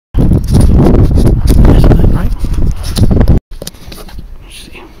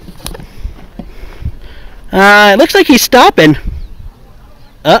It looks like he's stopping.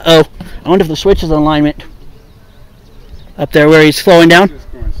 Uh-oh. I wonder if the switch is in alignment. Up there where he's slowing down.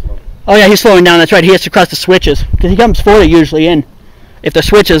 Oh yeah, he's slowing down. That's right. He has to cross the switches. Because he comes 40 usually in. If the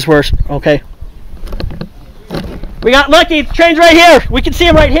switches were... Okay. We got lucky. The train's right here. We can see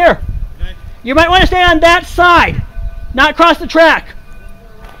him right here. Okay. You might want to stay on that side. Not cross the track.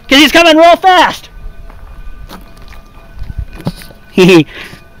 Because he's coming real fast. Here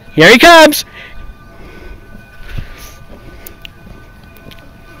he comes.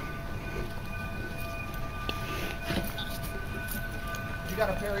 You got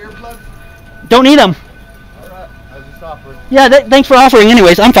a pair of earplugs? Don't need them. Alright, I was just offering. Yeah, thanks for offering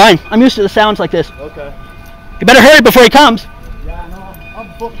anyways. I'm fine. I'm used to the sounds like this. Okay. You better hurry before he comes. Yeah, I know.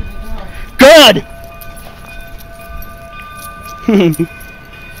 I'm booking it now. Good!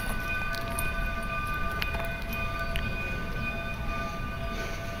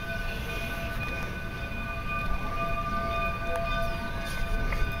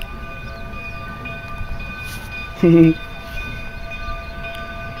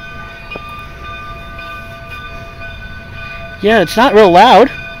 Yeah, it's not real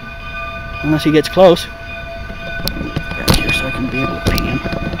loud. Unless he gets close. Back here so I can be able to ping him.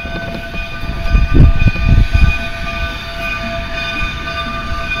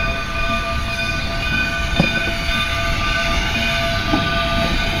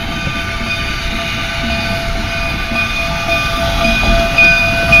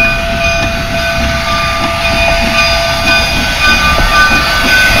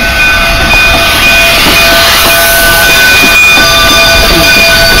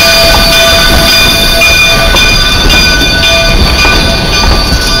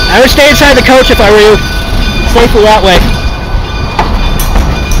 I would stay inside the coach if I were you. Safely that way.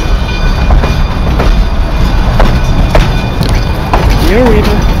 Here we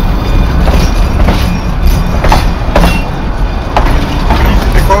go.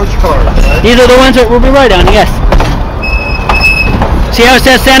 The coach cars, right? These are the ones that we'll be right on, yes. See how it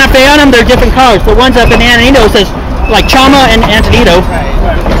says Santa Fe on them? They're different cars. The ones up in Antonito says like Chama and Antonito.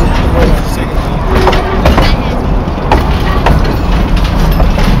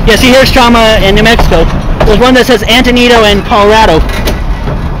 Yeah, see here's Chama in New Mexico. There's one that says Antonito and Colorado.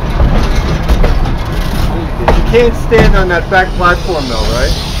 You can't stand on that back platform though,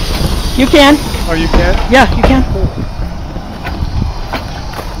 right? You can. Oh, you can? Yeah, you can.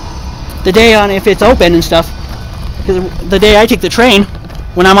 The day on, if it's open and stuff, because the day I take the train,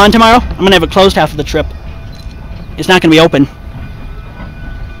 when I'm on tomorrow, I'm going to have it closed half of the trip. It's not going to be open.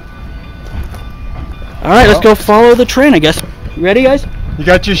 Alright, let's go follow the train, I guess. You ready, guys? You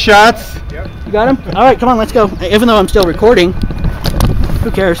got your shots? Yep. You got them? Alright, come on, let's go. Even though I'm still recording.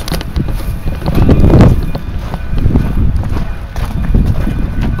 Who cares?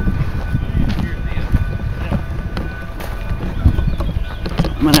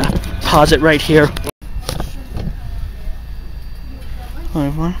 I'm going to pause it right here. Hello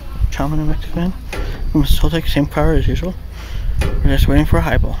everyone, Chama, New Mexico. I'm toltec, same car as usual. We're just waiting for a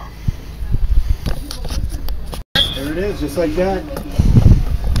highball. There it is, just like that.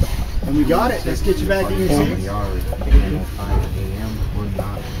 And we got it. Let's get you back in your seat. 5 a.m. or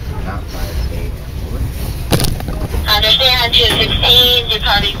not 5 a.m. Understand 216,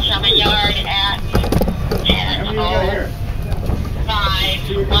 departing Summit Yard at 10:05,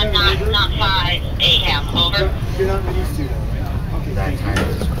 1 not 5 a.m. Over. You're not used to that. Okay, That time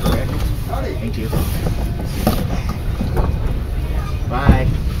is correct. Thank you. Bye.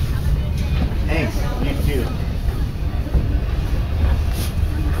 Thanks. You too.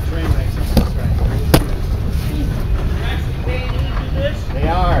 They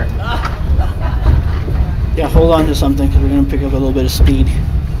are. Yeah, hold on to something because we're going to pick up a little bit of speed.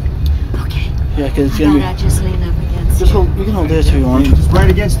 Okay. Yeah, because it's How going to about be... I just lean up against Just hold, you can hold this if you want. Just right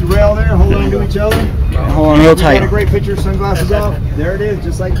against the rail there. Hold on to each other. And hold on real We got a tight. great picture. Sunglasses off. There it is,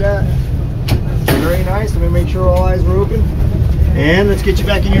 just like that. Very nice. Let me make sure all eyes were open. And let's get you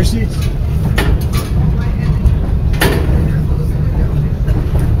back in your seats.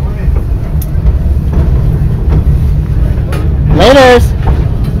 Laters!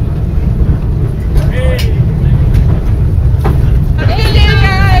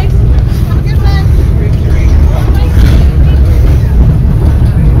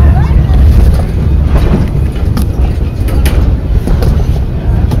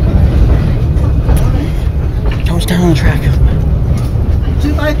 Don't stand on the track. Would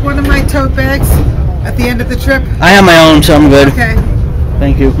you like one of my tote bags at the end of the trip? I have my own, so I'm good. Okay.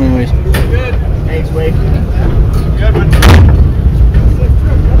 Thank you. Anyways. Thanks, Wade. Good one.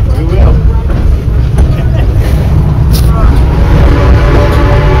 We will.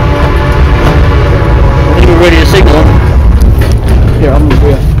 We're gonna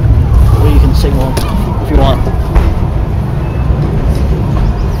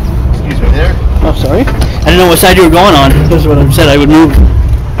Sorry? I didn't know what side you were going on. That's what I said I would move.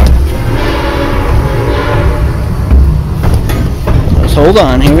 Let's hold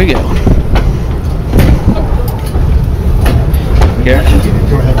on. Here we go. Here.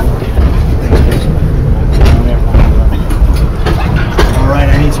 Go ahead. All right,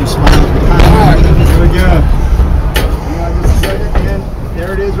 I need some smiles. Here we go. Hang on just a second, and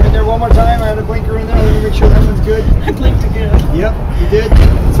there it is right there. One more time. I had a blinker in there. Let me make sure that one's good. I blinked again. Yep, you did.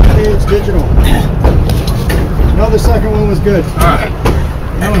 It's okay, it's digital. No, the second one was good. Alright.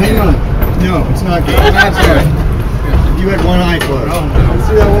 No, hang on. No, it's not good. That's good. You had one eye closed. Oh, no. Let's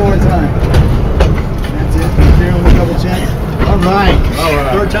do that one more time. That's it. Right there on the double check. All right.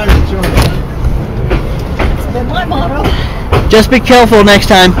 Third time's the charm. It's been my motto. Just be careful next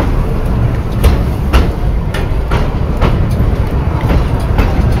time.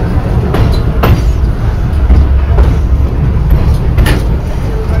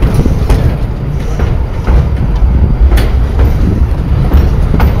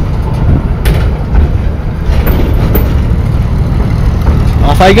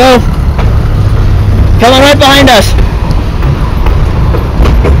 Off I go. Coming right behind us.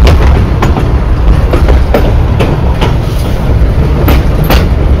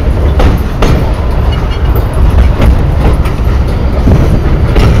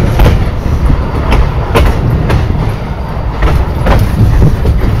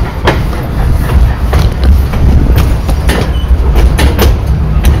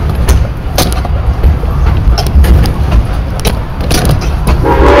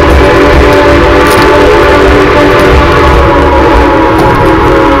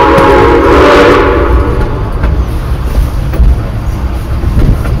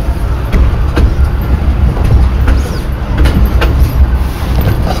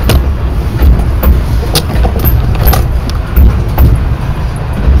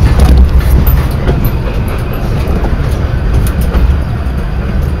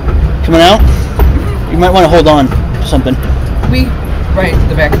 Coming out? You might want to hold on to something. Right,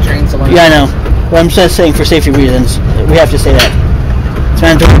 the back of trains alone. Yeah, I know. But I'm just saying for safety reasons, we have to say that. It's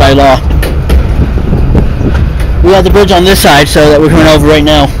mandatory by law. We have the bridge on this side, so that we're coming over right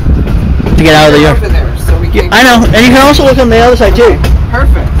now to get out of the yard. Over there, so we can. I know, and you can also look on the other side too.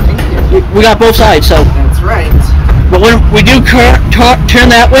 Perfect, thank you. We got both sides, so. That's right. But when we do turn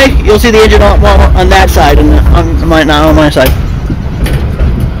that way, you'll see the engine on that side, and not on my side.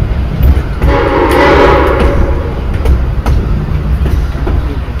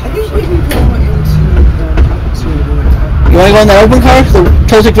 You want to go in that open car, the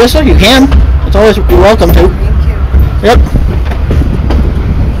Toltec Vista? You can. It's always you're welcome to. Thank you. Yep.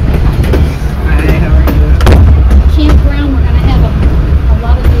 Hi, how are you? Campground, we're going to have a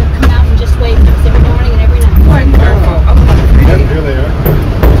lot of you come out and just wait for us every morning and every night. Wonderful. Oh, great. Here they are.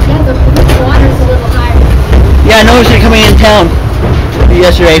 Yeah, the water's a little higher. Yeah, I noticed it coming in town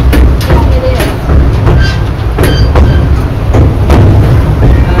yesterday. Yeah, it is.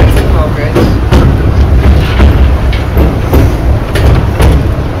 That's a culprit.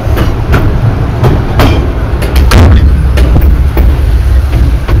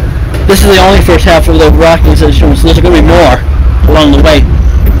 This is the only first half of the Rockies that shows. There's going to be more along the way.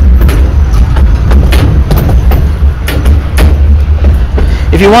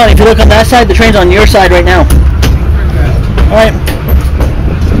 If you want, if you look on that side, the train's on your side right now. Alright.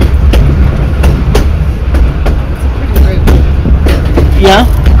 Yeah?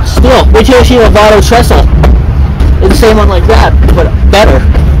 Still, wait till you see the Vado trestle. It's the same one like that, but better.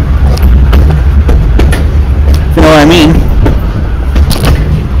 If you know what I mean.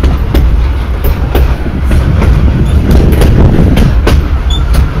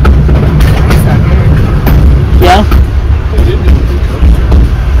 Yeah?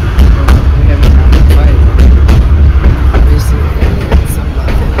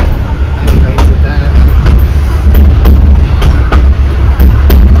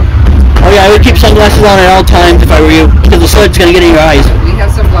 Oh yeah, I would keep sunglasses on at all times if I were you, because the sled's going to get in your eyes. We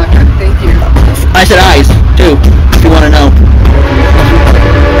have some black on, thank you. I said eyes, too, if you want to know.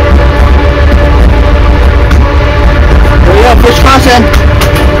 There we go, first crossing.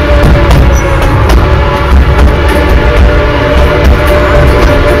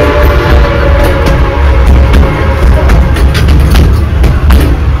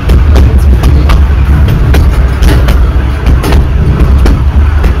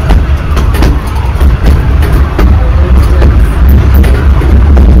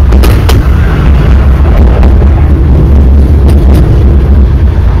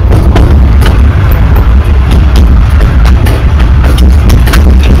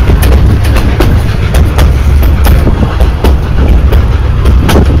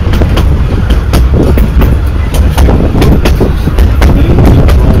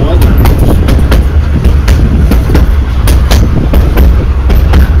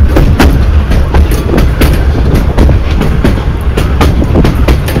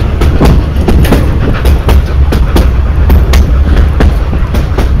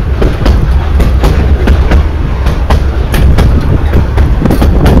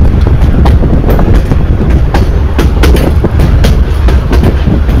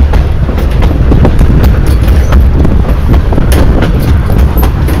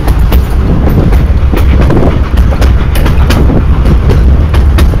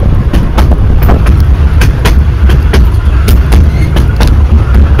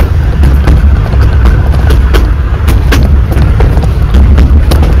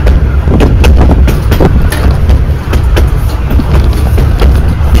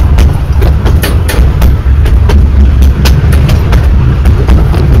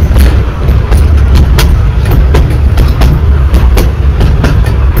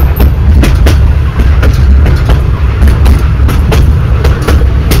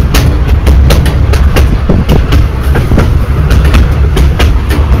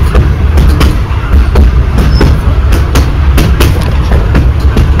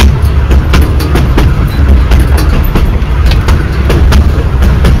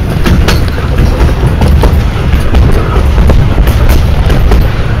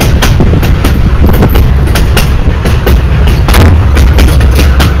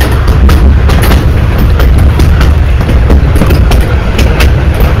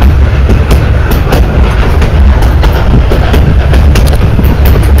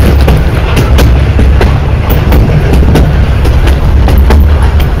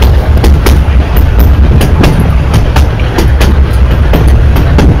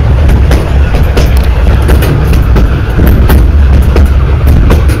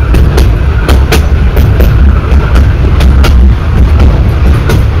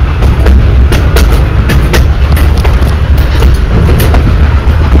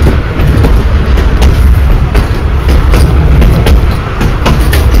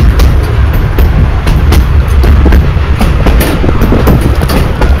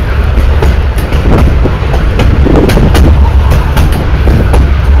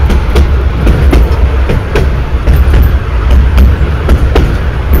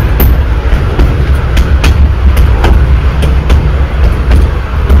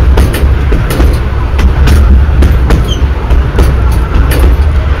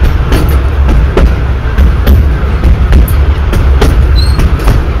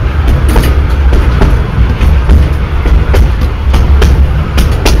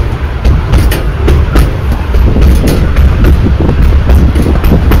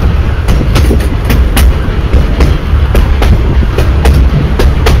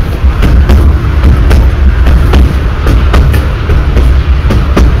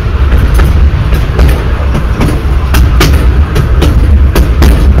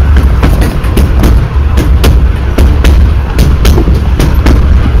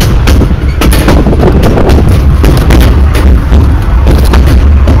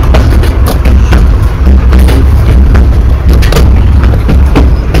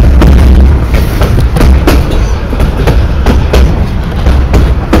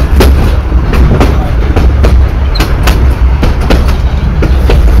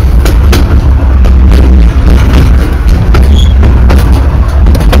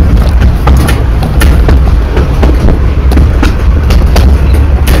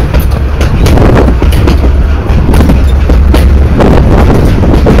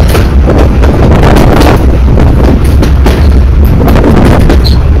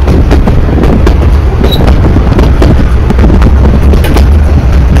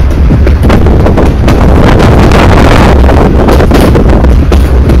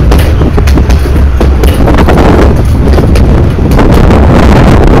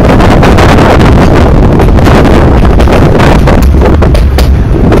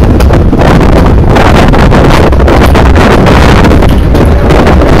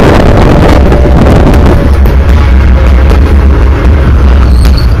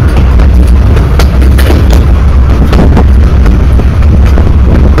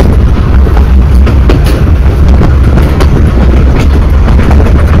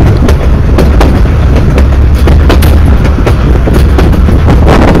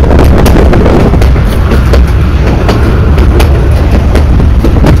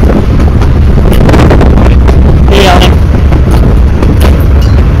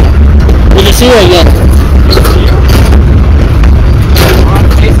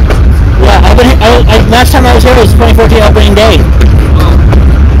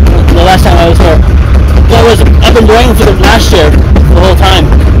 working for the last year the whole time.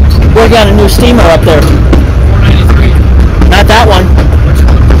 Working on a new steamer up there. 493. Not that one.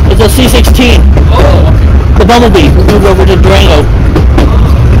 It's a C-16. Oh, okay. The Bumblebee. We moved over to Durango.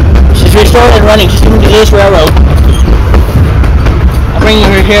 She's restored and running. She's moving to this railroad. I'm bringing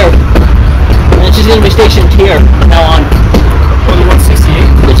her here. And she's going to be stationed here from now on. Oh, the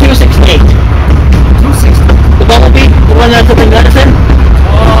 168? The 268. 260. The Bumblebee, the one that's up in Gunnison,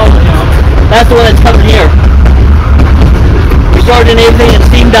 Oh, yeah. that's the one that's coming here. Restored and everything and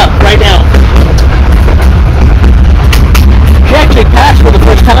steamed up right now. She actually passed for the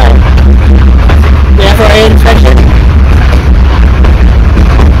first time. The FRA inspection.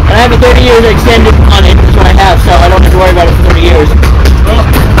 And I have a 30 years extended on it, that's what I have, so I don't have to worry about it for 30 years. Oh,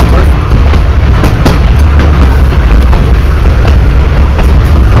 perfect.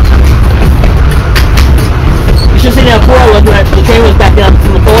 You should see how cool I was when the train was backing up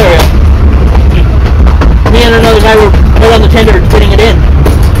from the pull area. Me and another guy were right on the tender fitting it in.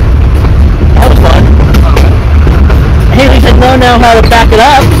 That was fun. Haley said no now how to back it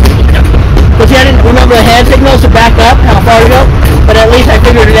up. But see, I didn't remember the hand signals to back up, how far to go. But at least I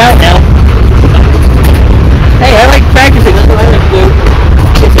figured it out now. Hey, I like practicing. That's what I like to do.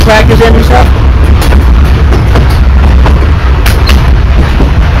 Get some practice in and stuff.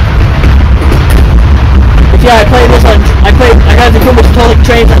 But yeah, I got the cumbres toltec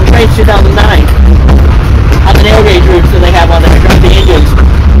trains on trains 2009. On the nail gauge routes that they have on there. I drive the engines.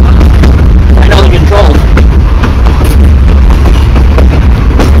 I know the controls.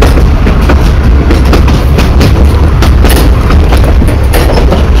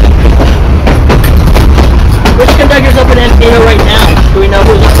 Which conductor's up in Encino right now? Do we know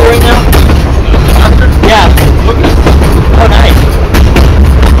who's up there right now? Yeah. Oh, nice.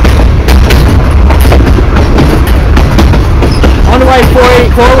 I wonder why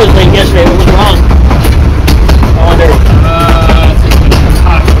 484 was late yesterday. What was wrong? I wonder. It's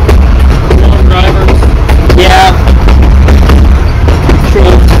hot. Long drivers. Yeah.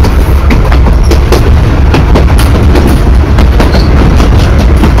 True.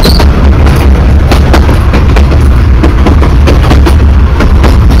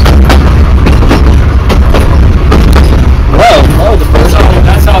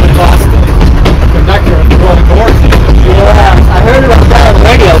 That's how they lost the conductor of the rolling doors. Yeah, I heard about that on the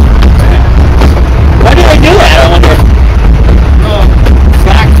radio. Why do they do that, I wonder?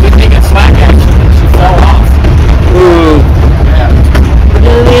 Slack, we think it's slack action. She fell off. Ooh. Yeah.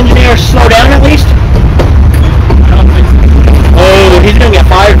 Did the engineer slow down at least? I don't think so. Oh, he's gonna get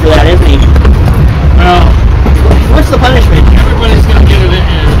fired for that, isn't he? Well, What's the punishment? everybody's going to get it in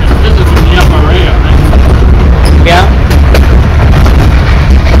visit from the FRA, I think. Yeah.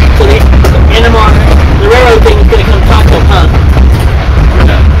 So the NMR, the railroad thing is gonna come talk to him, huh?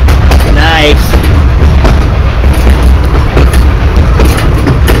 Yeah. Nice.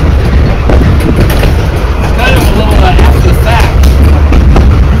 Kind of a little after the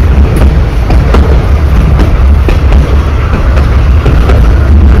fact.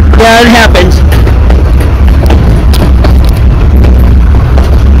 Yeah, it happens.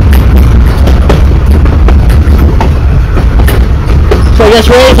 So I guess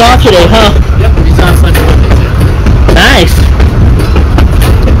Ray's off today, huh? Yep, he's on Sunday. Nice.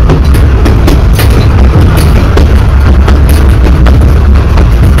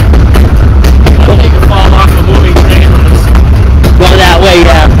 I think you fall off the moving train when it's Go that way,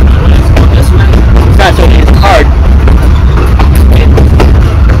 yeah. going this way. It's not so easy. It's hard.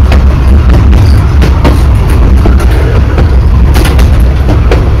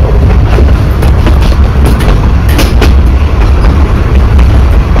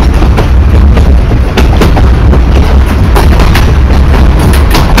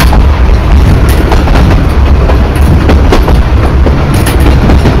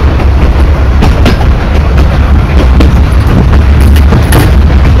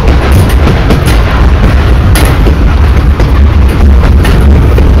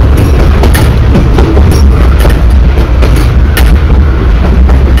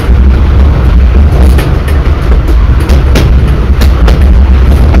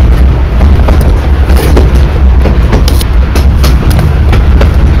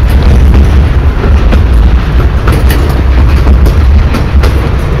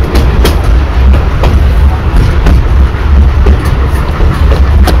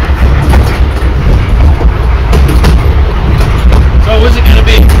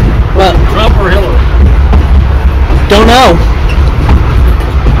 Don't know.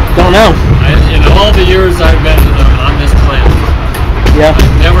 Don't know. In all the years I've been on this planet, Yeah.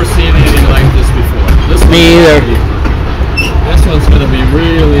 I've never seen anything like this before. This Me either. This one's going to be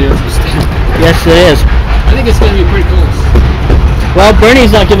really interesting. Yes, it is. I think it's going to be pretty close. Well,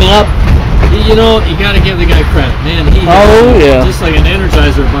 Bernie's not giving up. You know, you got to give the guy credit, man. He yeah. just like an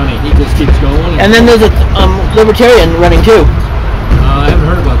Energizer bunny. He just keeps going. And then there's a Libertarian running too. I haven't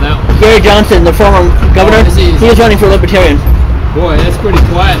heard about that one. Gary Johnson, the former governor, he is running for Libertarian. Boy, that's pretty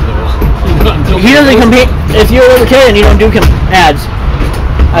quiet though. He doesn't compete. If you're a Libertarian, you don't do ads.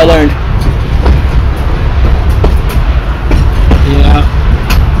 I learned. Yeah.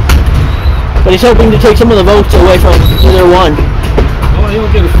 But he's hoping to take some of the votes away from either one. Oh,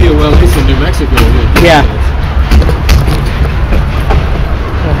 he'll get a few. Well, at least in New Mexico. Yeah.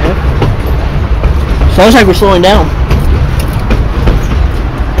 Sounds like we're slowing down.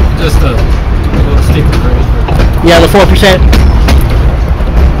 Just a little steeper grade. Yeah, the 4%.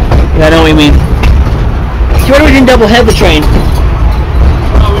 Yeah, I know what you mean. So what do we do double head the train?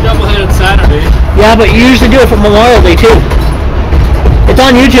 Oh, we double headed Saturday. Yeah, but you usually do it for Memorial Day too. It's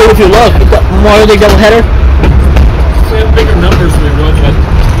on YouTube if you look. Memorial Day double header. We have bigger numbers than we would, but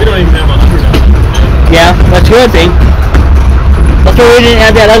we don't even have 100 of them. Yeah, that's a good thing. That's why we didn't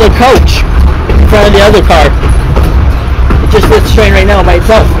have that other coach in front of the other car. It just fits the train right now by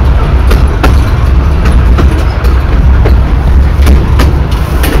itself.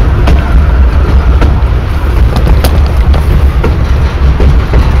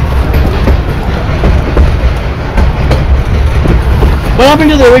 What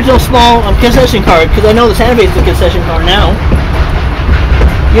happened to the original small concession car? Because I know the Santa Fe is the concession car now.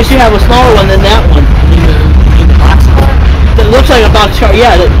 You used to have a smaller one than that one. In the box car? That looks like a box car,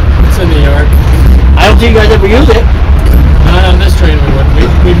 yeah. It's in the yard. I don't think you guys ever use it. Not on this train we wouldn't.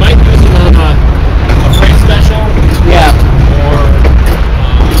 We might use it on a freight special. Yeah. Or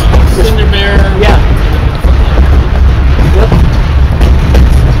Cinder Bear. Yeah. Yep.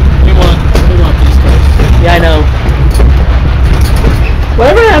 We want these guys. Yeah, I know.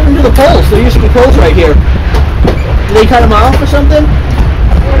 Whatever happened to the poles? There used to be poles right here. Did they cut them off or something?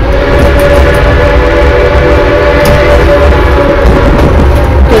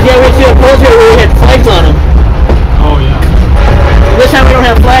 Because yeah, we see the poles here where we had flags on them. Oh yeah. This time we don't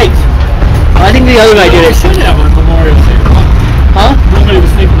have flags. I think the other guy did it. We should have on Memorial Day. Huh? Nobody was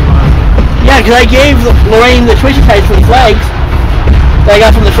thinking about it. Yeah, because I gave Lorraine the Twister ties for the flags that I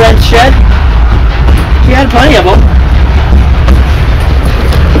got from the friend's shed. She had plenty of them.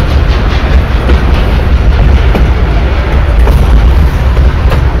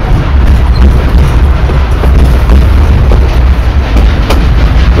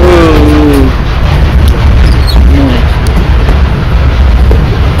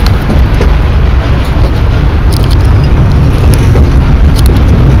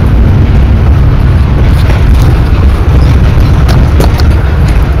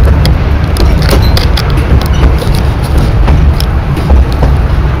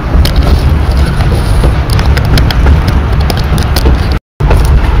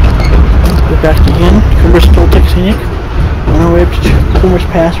 Back again, cumbres toltec scenic. On our way up to Cumbres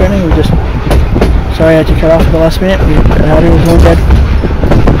Pass right now. We just sorry I had to cut off at the last minute. We got out here with one bed.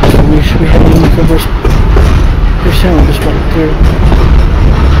 We should be heading to Cumbres pretty soon. We'll just went through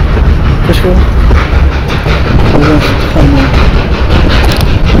Frisco. We're going to come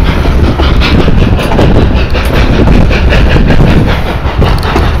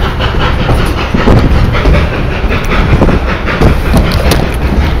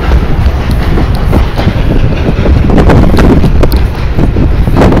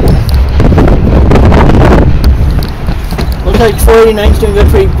like 489's doing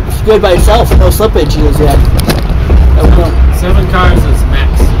good by itself. No slippage yet. 7 cars is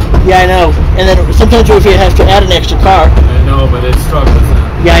max. Yeah, I know. And then sometimes if you have to add an extra car. I know, but it struggles.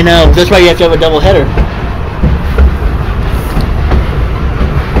 Yeah, I know. That's why you have to have a double header.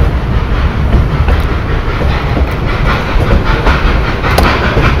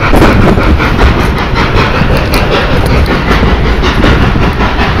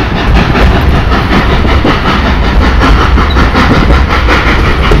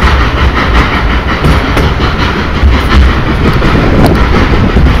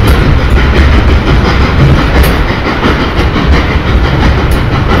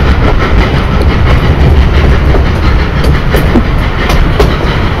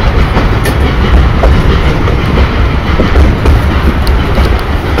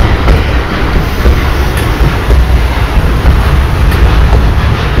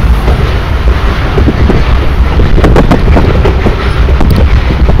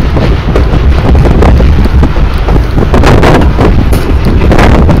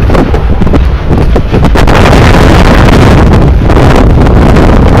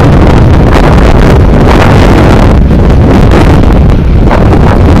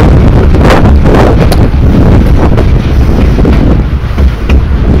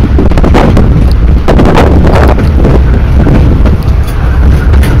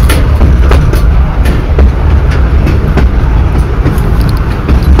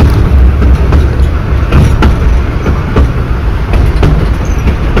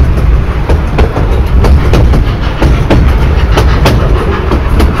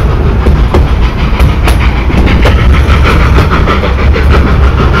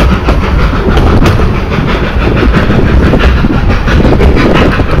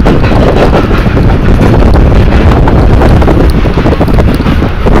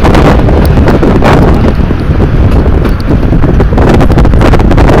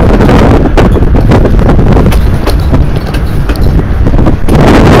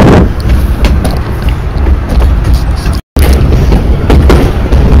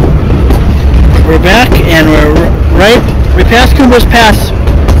 and we're we passed Cumbres Pass.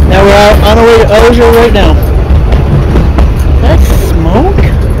 Now we're out on our way to Osier right now. That's smoke?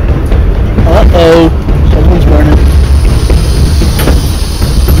 Uh-oh. Something's burning.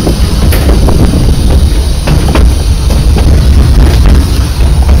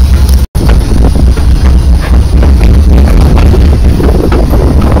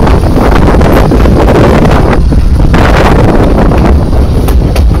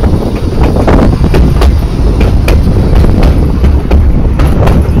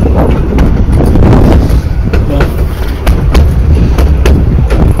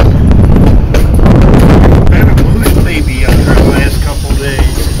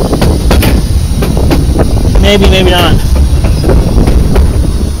 Maybe, maybe not.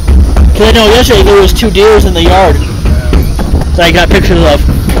 Cause I know yesterday there was 2 deers in the yard that I got pictures of.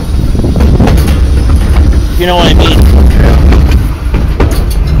 You know what I mean?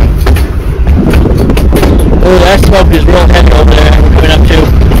 Oh, that smoke is real heavy over there. We're coming up to.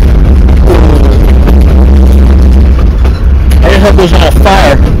 I just hope there's not a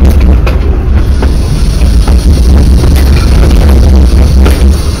fire.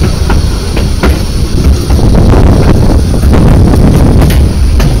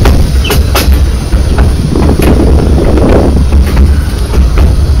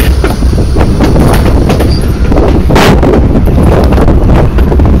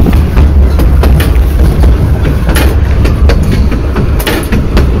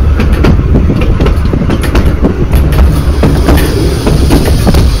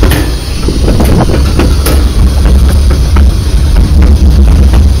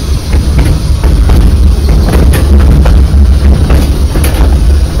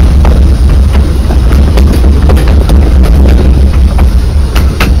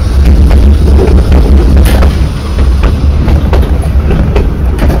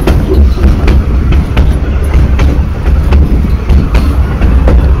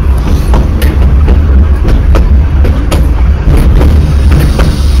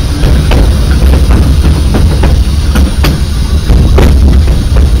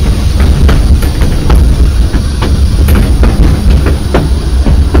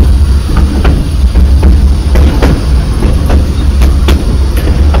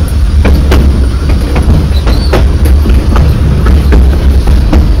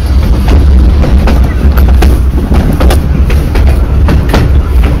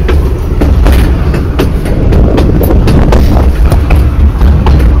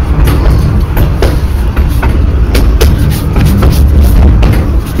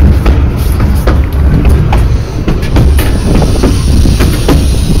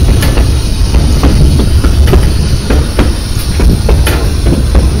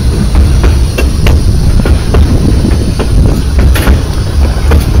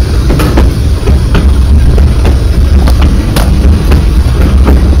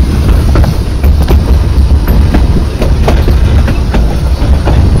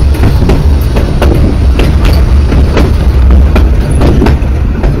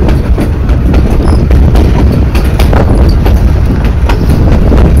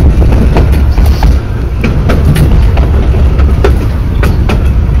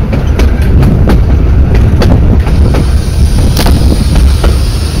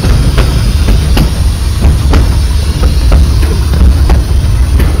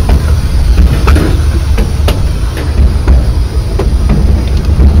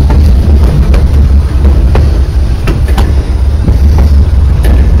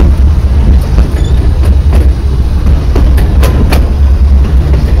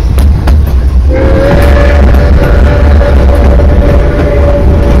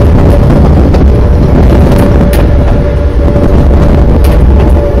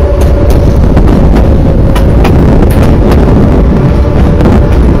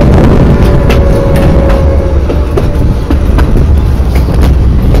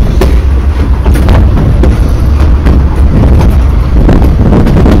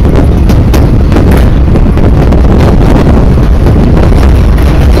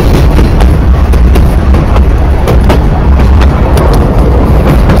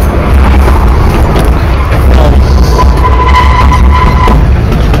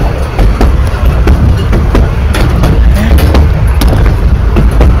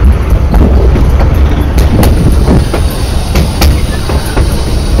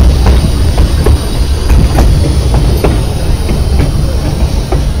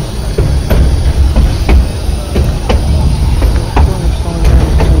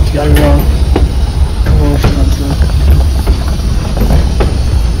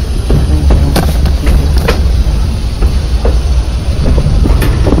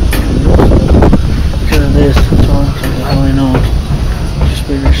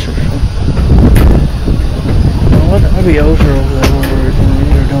 Maybe over a little,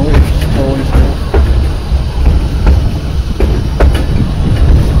 or don't it's always there.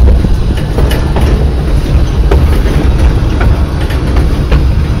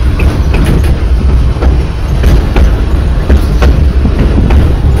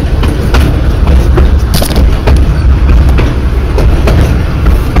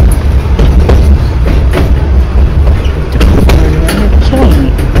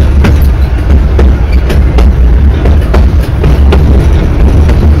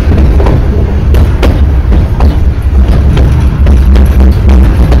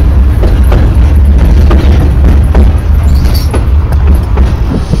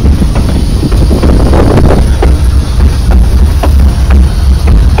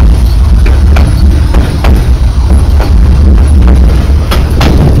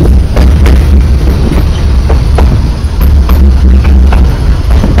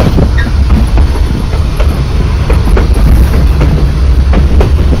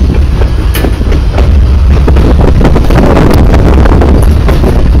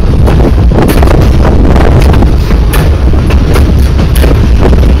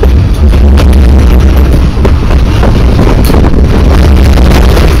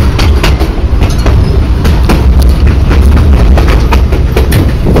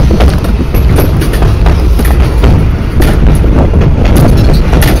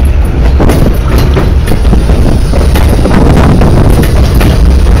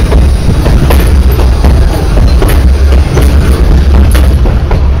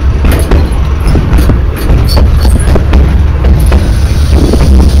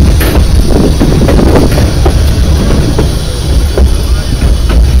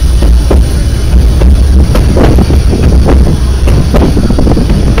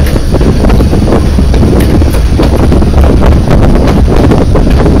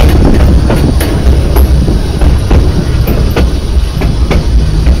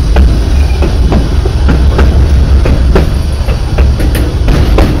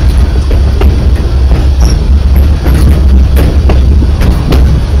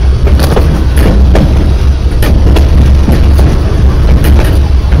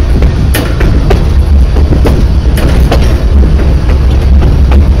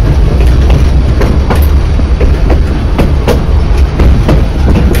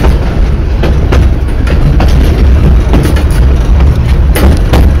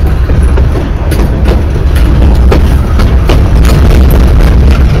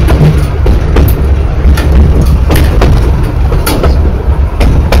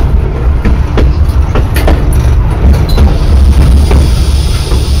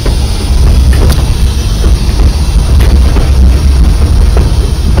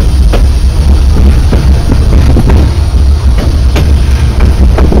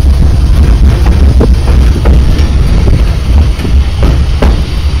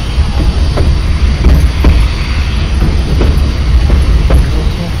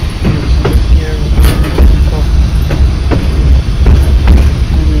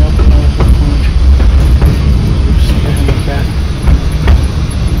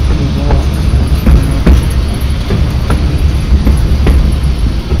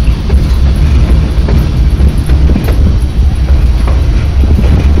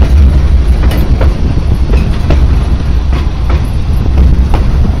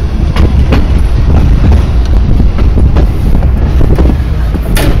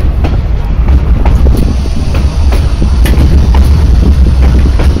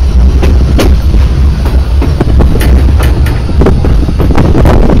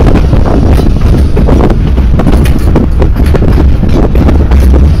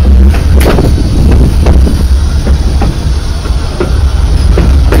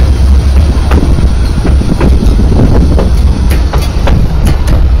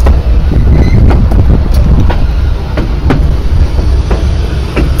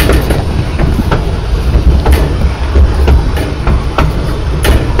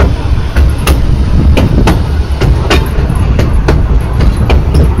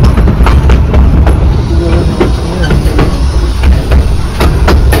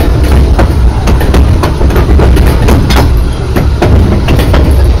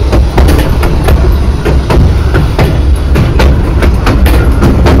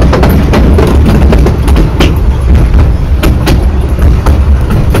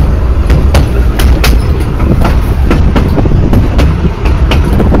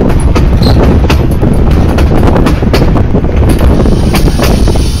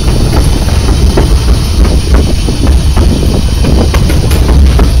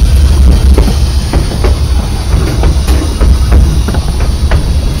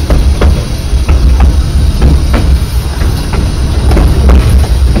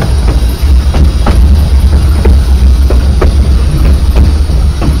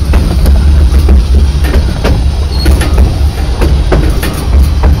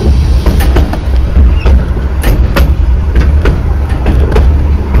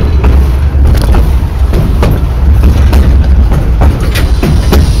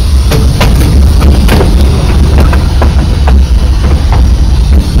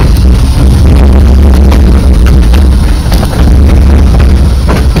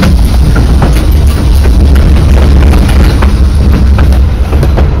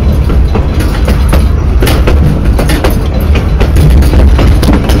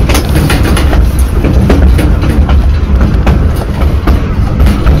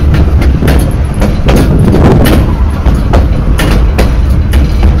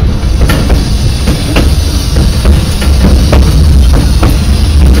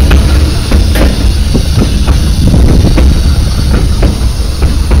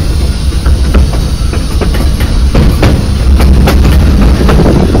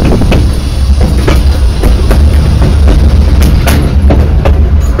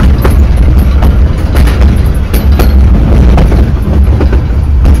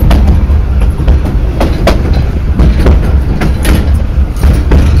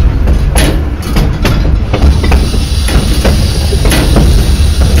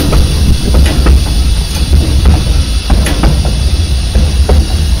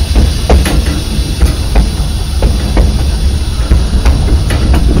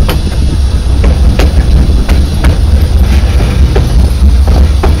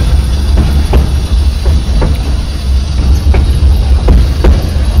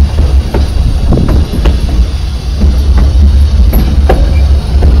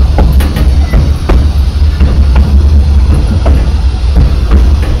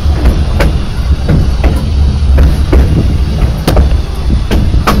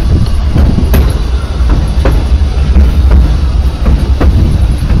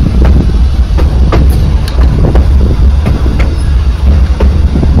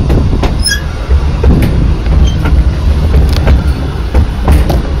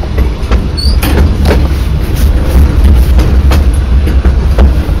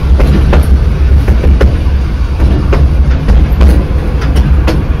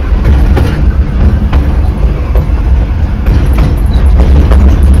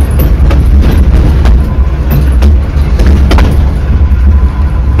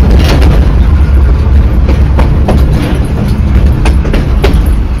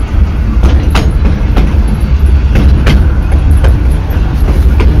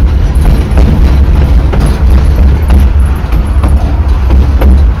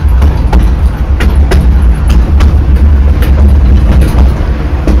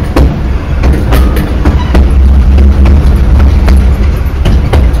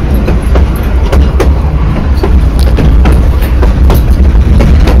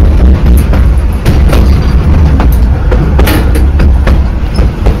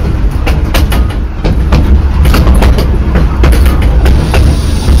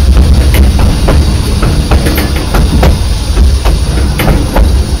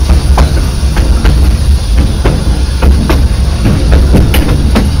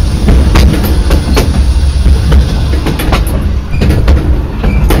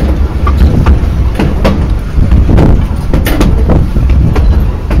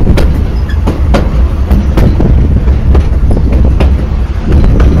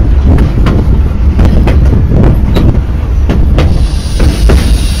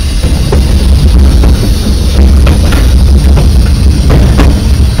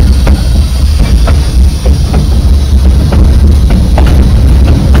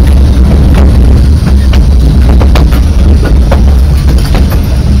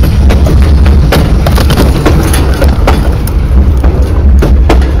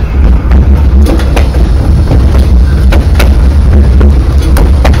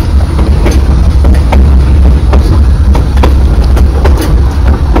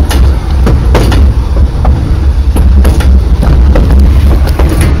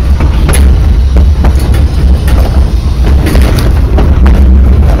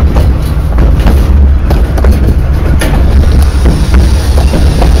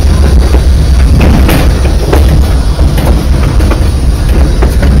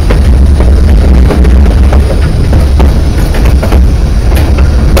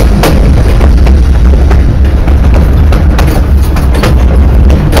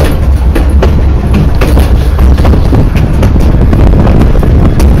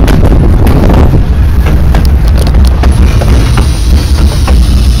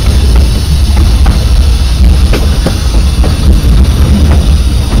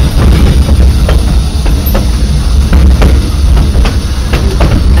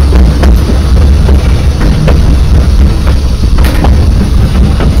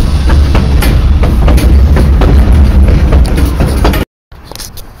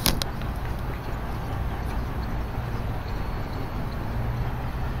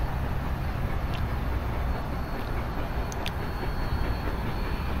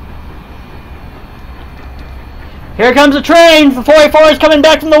 Here comes the train. The 484 is coming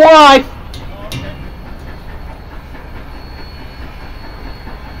back from the Y.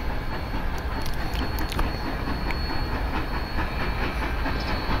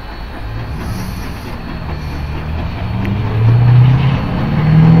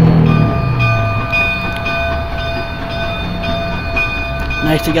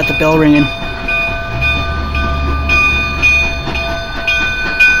 Nice, you got the bell ringing.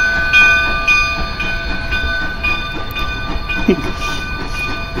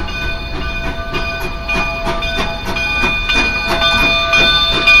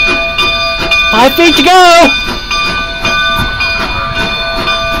 Five feet to go!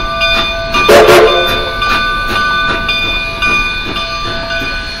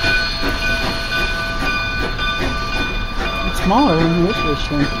 It's smaller than this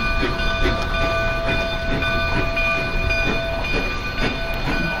one.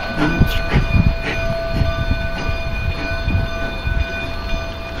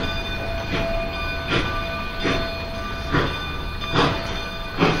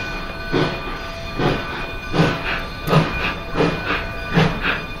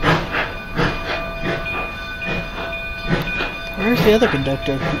 Where's the other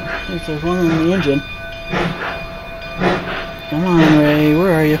conductor? I think there's one in the engine. Come on, Ray,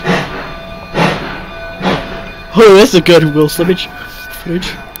 where are you? Oh, that's a good wheel slippage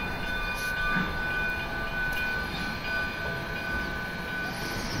footage.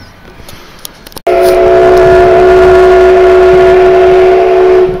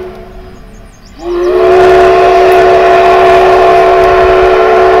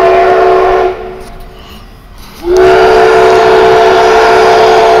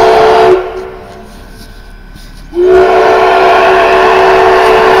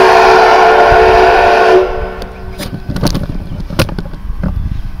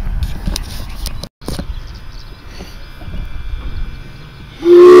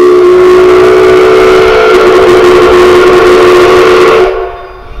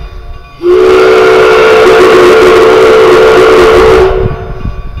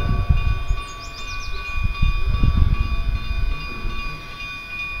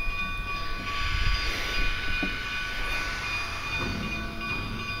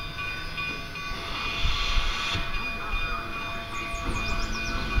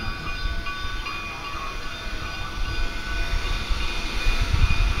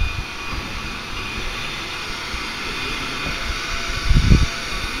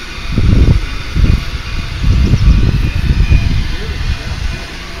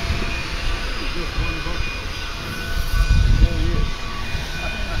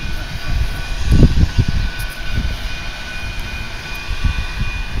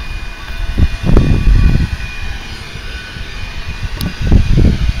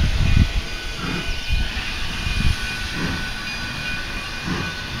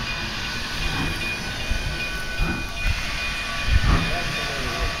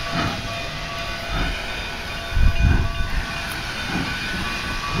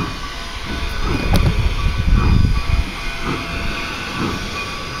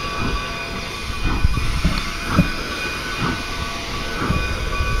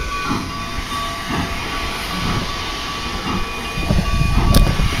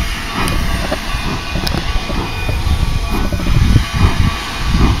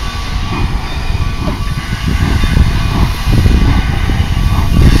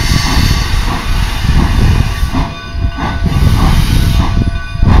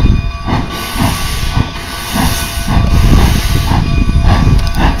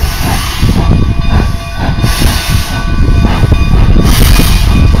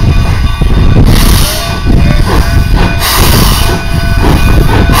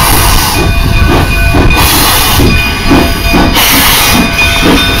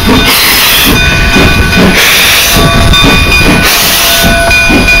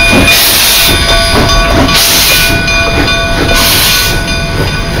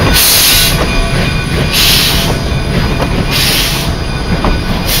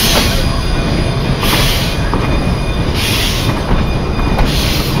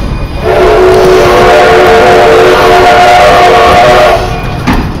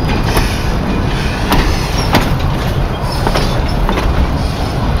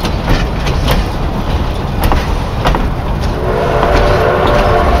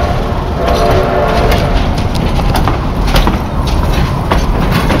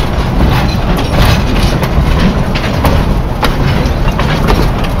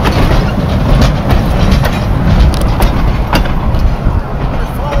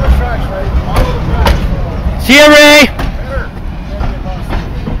 See ya, Ray!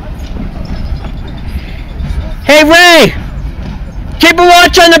 Hey Ray! Keep a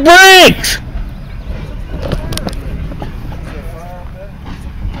watch on the brakes!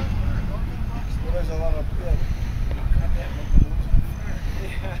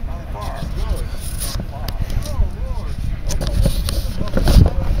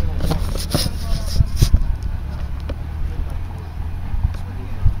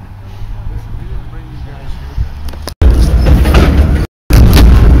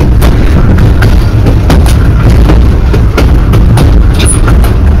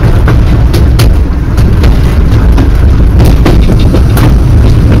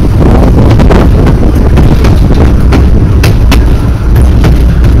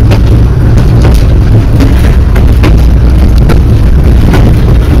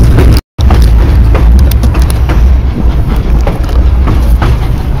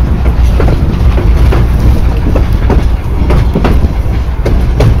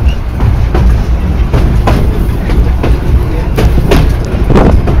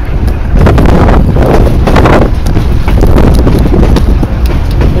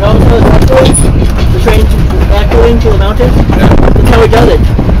 To the mountains? Yeah. That's how he does it.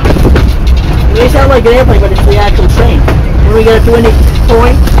 It may sound like an airplane, but it's the actual train. When we get up to any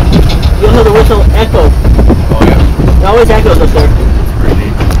point, you'll hear the whistle echo. Oh yeah. It always echoes up there. Pretty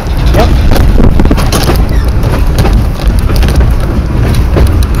neat. Yep.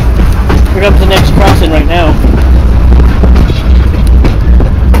 We're up to the next crossing right now.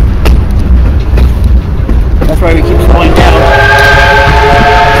 That's why we keep slowing down.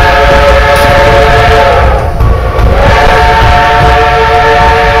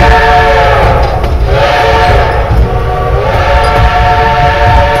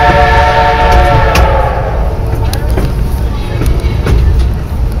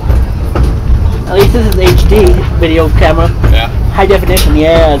 At least this is HD video camera. Yeah. High definition,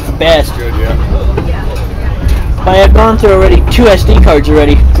 yeah, it's the best. Good, yeah. But I've gone through already 2 SD cards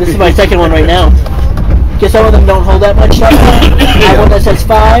already. This is my second one right now. Because some of them don't hold that much stuff. I have one that says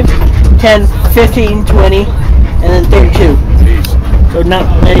 5, 10, 15, 20, and then 32. Jeez. So not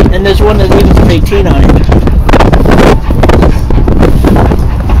many. And there's one that even says 18 on it.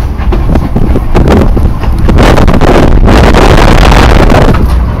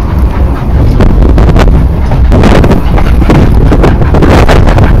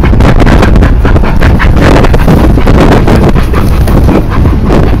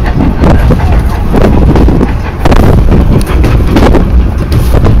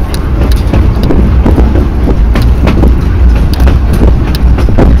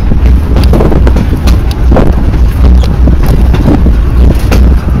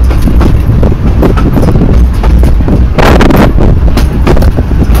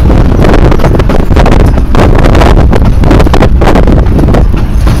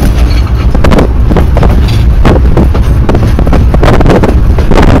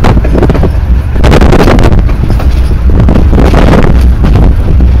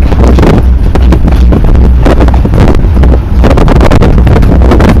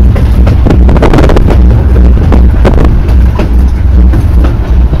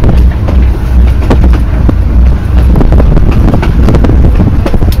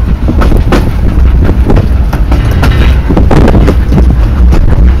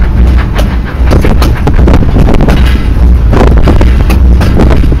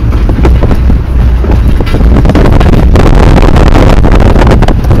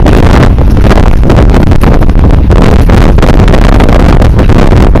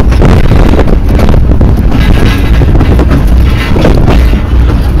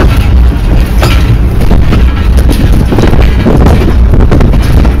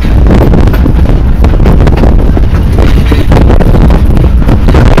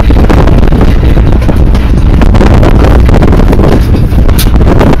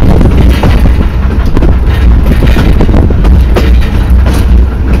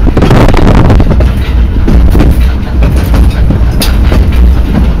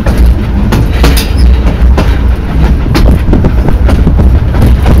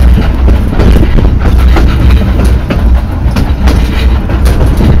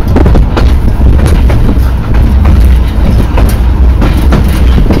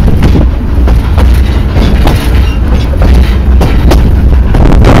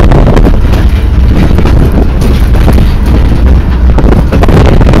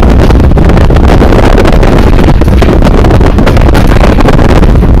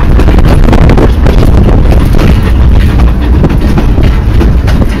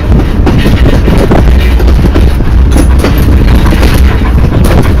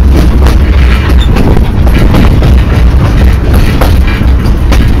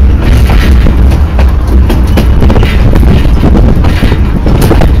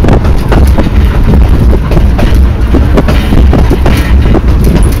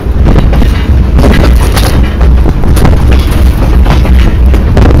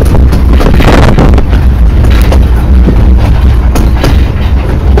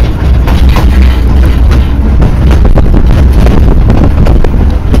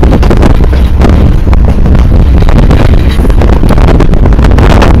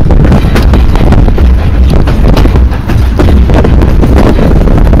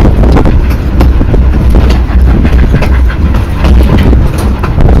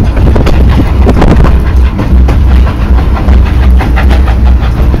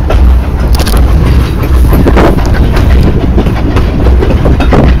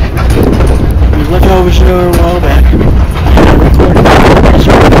 over to her a while back. And I recorded it.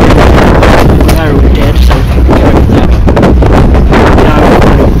 I was dead, so sorry for that. Now I'm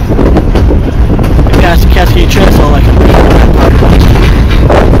recording. I passed the Cascade Trestle like I'm reading on that podcast.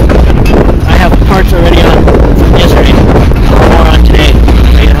 I have parts already on from yesterday. More on today.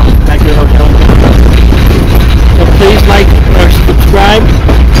 You know, back to the hotel. So please like or subscribe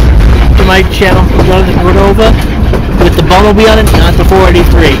to my channel, Jonathan Cordova, with the Bumblebee on it, not the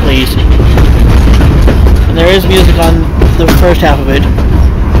 483, please. And there is music on the first half of it.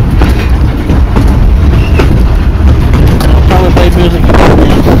 I'll probably play music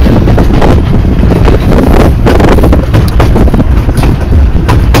again.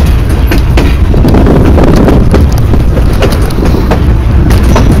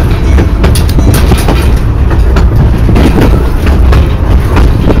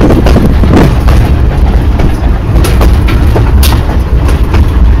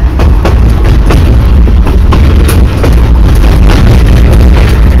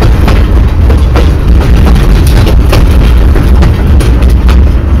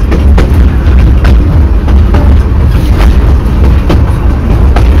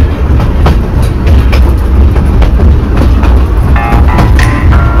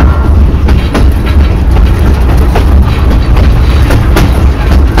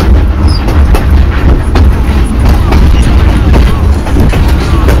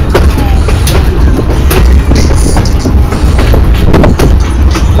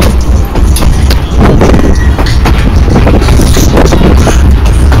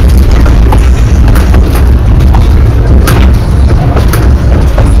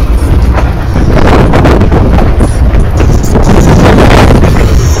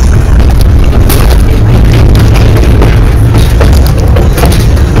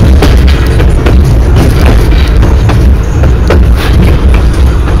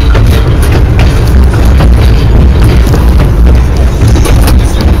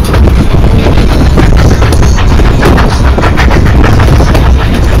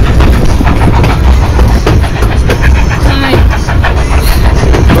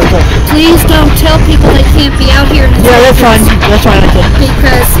 Please don't tell people they can't be out here in the Yeah, that's fine. That's fine. I said.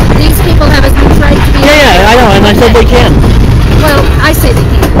 because these people have as much right to be out Yeah, here. I know, and I said they can. Well, I say they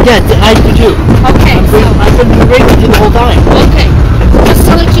can. Yeah, I do too. Okay, I've been agreeing with you the whole time. okay. Just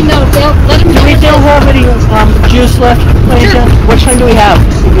to let you know, let them know. We don't have any juice left. Sure. What time do we have?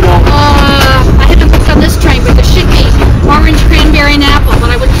 If you know. I haven't looked on this train, but there should be orange, cranberry, and apple, but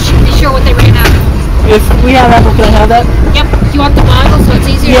I wouldn't be sure what they ran out of. If we have apple, can I have that? Yep. You want the bottle so it's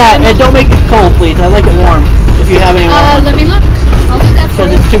easier? Yeah, to and don't make it cold, please. I like it warm. If you have any warm. let me look. I'll do that for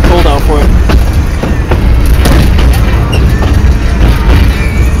Because you. it's too cold out for it.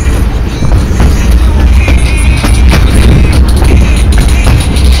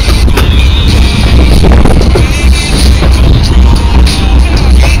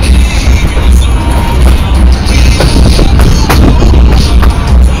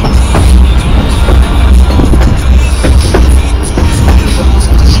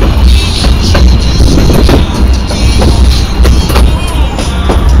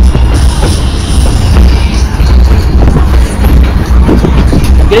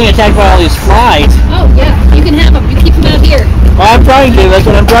 Getting attacked by all these flies. Oh, yeah. You can have them. You keep them out here. Well, I'm trying to. That's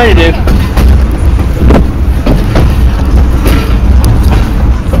what I'm trying to do.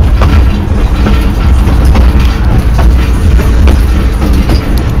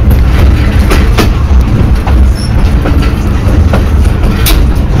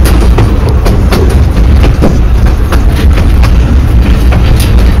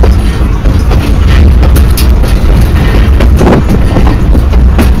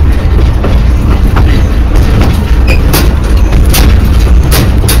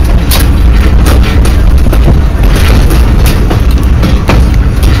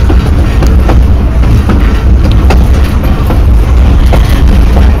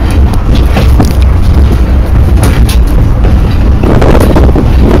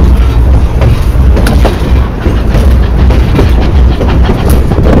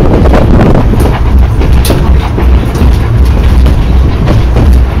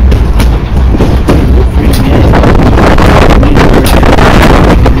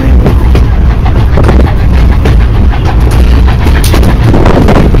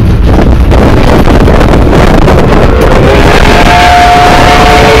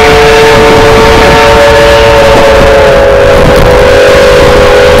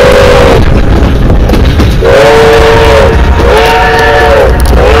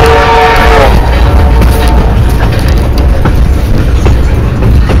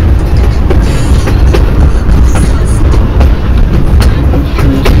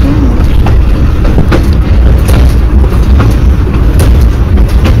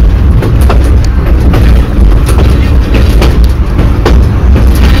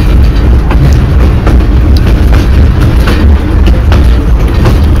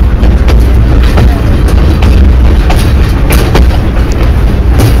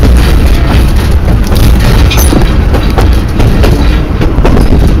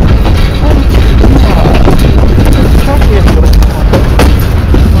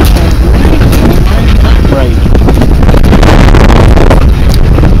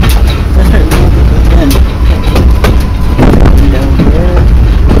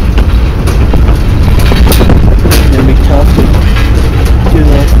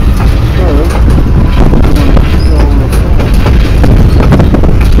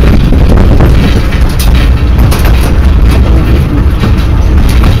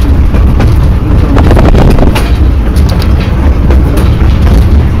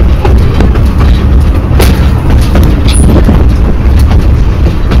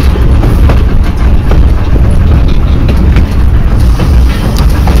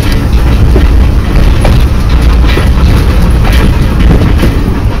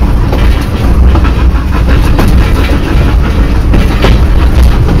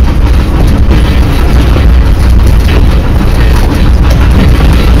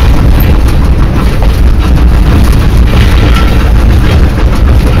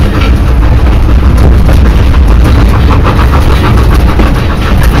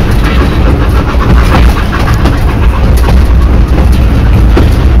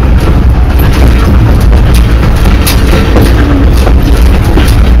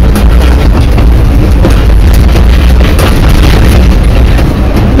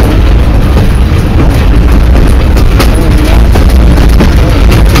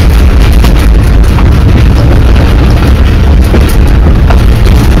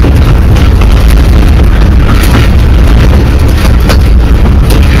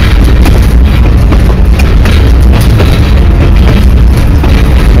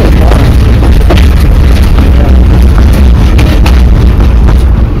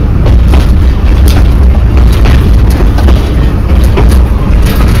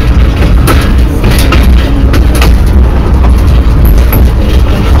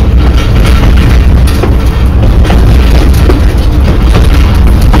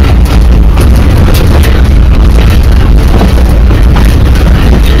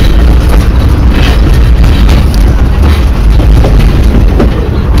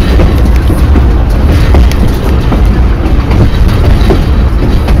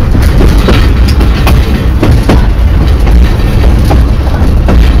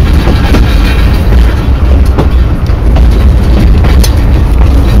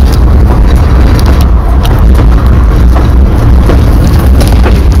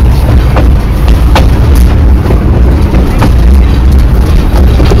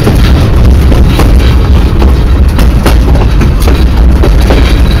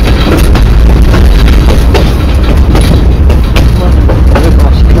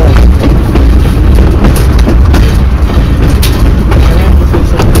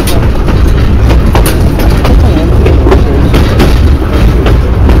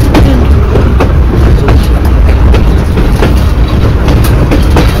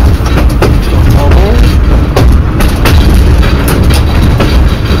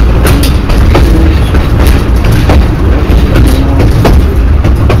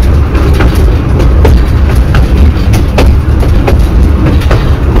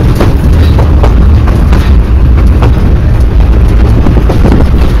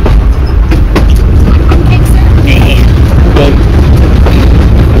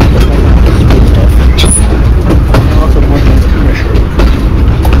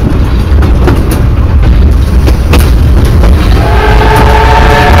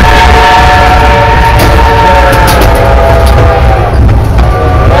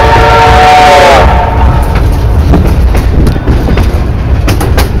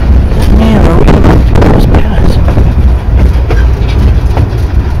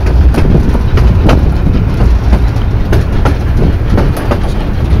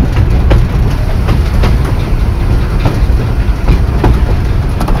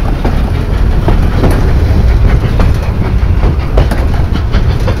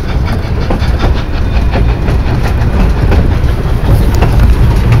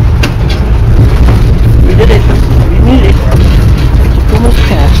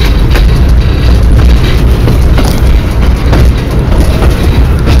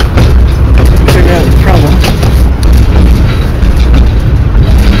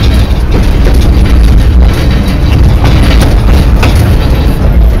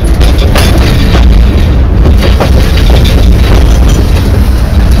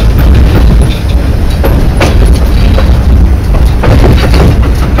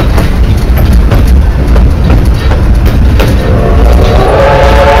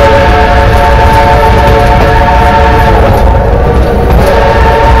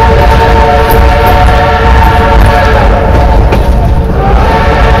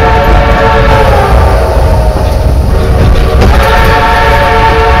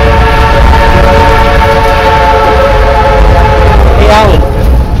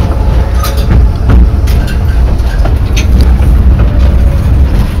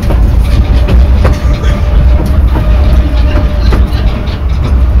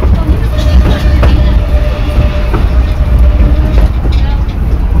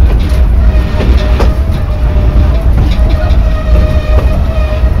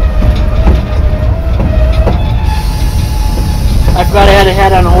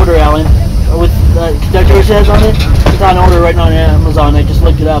 that on order, Alan. With the conductor says on it. It's on order right now on Amazon. I just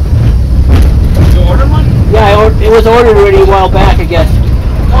looked it up. Did you order one? Yeah, it was ordered already a while back, I guess.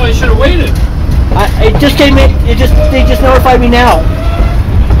 Oh, you should have waited. It just came in. They just notified me now.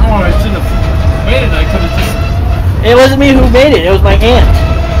 Oh, I should have waited. I could have just. It wasn't me who made it. It was my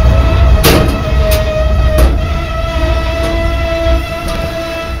aunt.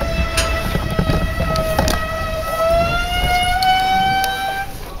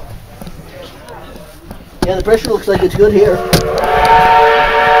 Yeah, the pressure looks like it's good here.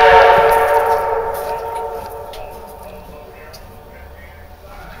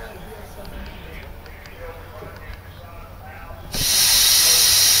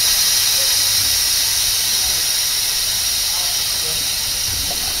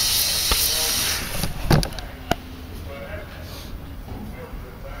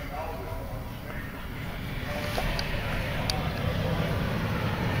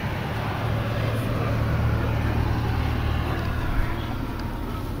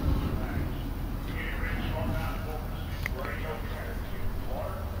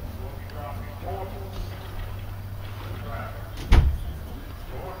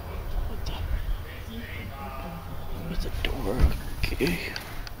 There's the door. Okay.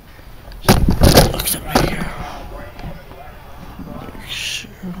 Looks up here. Make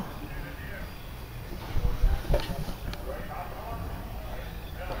sure.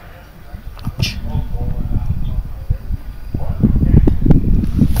 Ouch.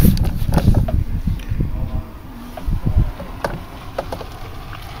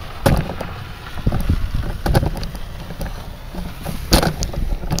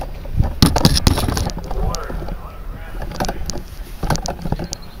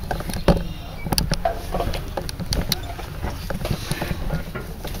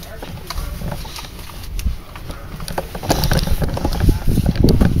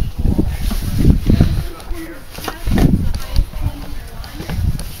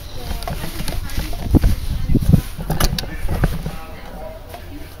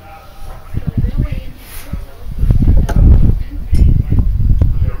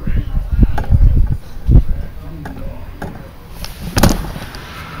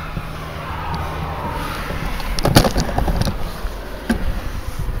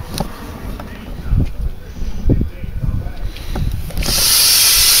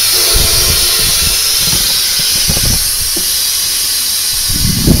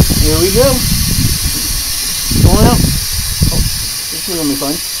 Here we go. Going up. Oh, this is gonna be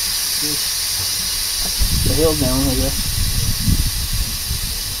fun. The hill's down, I guess.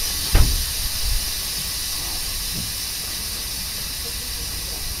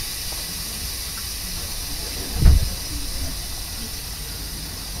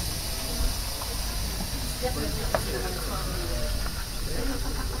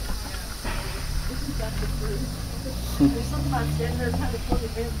 There's something about standing there trying to pull your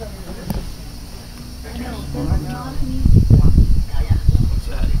pants down. I know.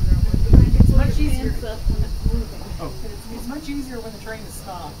 It's much easier when it's moving. Oh. It's much easier when the train is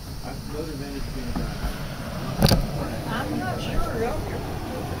stopped. I'm not sure. I'm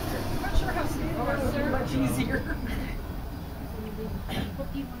not sure how standing would be much easier.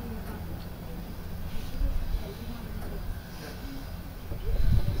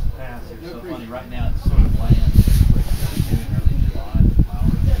 It's so funny, right now it's sort of bland.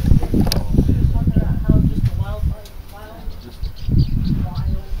 Early July,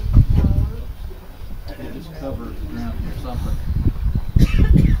 it just covers the ground or something.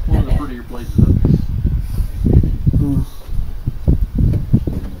 One of the prettier places up here.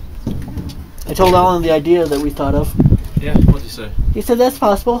 I told Alan the idea that we thought of. Yeah, what'd you say? He said that's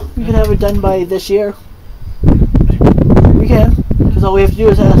possible. We can have it done by this year. We can. Because all we have to do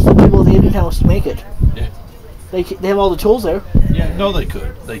is ask the people at the Indian House to make it. Yeah. They have all the tools there. Yeah, no, they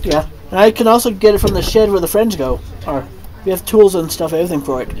could. They could. Yeah. And I can also get it from the shed where the friends go. Or we have tools and stuff, everything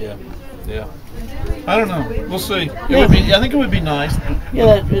for it. Yeah. Yeah. I don't know. We'll see. It Yeah. would be. I think it would be nice.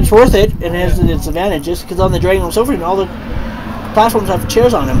 Yeah, it's worth it, and it has its advantages. Because on the Dragon Room Sofa, all the platforms have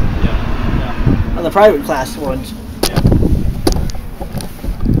chairs on them. Yeah. On the private class ones.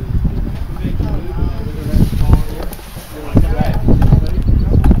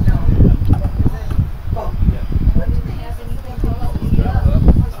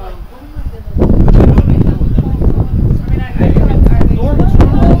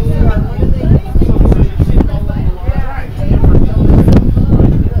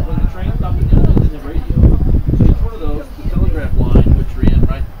 Telegraph line, which you're in,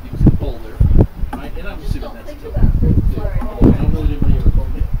 right? You can see the pole there, right? And I'm assuming that's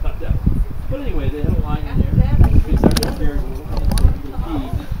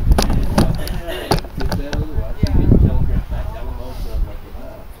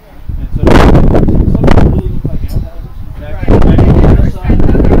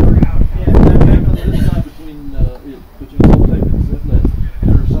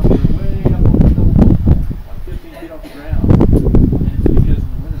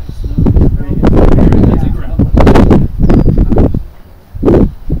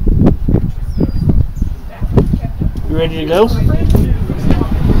ready to go?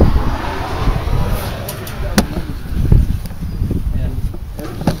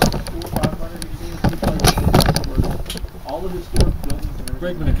 All the historic buildings and everything.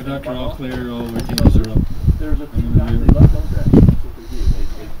 Brakeman and conductor all clear, all the routines are up. There's a few guys, they love those guys. That's what they do. They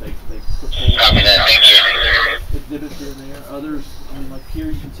put Copy that, thank you. exhibits here and there. Others, I mean, like here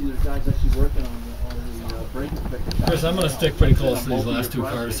you can see there's guys actually working on the brake inspector. Chris, I'm going to stick pretty close to these last two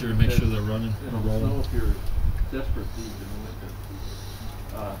cars here and make sure they're running and rolling. If you're desperate to use in the winter.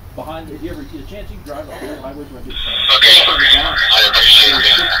 Behind, if you ever get a chance, you can drive up there, highways where Okay, I appreciate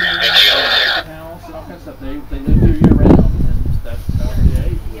it. house and all kinds of stuff. They live here year round, and that's how they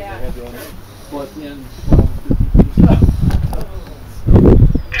age. They have their own age. But in 12 to 50 feet of stuff.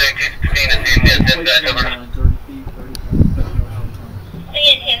 Check 16 to see if this dispatch over. 30 feet, 30 feet. See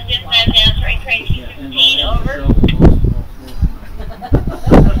it, his dispatch answering train 216 over.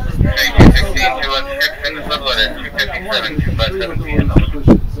 Train 216 216 in the sublet at 257 257 p.m.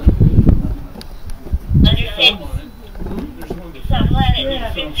 Understand? Sublet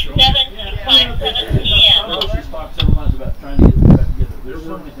at 257 257 p.m. She's talked several times about trying to get them back together. There's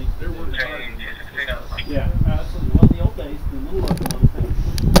so many things to do. Train 216 Yeah, absolutely. Well, in the old days, the little locomotive thing,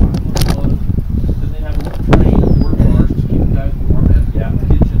 then they have a little train and work cars to keep the guys warm and yeah, the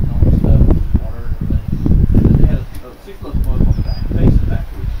kitchen and all this stuff, water and everything. And then they had a 6 locomotive on the back, facing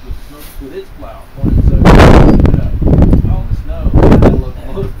backwards with its plow pointed so all the snow, and the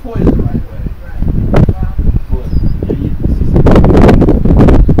locomotive pointed the right way. But yeah, you can see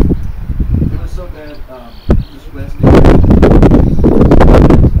it was so bad. This Wednesday.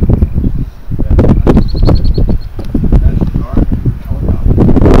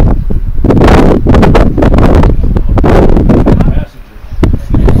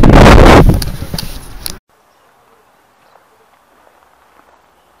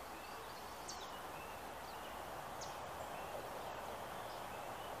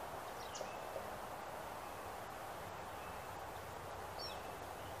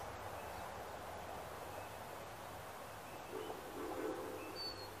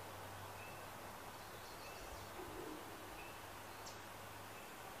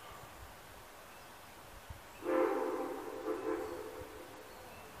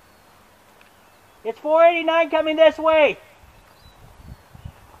 It's 489 coming this way.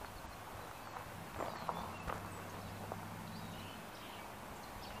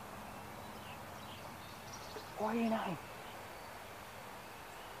 $489.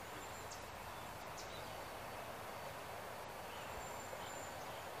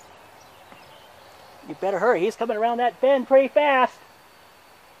 You better hurry. He's coming around that bend pretty fast.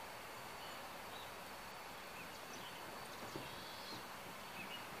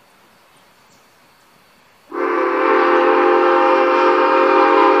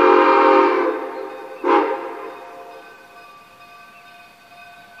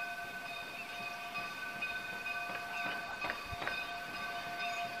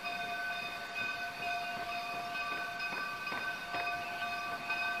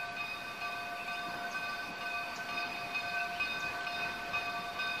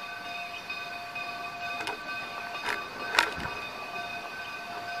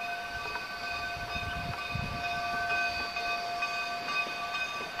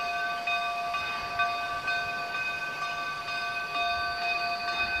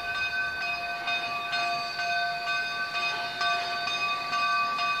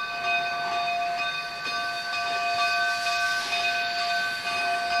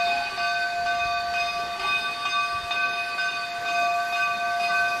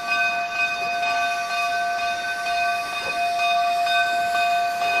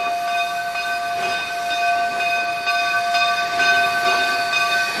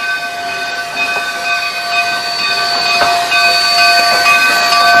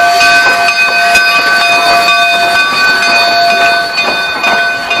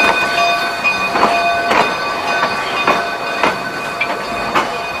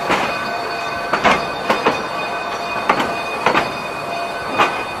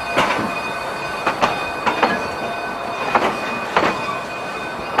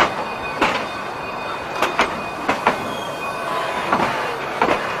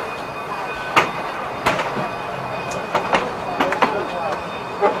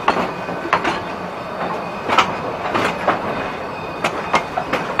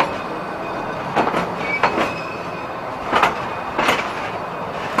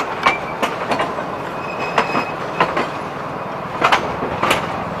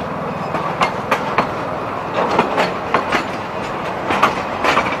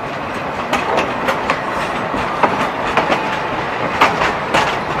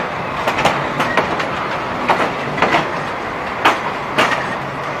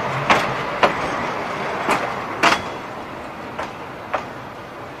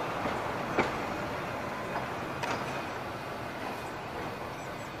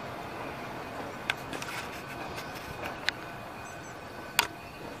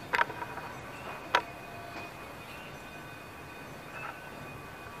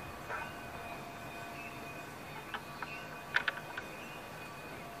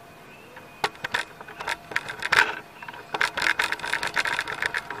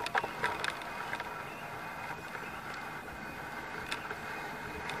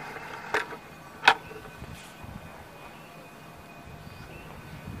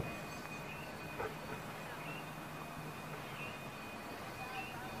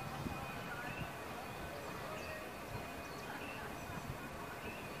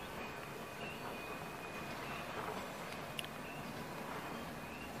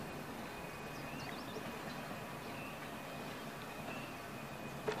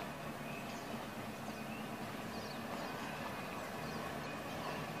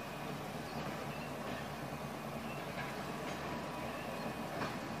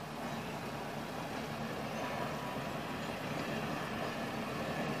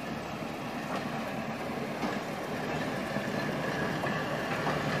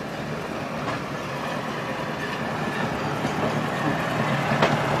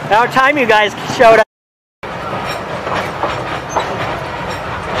 About time you guys showed up.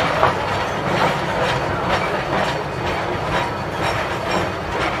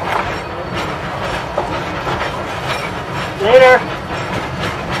 Later.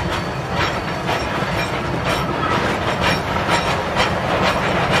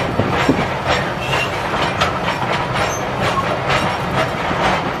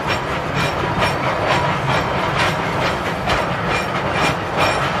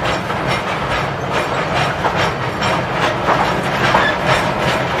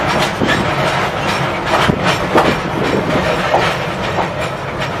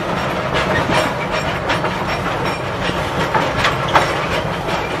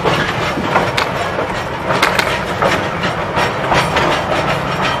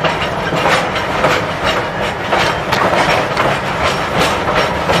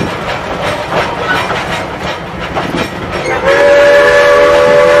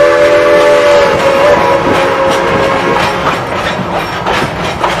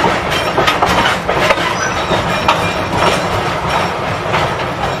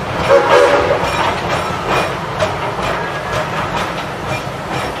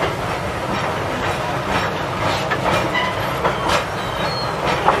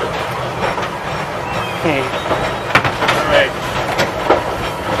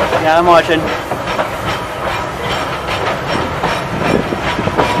 Yeah, I'm watching.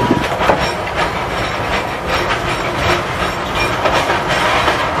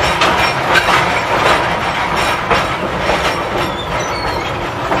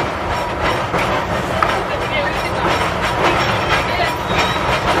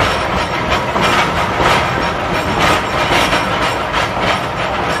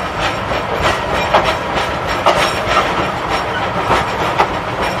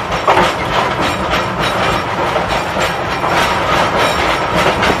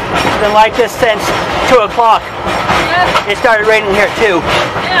 Been like this since 2 o'clock. Yeah. It started raining here too.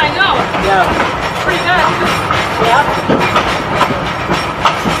 Yeah, I know. Yeah. Pretty good. Yeah.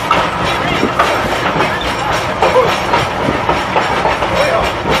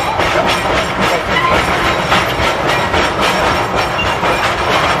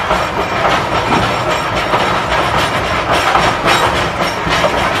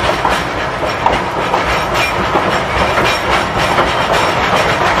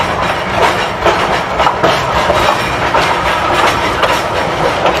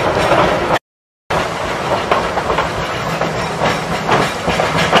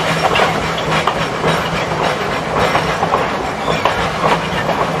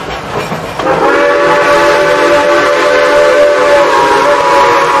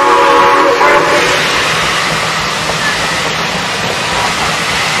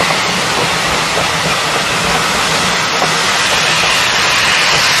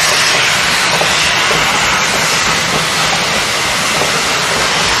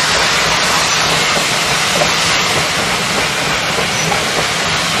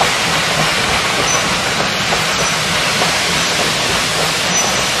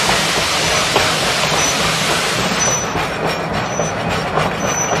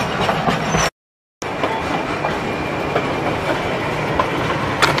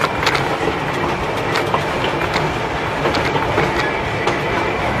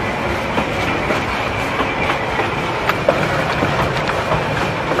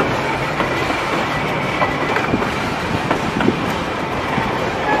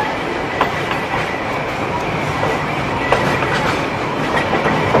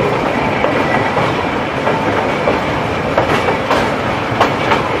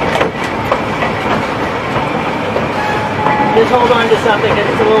 Just hold on to something because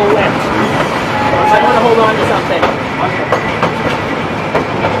it's a little wet. I want to hold on to something.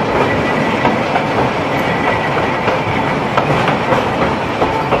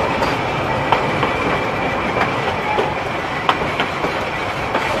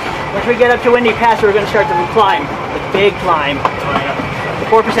 Once we get up to Windy Pass, we're going to start the climb, the big climb. Oh,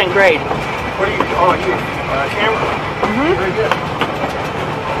 yeah. 4% grade. What are you? Oh, you camera. Mm-hmm. Very good.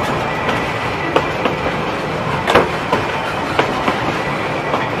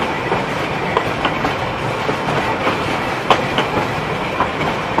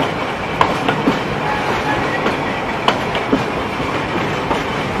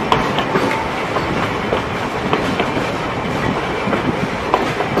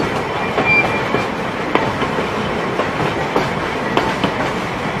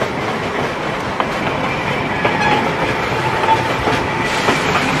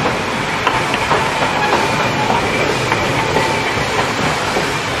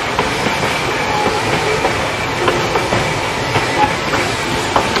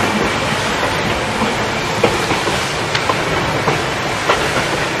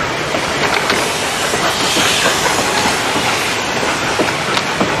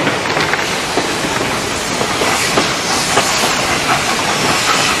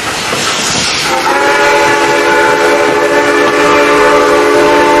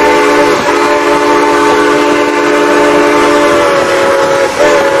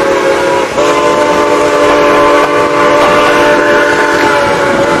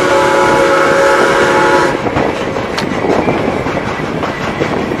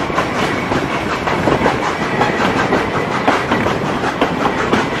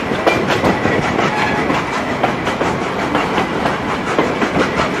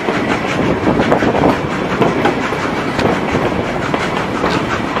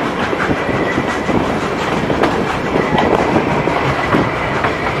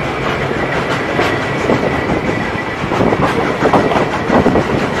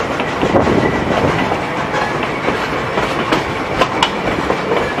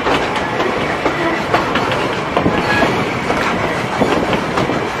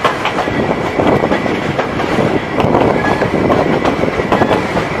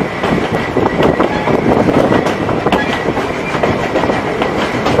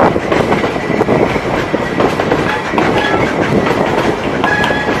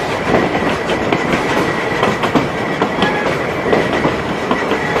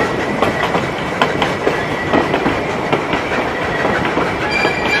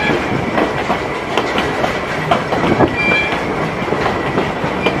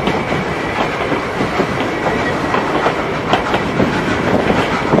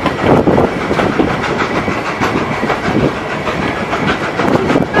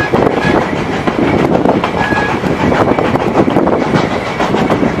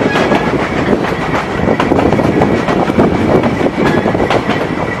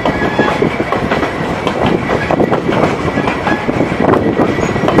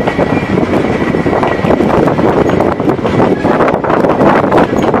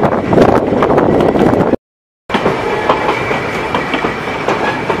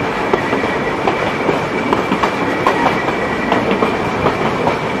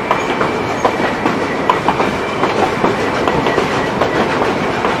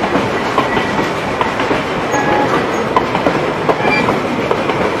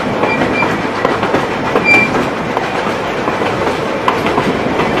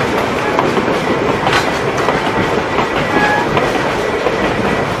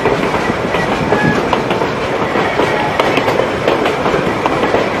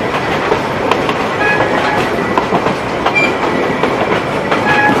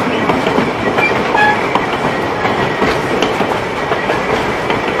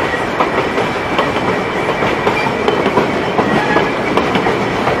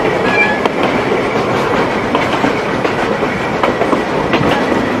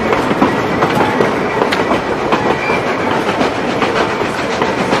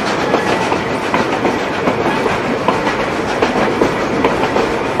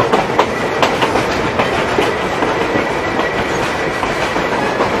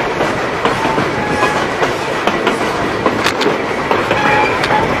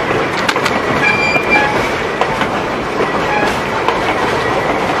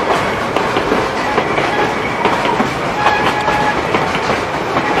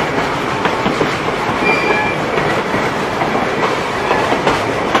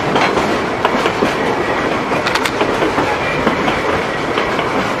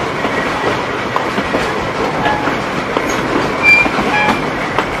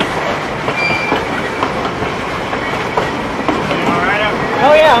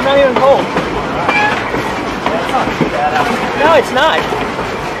 it's not.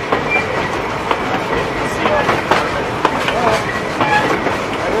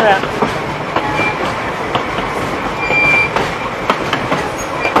 Look at that.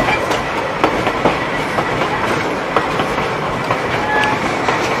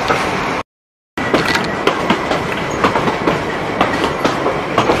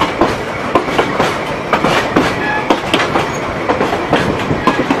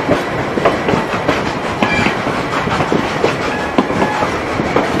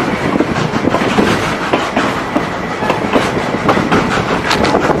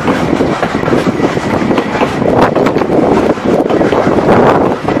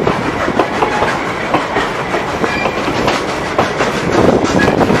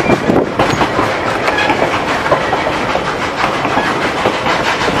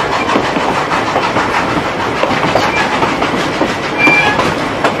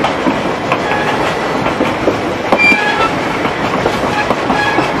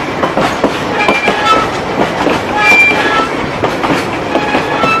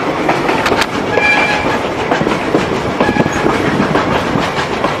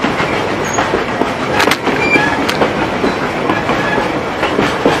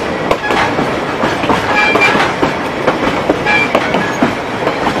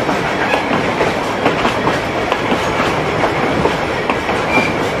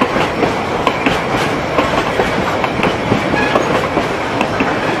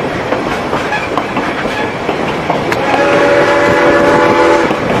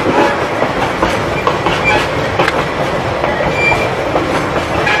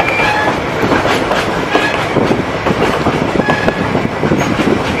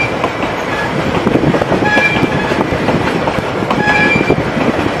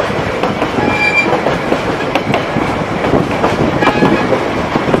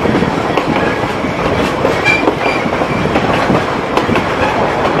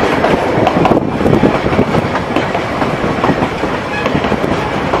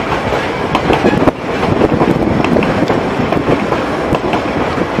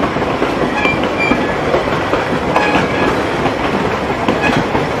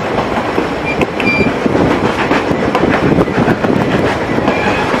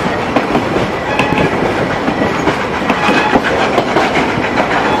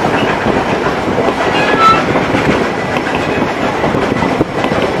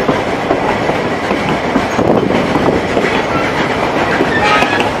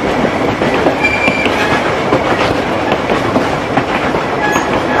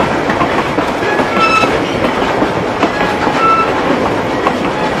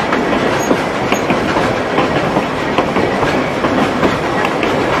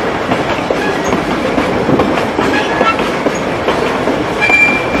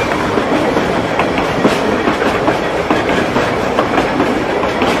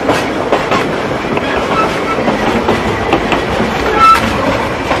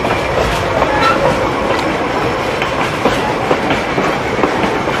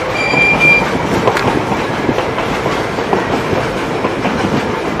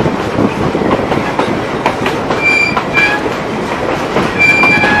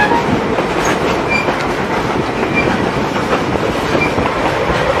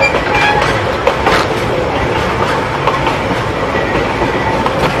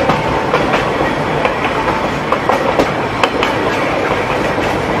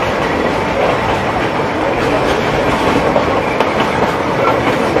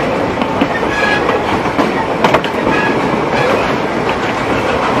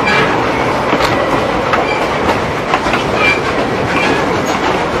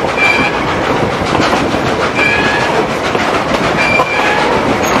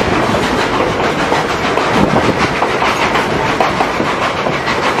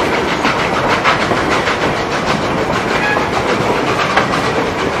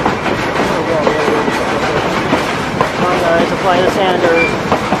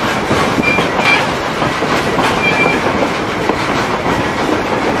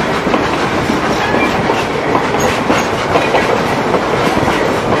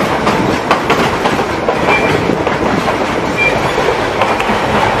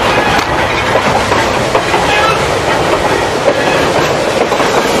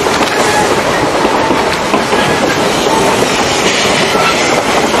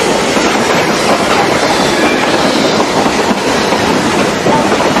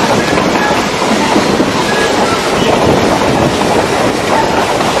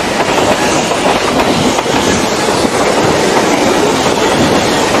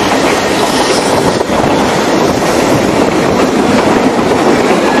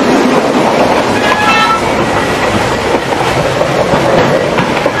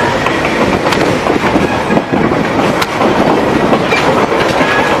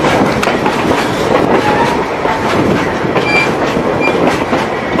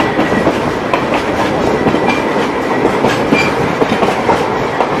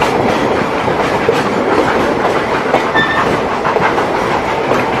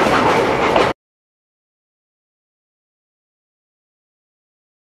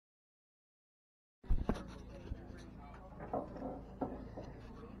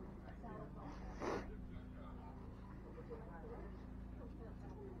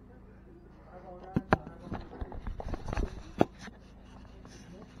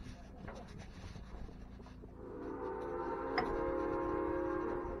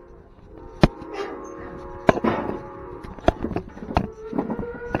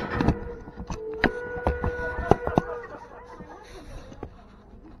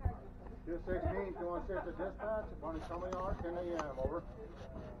 10 a.m. Over.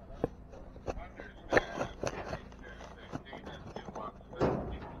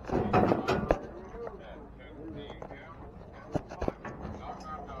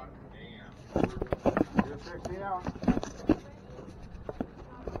 You're 16 out.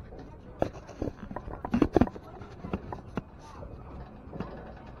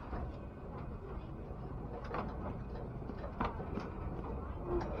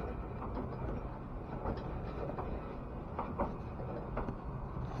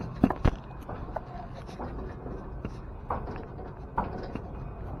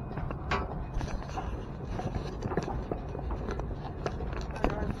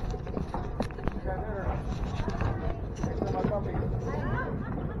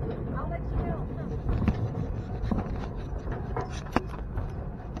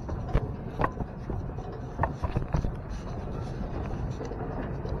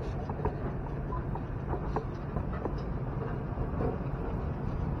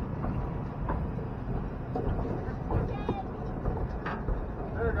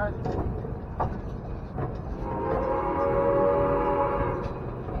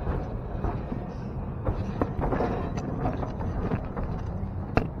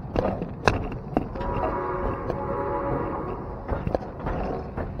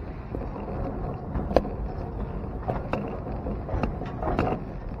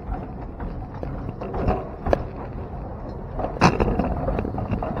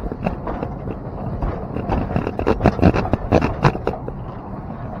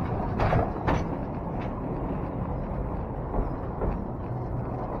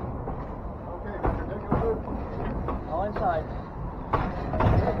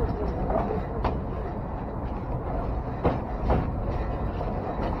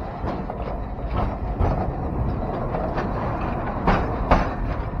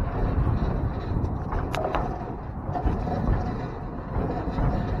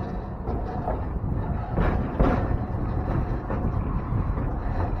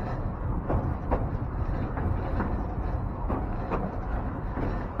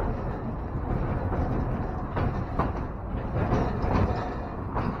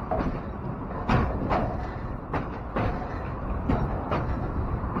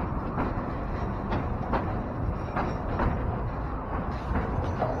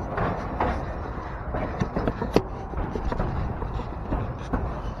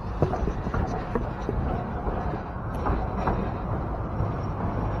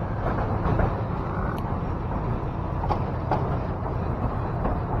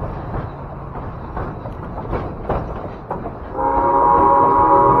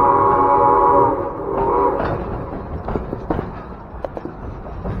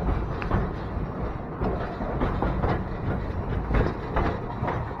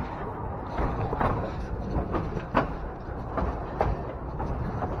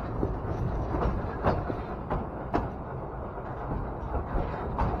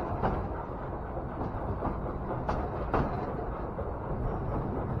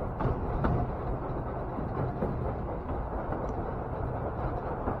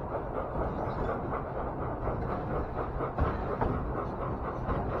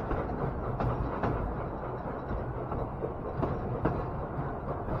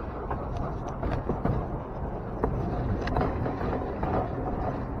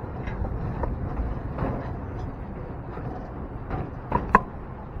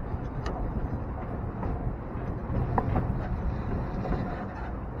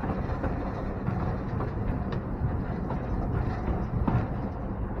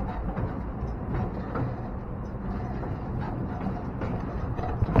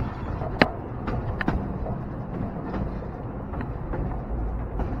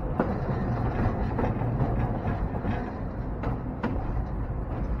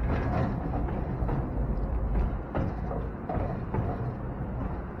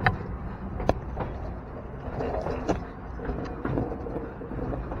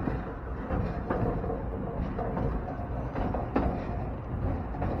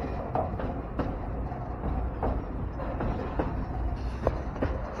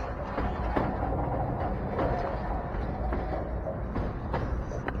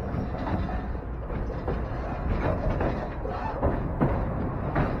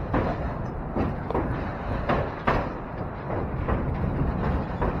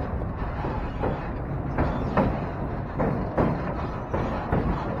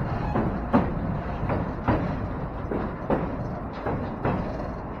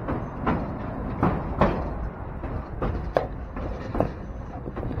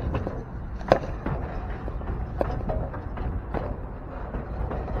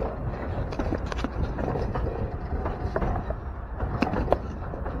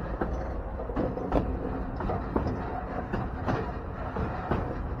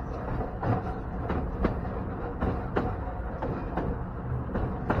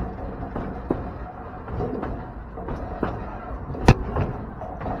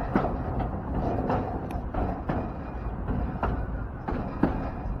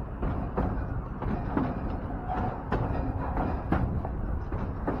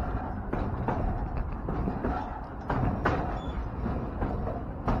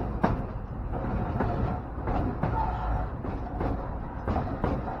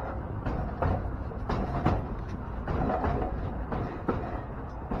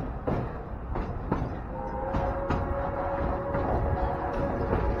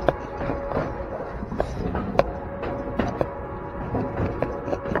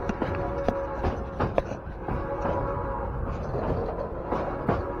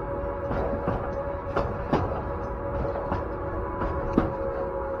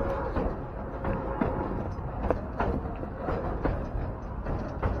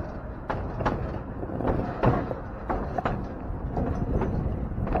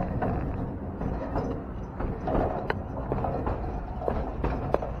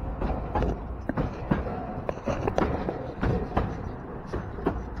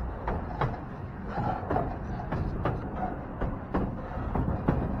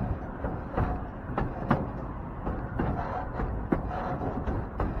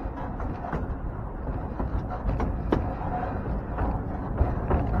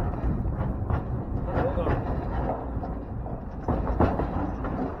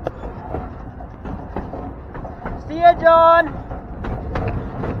 John.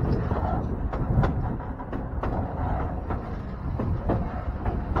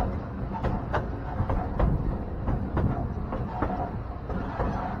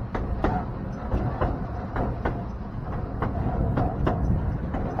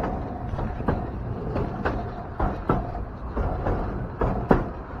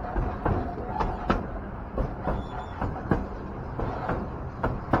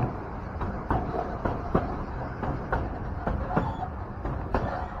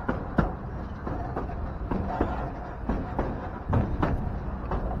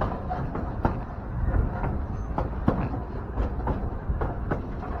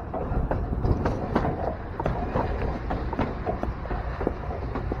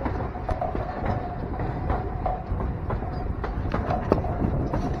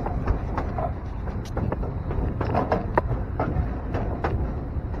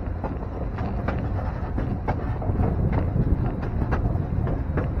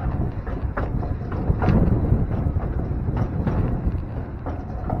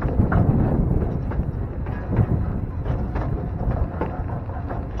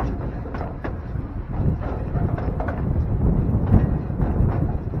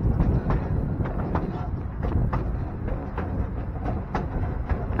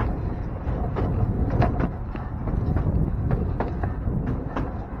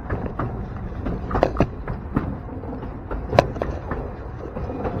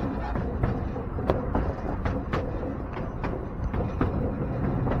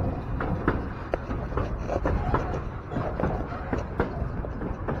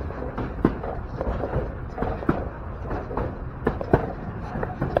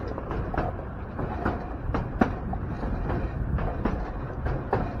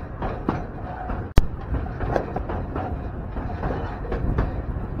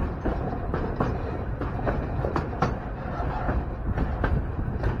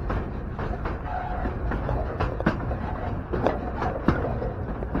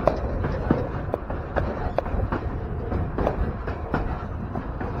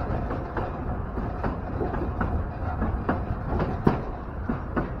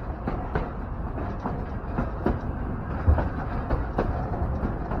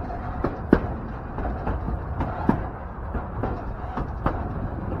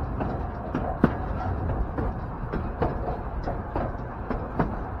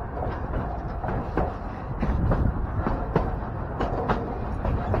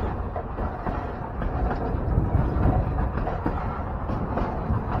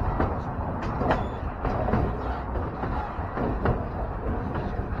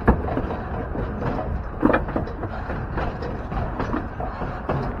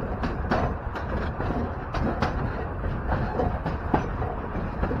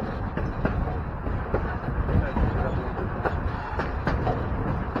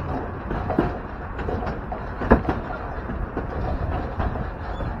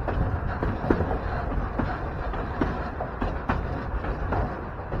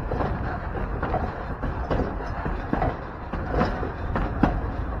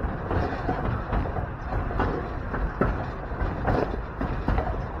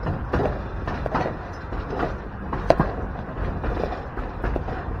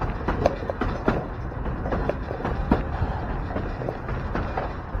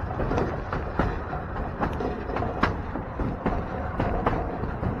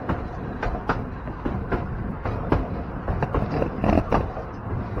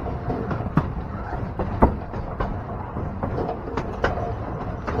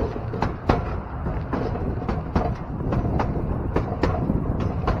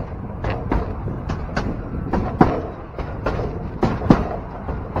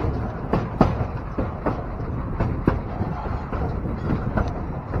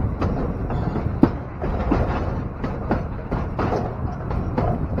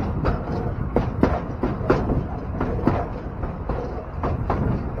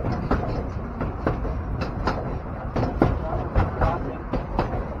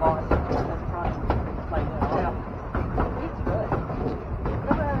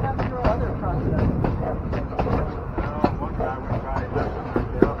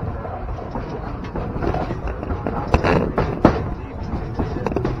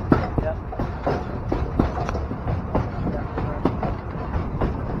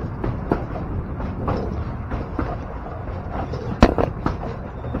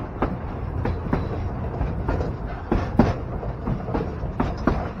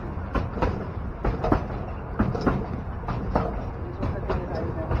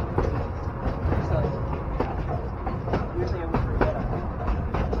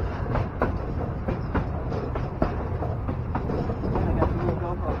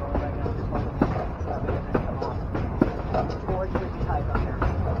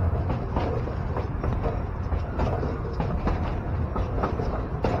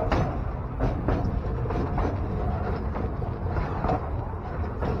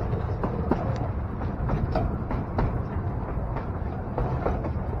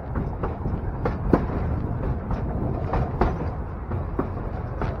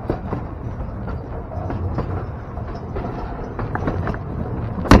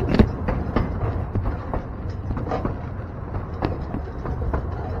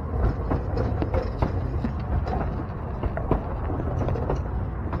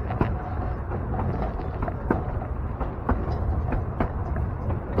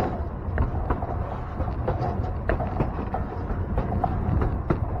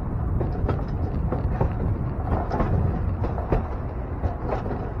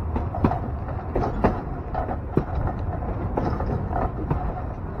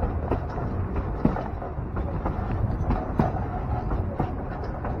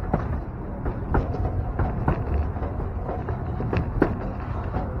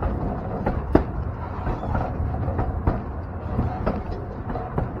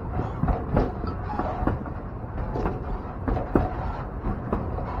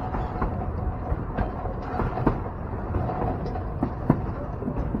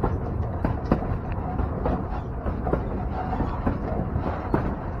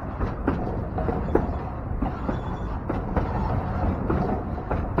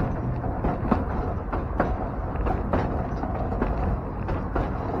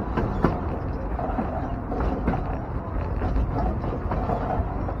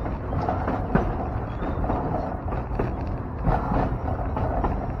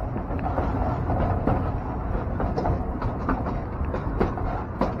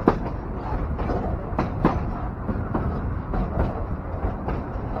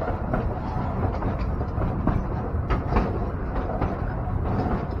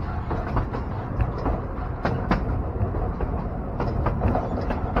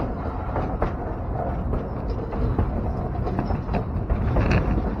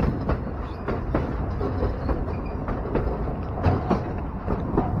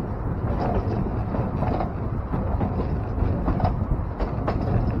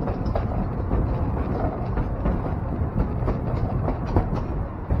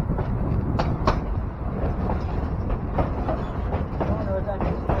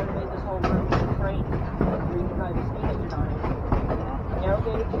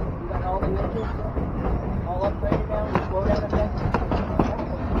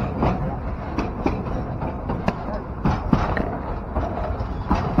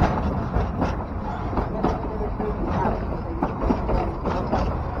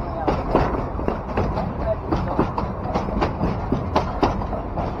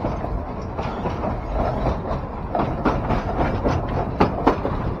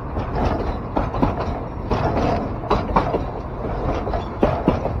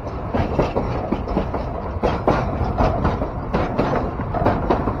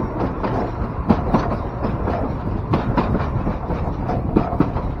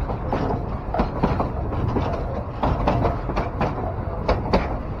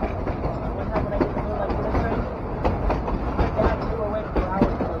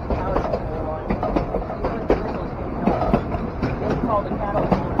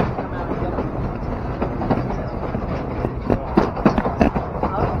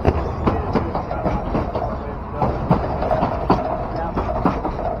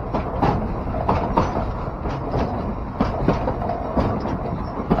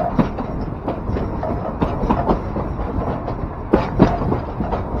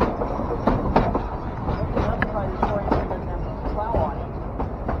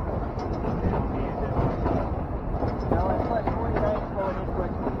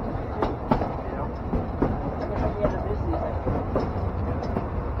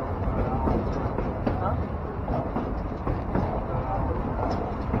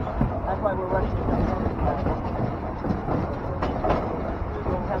 why we're rushing to come home.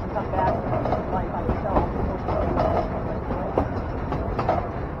 We'll have to come back by himself.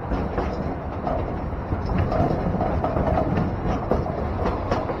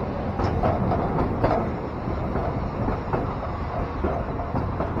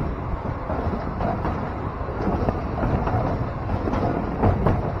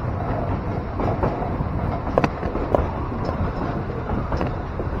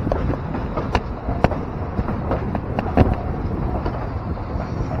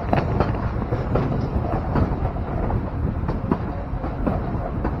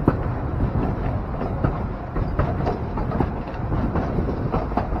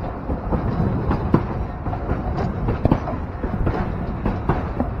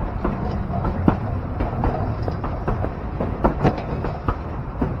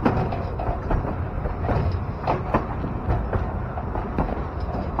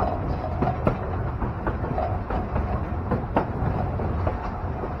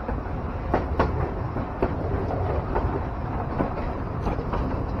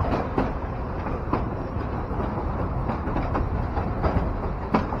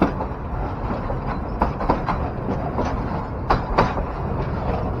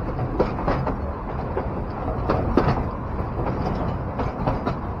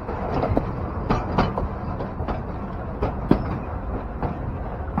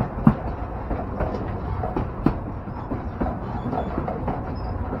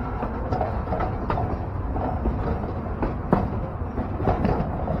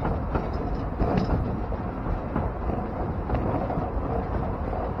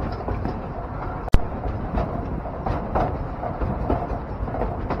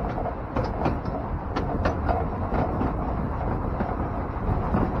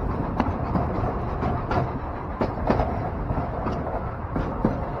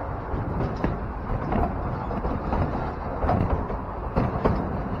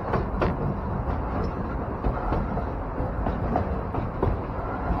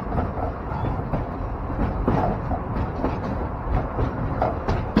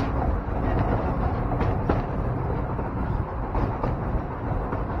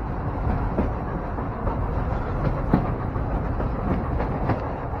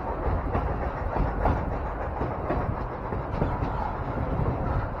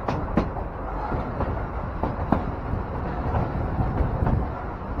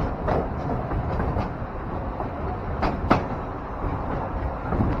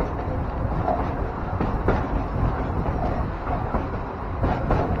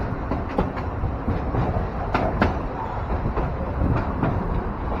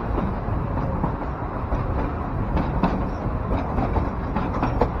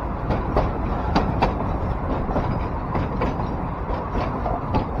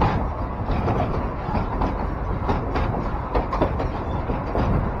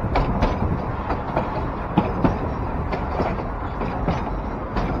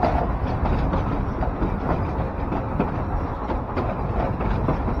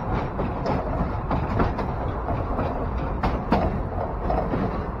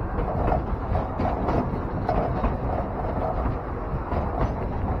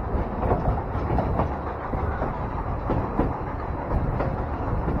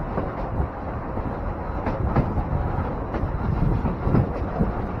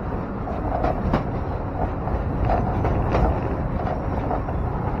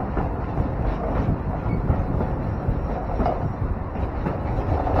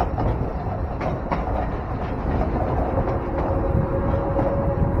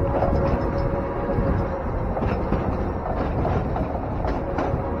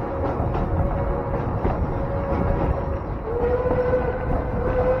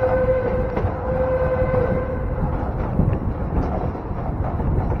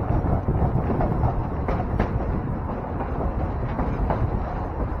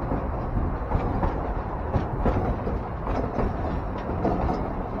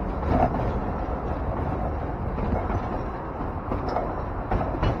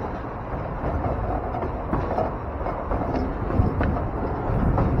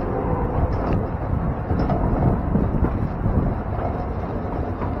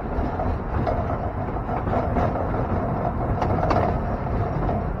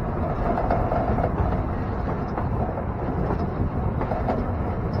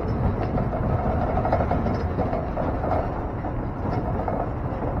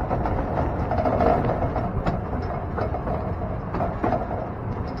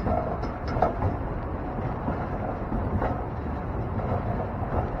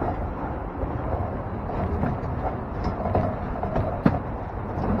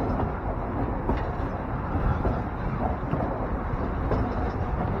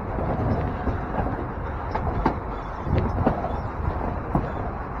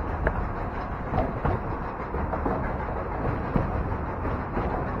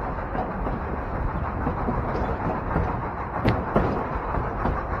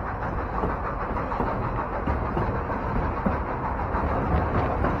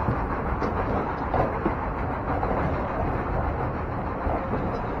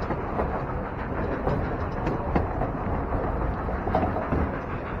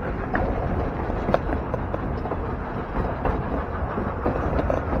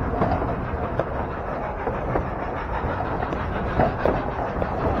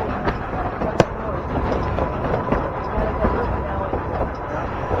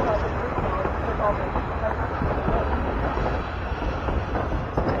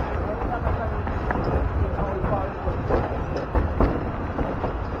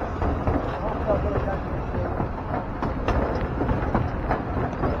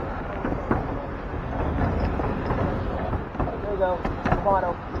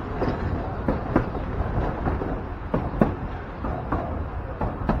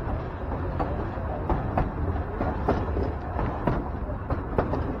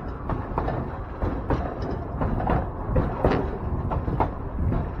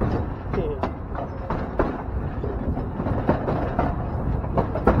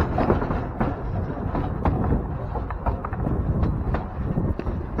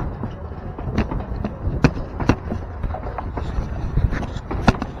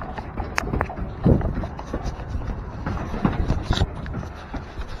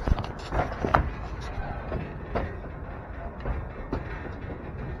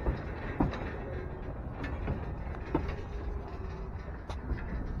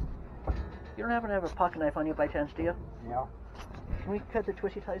 happen to have a pocket knife on you by chance, do you? Yeah. Can we cut the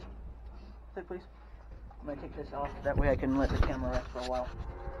twisty ties, please? I'm going to take this off. That way I can let the camera rest for a while.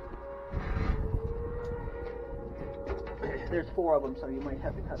 There's 4 of them, so you might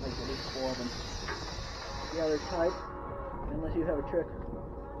have to cut like at least 4 of them. Yeah, they're tight, unless you have a trick.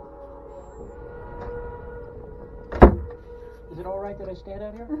 Is it alright that I stand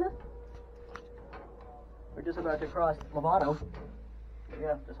out here? Mm-hmm. We're just about to cross Lovato.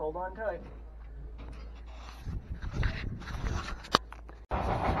 Yeah, just hold on tight.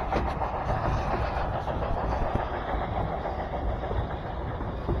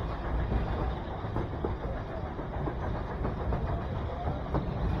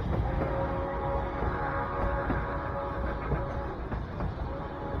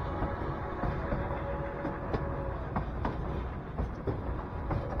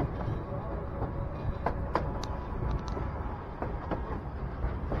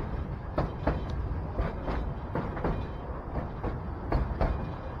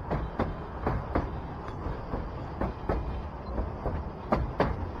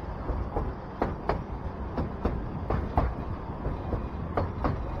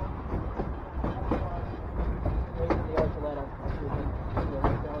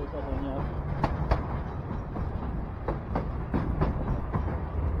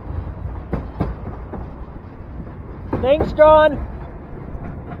 Thanks, John.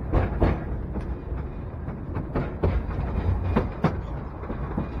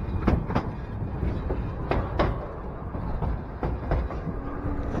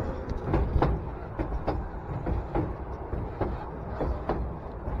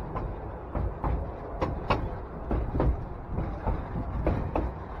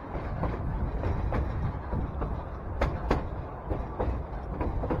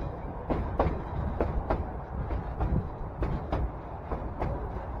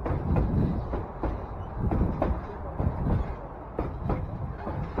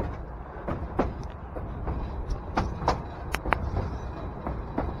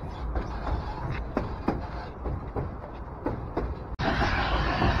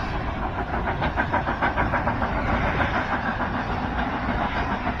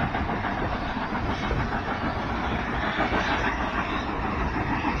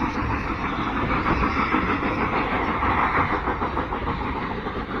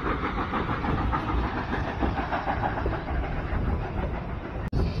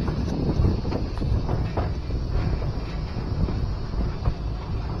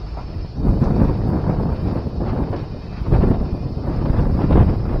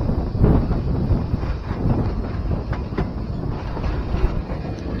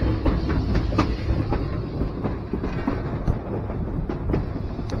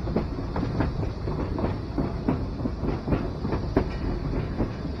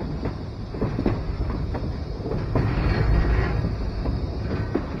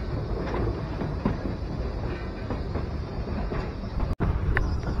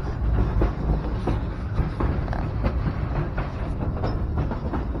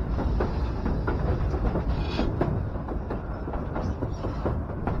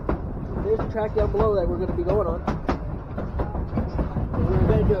 Track down below that we're going to be going on. And we're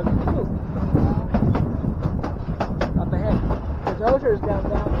going to do a scoop up ahead. The dozer is down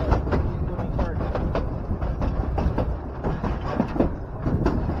there. Moving first.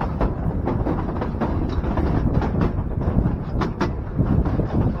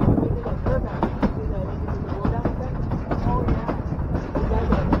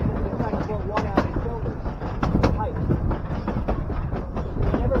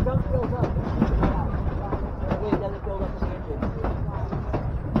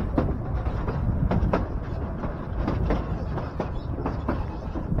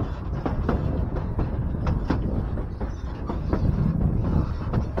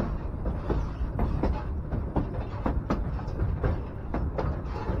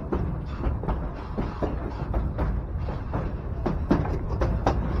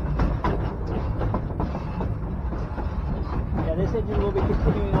 This engine will be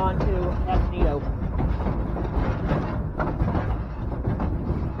continuing on to Ateneo.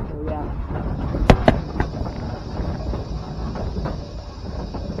 So yeah.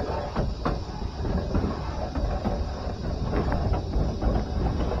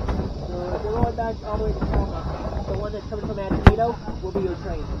 So if you're going back all the way to Selma, the one that's coming from Ateneo will be your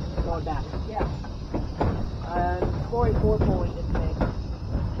train going back. Yeah. 484 pulling this thing.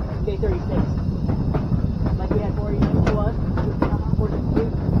 K36. Like we had 49 to us. You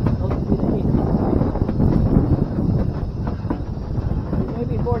may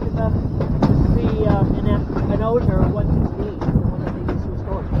be fortunate enough to see an O's or a 168, the one that they used to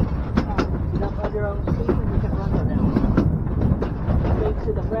restore.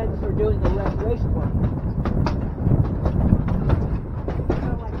 friends for doing the restoration work.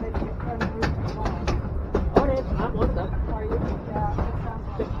 Oh, it is. I'm one of them. Are you? Yeah, it sounds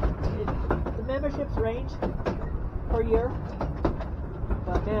like The memberships range per year,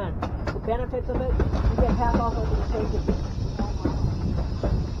 but man, the benefits of it, you get half off over the station.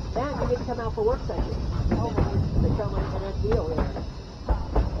 And you get to come out for work sessions. They come in and a deal there.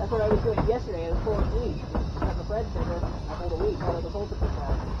 That's what I was doing yesterday. I was pulling weeds. As a friend member, I pulled a weed out of the Fulton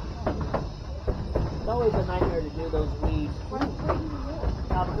Park. It's always a nightmare to do those weeds.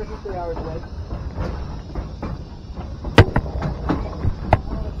 This is 3 hours away.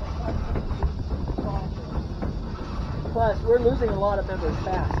 Plus, we're losing a lot of members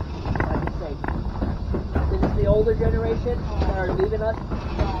fast, I can say. This is the older generation that are leaving us.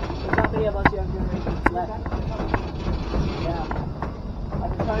 There's not many of us young generations left. Yeah.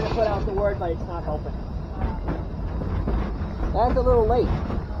 I've been trying to put out the word, but it's not helping. That's a little late.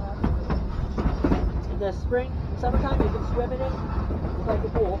 In the spring, summertime, you can swim in it. It's like a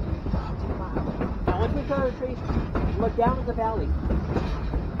pool. Now, once we turn the trees, look down at the valley.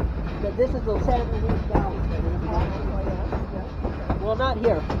 This is the San Luis Valley. Well, not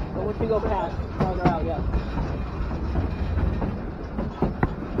here, but once we go past, farther out, yeah.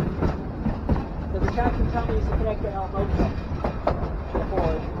 So the captain told me to connect to El Mocho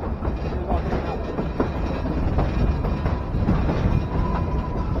before we walk in out.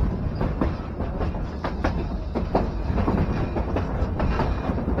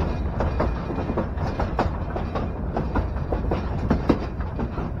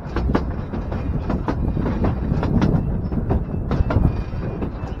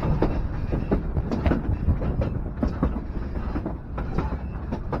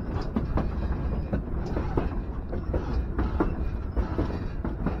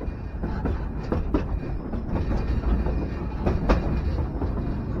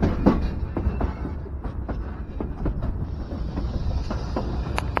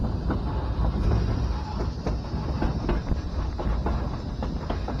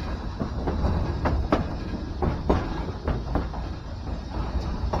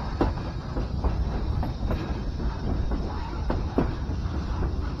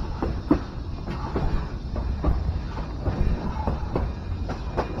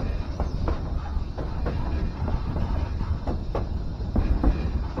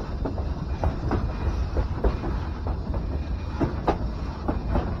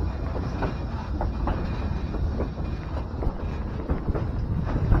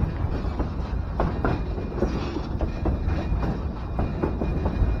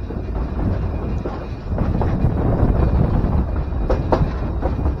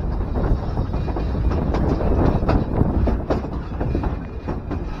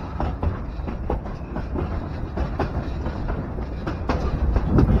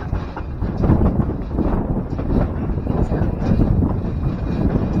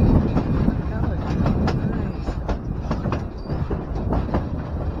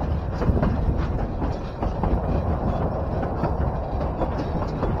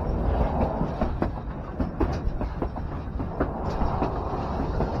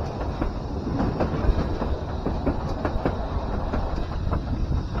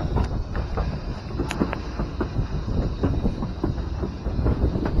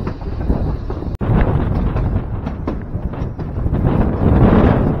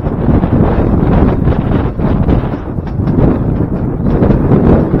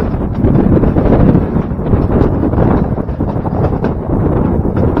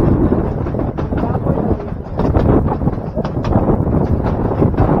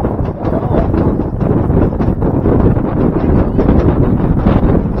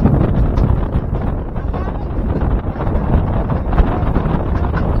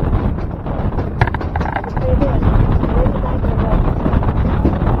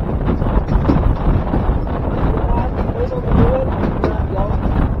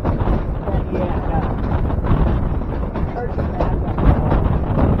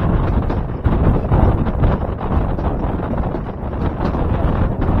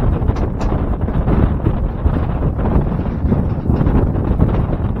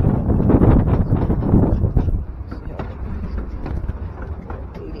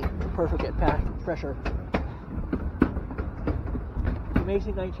 Pressure.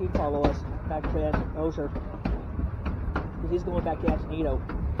 Amazing 19 follow us back to Van Ozer. Because he's going back to Antonito.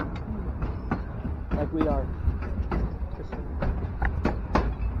 Like we are.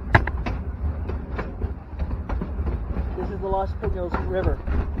 This is the Los Pinos River,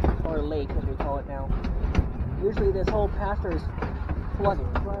 or lake as we call it now. Usually this whole pasture is flooded.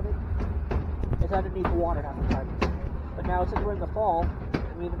 It's underneath the water half the time. But now since we're in the fall,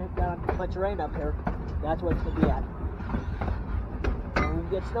 we haven't got much rain up here. That's what it's going to be at. And we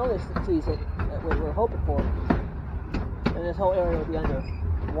get snow this season that we're hoping for. And this whole area will be under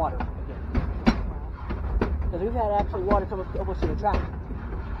water again. Because we've had actually water come up almost to the track.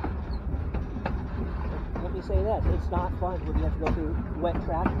 Let me say that. It's not fun when you have to go through wet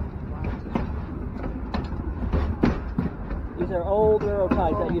track. These are old railroad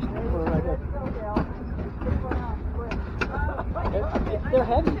ties that used to be right here. They're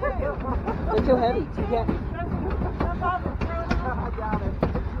heavy. They're too heavy. You can't.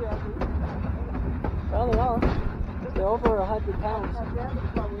 Well, they are. They're over 100 pounds.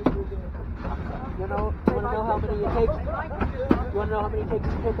 You want to know how many it takes? You want to know how many it takes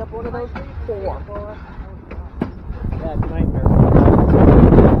to pick up one of those? 4. Yeah, it's a nightmare.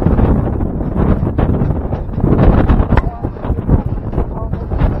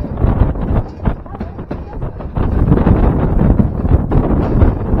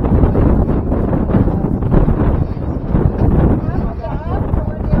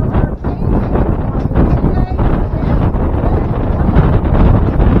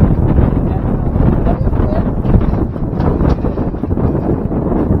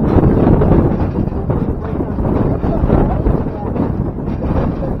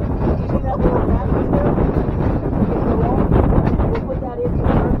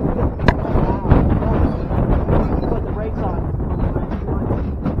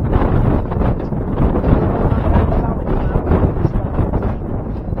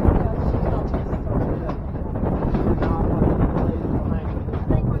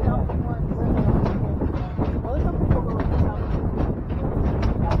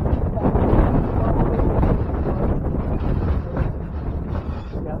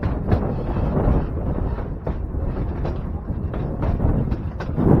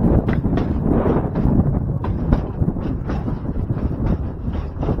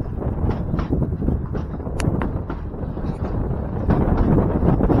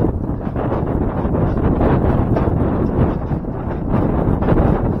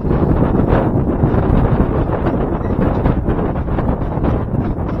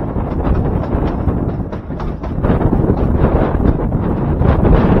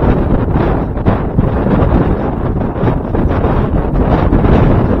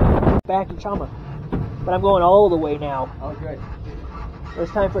 Back to Chama, but I'm going all the way now. Oh, good.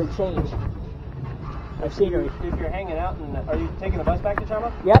 It's time for a change of scenery. If you're hanging out, are you taking the bus back to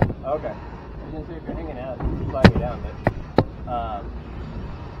Chama? Yep. Okay. I was going to say, if you're hanging out, you flag me down, but...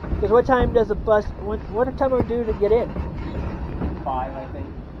 Because what time does the bus, what time are we due to get in? 5, I think.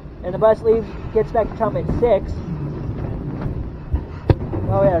 And the bus gets back to Chama at 6.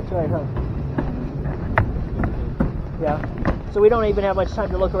 Oh yeah, that's right, huh? Yeah. So we don't even have much time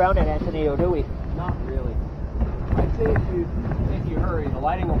to look around at Antonio, do we? Not really. I'd say if you hurry, the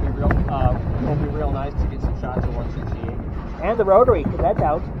lighting will be real nice to get some shots of 168. And the rotary, because that's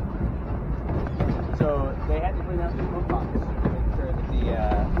out. So they had to clean out the book box to make sure that the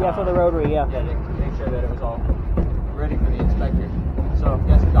yeah, for the rotary, yeah. Yeah, to make sure that it was all ready for the inspector. So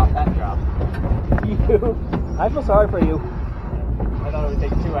guess who got that job? You. I feel sorry for you. I thought it would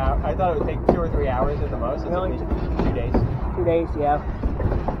take 2 hours. I thought it would take 2 or 3 hours at the most. It took me 2 days. 2 days, yeah.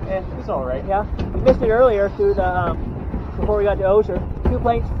 It's all right. Yeah, we missed it earlier through the before we got to Osier. 2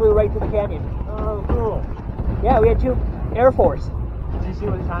 planes flew right through the canyon. Oh, cool. Yeah, we had 2 Air Force. Did you see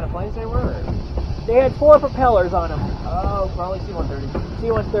what kind of planes they were? Or? They had 4 propellers on them. Oh, probably C-130s.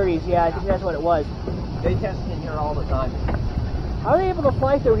 C-130s, yeah, I think that's what it was. They test in here all the time. How are they able to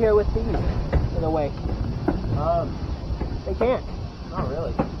fly through here with these in a way? They can't. Not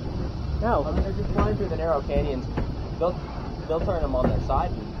really. No. I mean, they're just flying through the narrow canyons. They'll turn them on their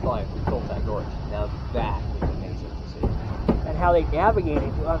side and fly through Toltec Gorge. Now that is amazing to see. And how they navigate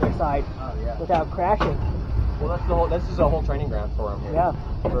it on their side without crashing. Well, that's the whole. This is a whole training ground for them here. Yeah.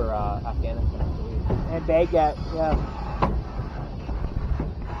 For Afghanistan, I believe. And Baghdad, yeah.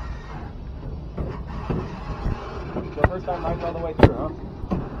 So first time riding all the way through, huh?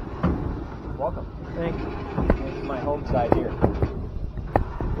 Welcome. Thanks. This is my home side here.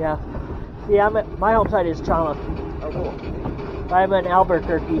 Yeah. See, my home side is Chama. Oh, cool. I'm in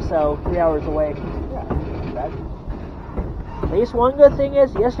Albuquerque, so 3 hours away. Yeah, not bad. At least one good thing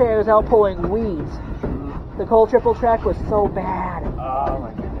is, yesterday I was out pulling weeds. The coal triple track was so bad. Oh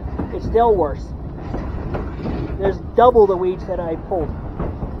my goodness. It's still worse. There's double the weeds that I pulled.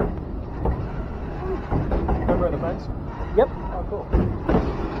 Remember the fence? Yep. Oh, cool.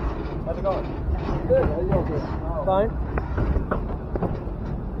 How's it going? Good. How's it going? Oh. Fine.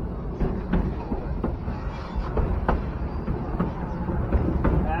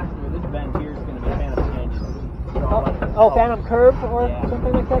 Actually, this bend here is going to be Fantasy Canyon. So I'll let Oh, Phantom Curve or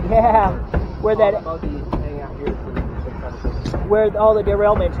something like that? Yeah. Where that, hang out here for some kind of thing. where all the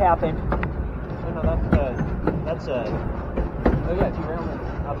derailments happen. Oh, no, that's oh yeah, derailment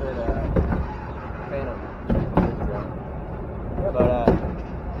up at Phantom. Yeah, but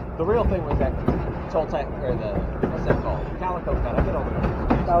the real thing was that toltec, or what's that called? Calico cut. I get all the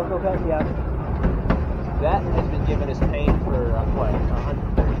numbers. Calico cut, yeah. That has been giving us pain for what,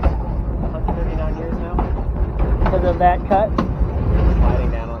 139 years now? Because of that cut?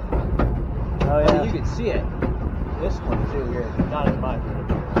 Sliding down on it. Oh, I yeah. mean, you can see it. This one too, here, not as much.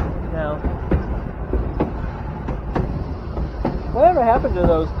 No. Whatever happened to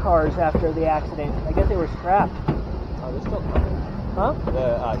those cars after the accident? I guess they were scrapped. Oh, they're still coming. Huh?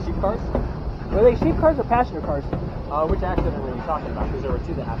 The sheep cars? Were they sheep cars or passenger cars? Which accident were you talking about? Because there were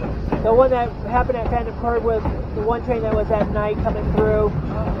two that happened at the same The one that happened at Phantom Curve was the one train that was at night coming through.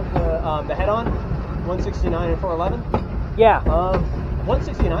 The head-on? 169 and 411? Yeah.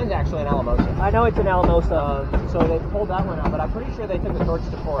 169 is actually in Alamosa. I know it's in Alamosa. So they pulled that one out, but I'm pretty sure they took the torch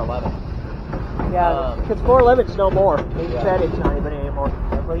to 411. Yeah, because 411's no more. They Yeah. said it's not even anymore.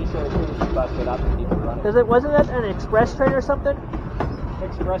 I'm pretty sure they just busted up and keep it running. Wasn't that an express train or something?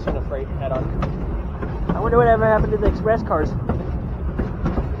 Express and a freight head-on. I wonder whatever happened to the express cars.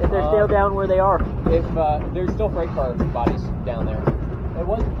 If they're still down where they are. If there's still freight car bodies down there. It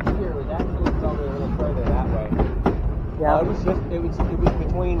wasn't here. It was actually probably a little further that way. Yeah. It was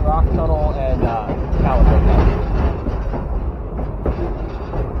between Rock Tunnel and Calico.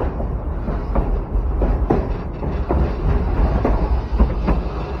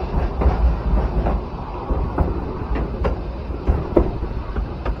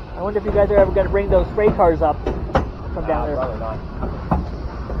 I wonder if you guys are ever going to bring those freight cars up from down there. Probably not.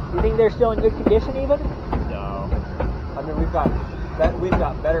 You think they're still in good condition even? No. I mean, we've got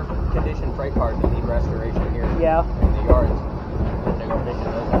better conditioned freight cars that need restoration here. Yeah. In the yards. And they're going to fix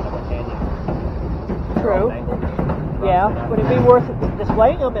those out of a canyon. They're all True. mangled. Yeah. Would it be worth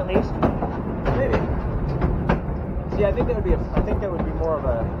displaying them at least? Maybe. See, I think that would be more of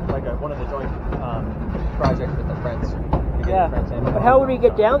one of the joint projects with the friends. Yeah. But how would we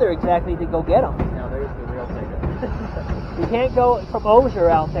get down there exactly to go get them? Now there's the real ticket. You can't go from Osier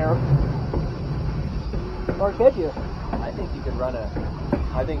out there. Or could you? I think you could run a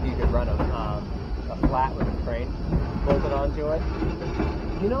flat with a crane bolted onto it.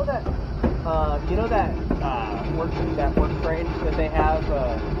 You know that work crane that they have,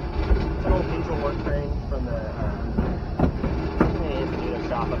 it's an old diesel work crane from the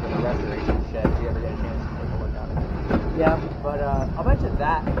shop up in the restoration shed. If you ever get a chance to take a look at it. Yeah. But I'll bet you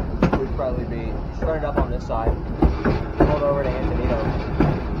that would probably be started up on this side, pulled over to Antonito,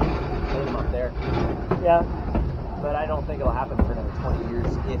 put them up there. Yeah. But I don't think it'll happen for another 20 years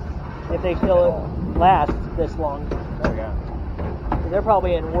if they still last this long. Oh yeah. They're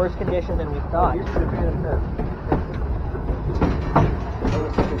probably in worse condition than we thought. Here's the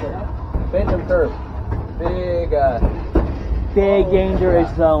Phantom Curve. Big dangerous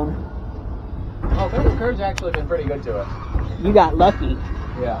zone. Oh, Phantom Curve's actually been pretty good to us. You got lucky.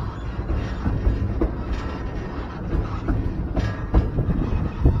 Yeah.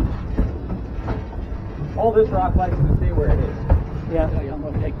 All this rock likes to stay where it is. Yeah. I'm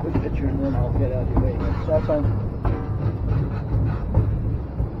going to take a quick picture and then I'll get out of your way. That's fine.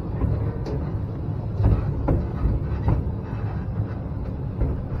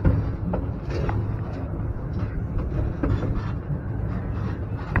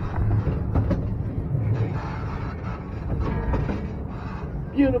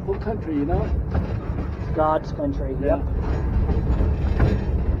 Beautiful country, you know? God's country. Yeah. Yep.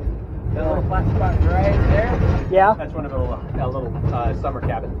 That little flat spot right there? Yeah. That's one of a little summer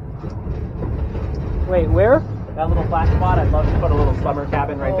cabin. Wait, where? That little flat spot, I'd love to put a little summer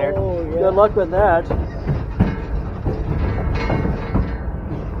cabin right there. Oh, yeah. Good luck with that.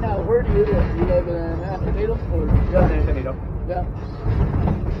 Now, where do you live? You live in Antonito? Yeah, in Antonito. Yeah.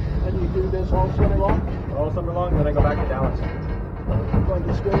 And you do this all summer long? All summer long, then I go back to Dallas. You going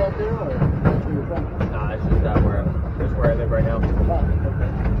to school out there, or that's where you're from? Nah, it's just where I live right now. Oh, okay.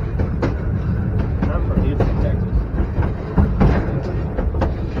 I'm from Houston, Texas.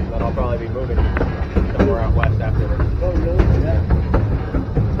 But I'll probably be moving somewhere out west after this. Oh, really? Yeah.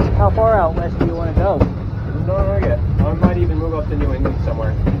 How far out west do you want to go? Don't know yet. I might even move up to New England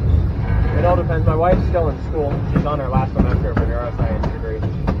somewhere. It all depends. My wife's still in school. She's on her last semester of her neuroscience degree.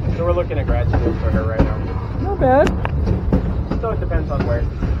 So we're looking at grad school for her right now. Not bad. So it depends on where.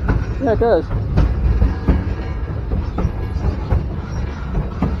 Yeah, it does.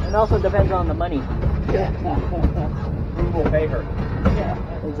 And also depends on the money. Yeah. Who will pay her? Yeah.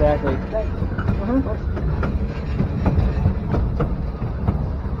 Exactly.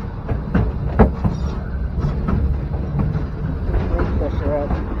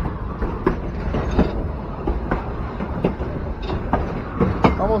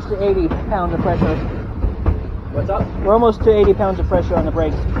 to 80 pounds of pressure. What's up? We're almost to 80 pounds of pressure on the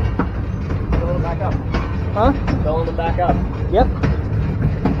brakes. Filling them back up. Huh? Filling them back up. Yep.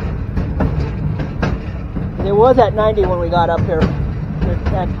 It was at 90 when we got up here.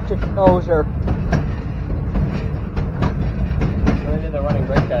 Oh, sure. So they did the running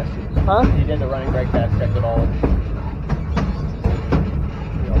brake test. Huh? You did the running brake test, checked it all.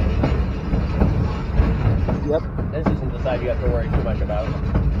 Yep. This isn't the side you have to worry too much about,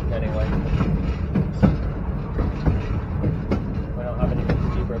 anyway. We don't have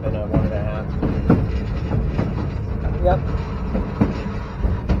anything steeper than a 1.5. Yep.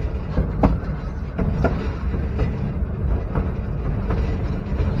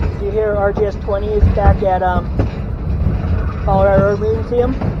 You hear RGS 20 is back at Colorado Road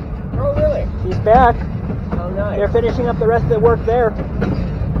Museum? Oh, really? She's back. Oh, nice. They're finishing up the rest of the work there.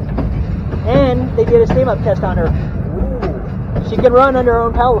 And they did a steam up test on her. Ooh. She can run under her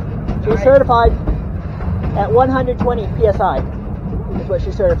own power. She's Nice. certified at 120 PSI. Is what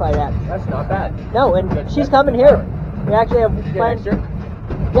she's certified at. That's not bad. No, and Good. she's coming here. We actually have Yeah, plans. next year?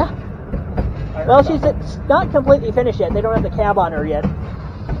 Yeah. I heard Well, so. she's not completely finished yet. They don't have the cab on her yet.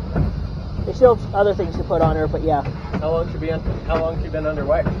 They still have other things to put on her, but yeah. How long she been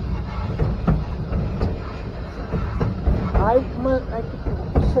underway? I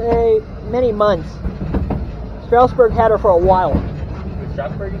could say many months. Strasbourg had her for a while. With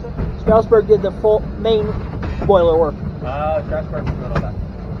Strasbourg, you said? Strasbourg did the full main boiler work. Strasbourg's doing all that.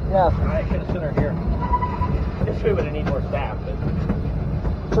 Yeah. I could have sent her here. Guess we would have need more staff,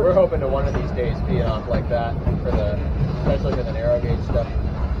 but we're hoping to one of these days be an op like that for the, especially for the narrow gauge stuff.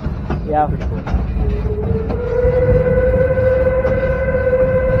 Yeah. Pretty cool.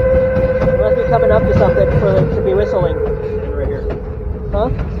 Must be coming up to something for them to be whistling. Stand right here. Huh?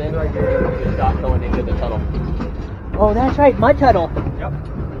 Stand right here and we can stop going into the tunnel. Oh, that's right, mud tunnel. Yep.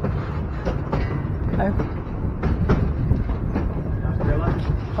 I, Pass 311.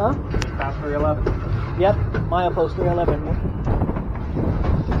 huh? Pass 311. Yep, milepost 311.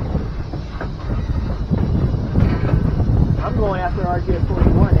 I'm going after RGS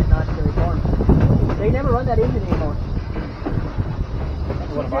 41 at Not Cherry Farm. They never run that engine anymore.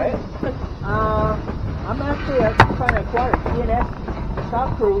 You want to buy it? I'm actually trying to acquire it. DNS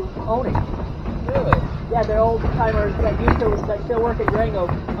shop crew own it. Really? Yeah, they're old timers that used to that still work at Durango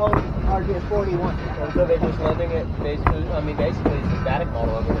own RGS 41. And so they're just letting it basically, basically it's a static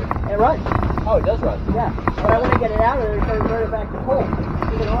model over there. It runs. Oh, it does run? Yeah. But I want to get it out of there and convert it back to coal.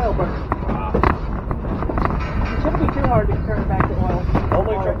 It's an oil burner. Wow. It shouldn't be too hard to turn it back to oil.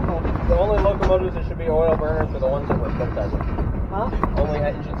 The only locomotives that should be oil burners are the ones that were built as. Huh? Only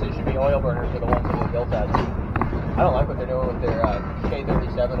engines that should be oil burners are the ones that were built as. I don't like what they're doing with their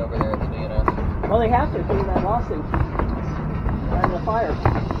K37 over there at the DNS. Well, they have to because of that lawsuit. And the fire.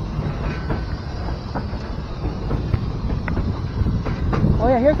 Oh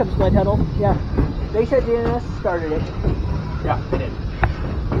yeah, here comes mud tunnel. Yeah. They said DNS started it. Yeah, they did.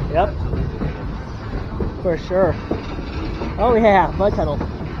 Yep. For sure. Oh yeah, mud tunnel.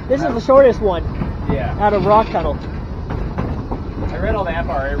 This is the shortest one Yeah. out of rock tunnel. I read all the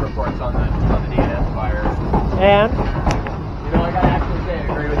FRA reports on the DNS fire. And You know, I gotta actually say I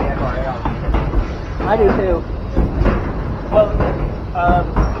agree with the FRA on DNS. I do too. Well,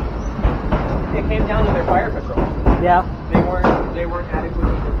 it came down to their fire patrol. Yeah. They weren't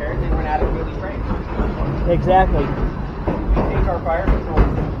adequately prepared. They weren't adequately trained. Exactly. We take our fire patrol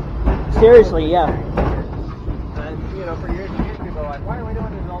Seriously, yeah. and for years and years people are like, why are we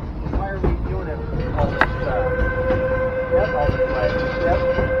doing this? Why are we doing it all this? All this way. Yep.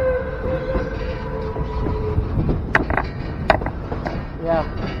 Yeah.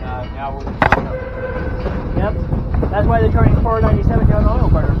 Now we're just going up. Yep. That's why they're turning 497 down oil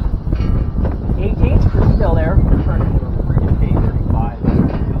burners. 18s are still there. We're turning into a freaking K35.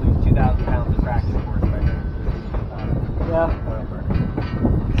 You lose 2,000 pounds of traction for it, right? Yeah. Oil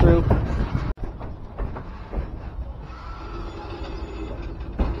burner. True.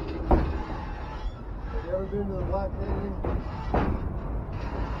 Have you ever been to the Black Canyon?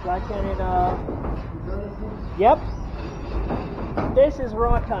 Black Canyon, You done it? yep. This is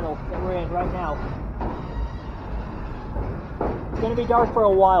rock tunnel that we're in right now. It's going to be dark for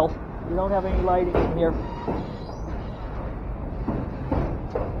a while. We don't have any lighting in here.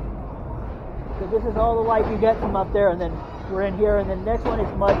 So this is all the light you get from up there, and then we're in here, and then next one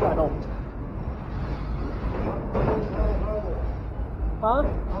is mud tunnel. Huh?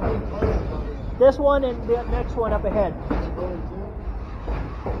 This one and the next one up ahead.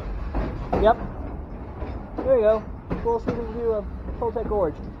 Yep. There you go. Full season view of Toltec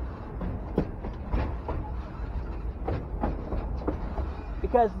Gorge.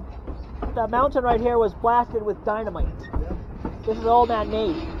 because the mountain right here was blasted with dynamite. This is all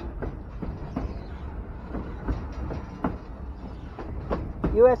man-made.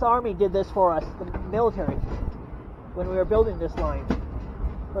 U.S. Army did this for us, the military, when we were building this line.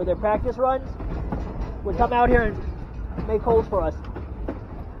 For their practice runs, would come out here and make holes for us.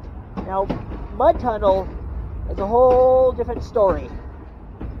 Now, mud tunnel is a whole different story. Is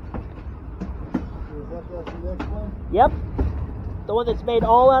that the next one? Yep. The one that's made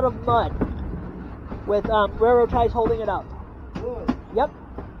all out of mud with railroad ties holding it up. Really? Yep.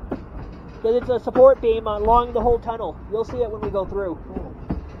 Because it's a support beam along the whole tunnel. You'll see it when we go through.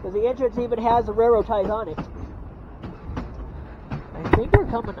 Because the entrance even has the railroad ties on it. I think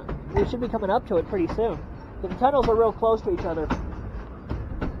we should be coming up to it pretty soon. The tunnels are real close to each other.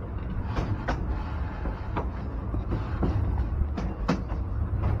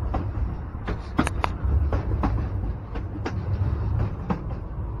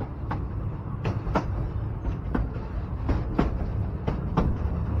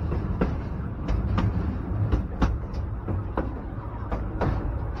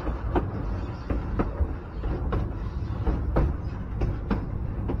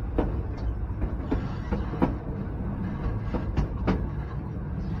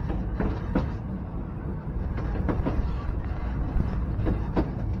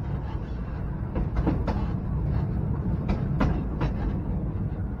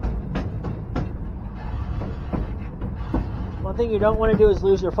 One thing you don't want to do is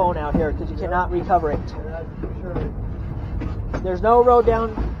lose your phone out here because you cannot recover it. There's no road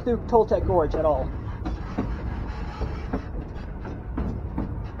down through Toltec Gorge at all.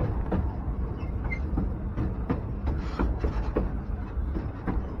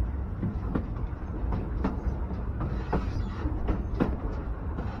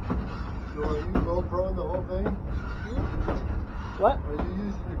 So are you GoProing the whole thing? What? Are you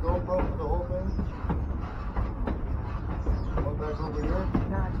using the GoPro for the whole thing? Back over here?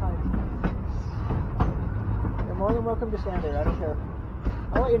 Nah, it's fine. You're more than welcome to stand there. I don't care.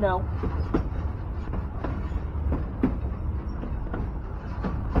 I'll let you know.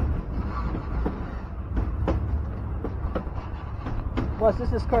 Plus,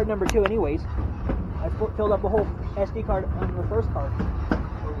 this is card number 2 anyways. I filled up the whole SD card on the first card.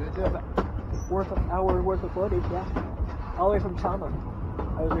 Oh, did you? Hour worth of footage, yeah. All the way from Chama.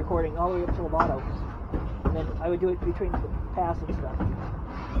 I was recording all the way up to Lovato. And then I would do it between the pass and stuff.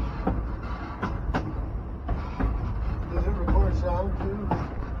 Does it record sound too?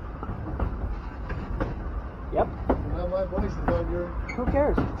 Yep. Now my voice is on your... Who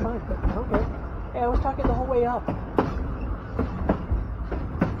cares? It's fine. I don't care. Hey, I was talking the whole way up.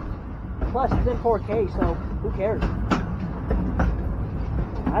 Plus, it's in 4K, so who cares?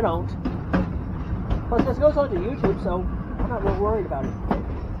 I don't. Plus, this goes onto YouTube, so I'm not real worried about it.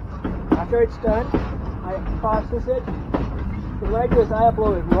 After it's done, I process it. What I do is I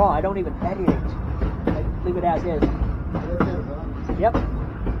upload it raw. I don't even edit it. I leave it as is. Yep.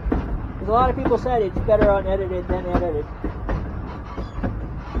 Because a lot of people said it's better unedited than edited.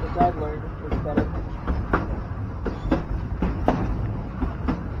 Which I've learned is better.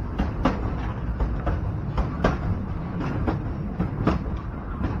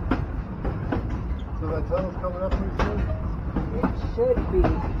 So that tunnel's coming up pretty soon? It should be.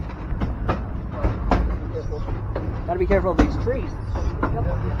 Gotta be careful of these trees. Yep.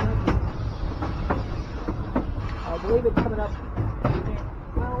 I believe it's coming up.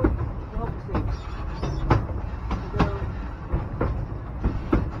 Well, we'll see.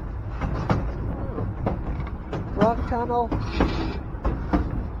 Rock tunnel.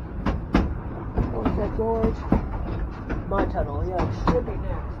 Toltec Gorge. Mud tunnel. Yeah, it should be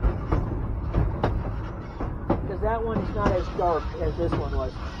next. Because that one is not as dark as this one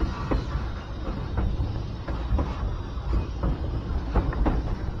was.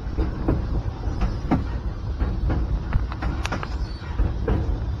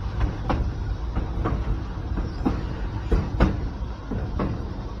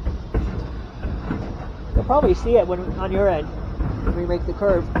 Probably see it when on your end when we make the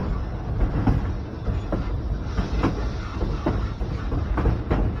curve.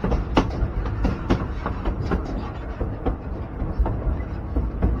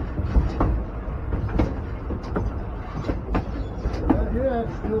 Yeah,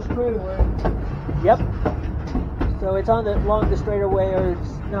 it's still straight away. Yep. So it's on along the straightaway, or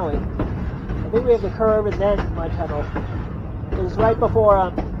no, I think we have the curve and then my tunnel. It's right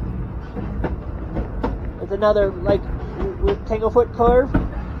before another like Tanglefoot curve,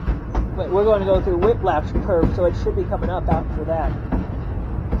 but we're going to go through Whiplap's curve, so it should be coming up after that,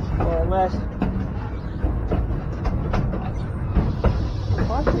 or unless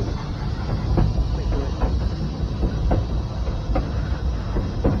possibly.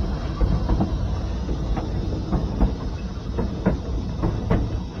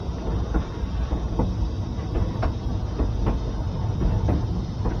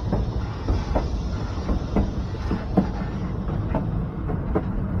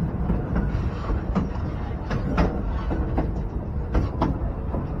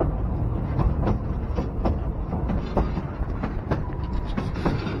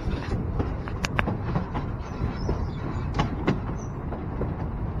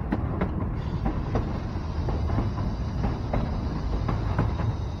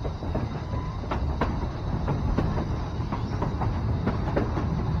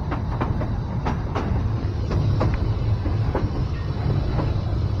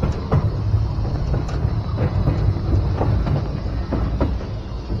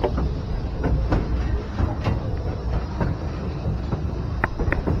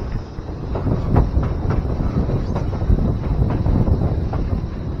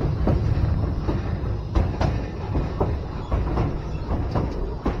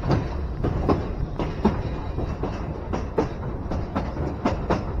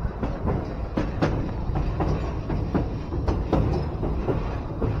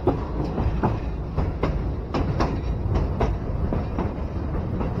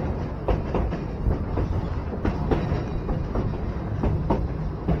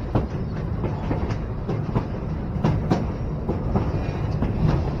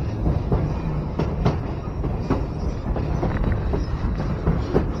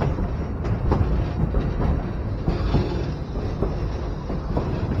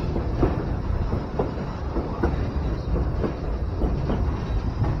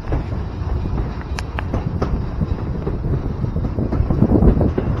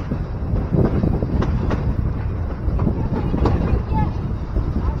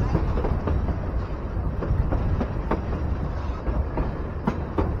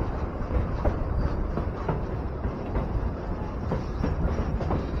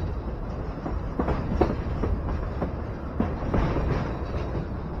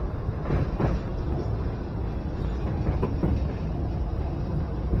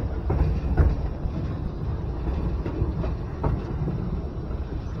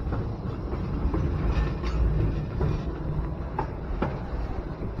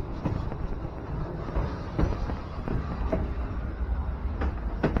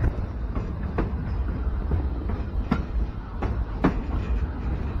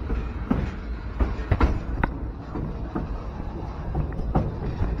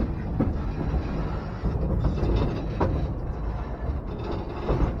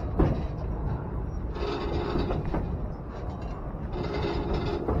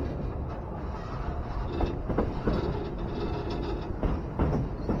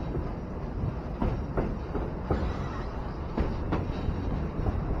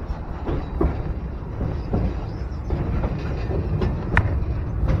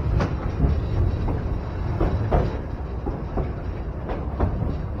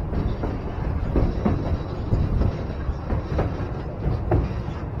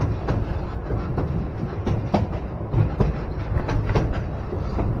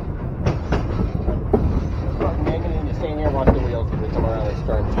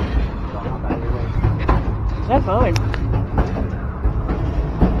 That's fine.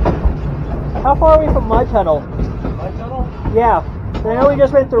 How far are we from Mud Tunnel? Mud Tunnel? Yeah. I know we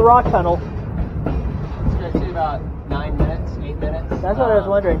just went through Rock Tunnel. It's going to take about 9 minutes, 8 minutes. That's what I was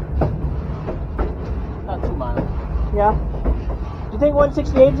wondering. About 2 miles. Yeah. Do you think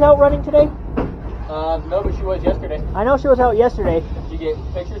 168 is out running today? No, but she was yesterday. I know she was out yesterday. Did you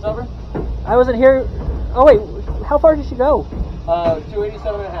get pictures of her? I wasn't here. Oh wait, how far did she go?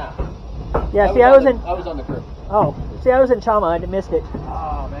 287.5. Yeah, I was on the crew. Oh, see, I was in Chama. I missed it.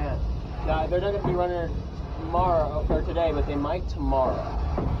 Oh man. Now, they're not going to be running tomorrow or today, but they might tomorrow.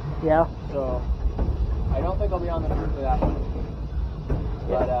 Yeah. So I don't think I'll be on the crew for that one.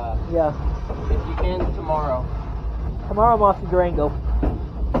 But yeah. If you can tomorrow. Tomorrow I'm off to Durango.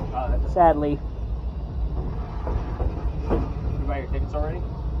 Sadly. You buy your tickets already?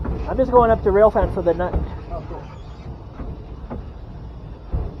 I'm just going up to Railfan for the night. Oh, cool.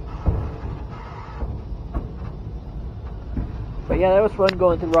 But yeah, that was fun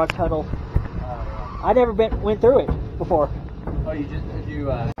going through Rock Tunnel. I never went through it before. Oh, you just did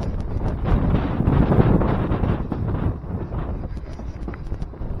you?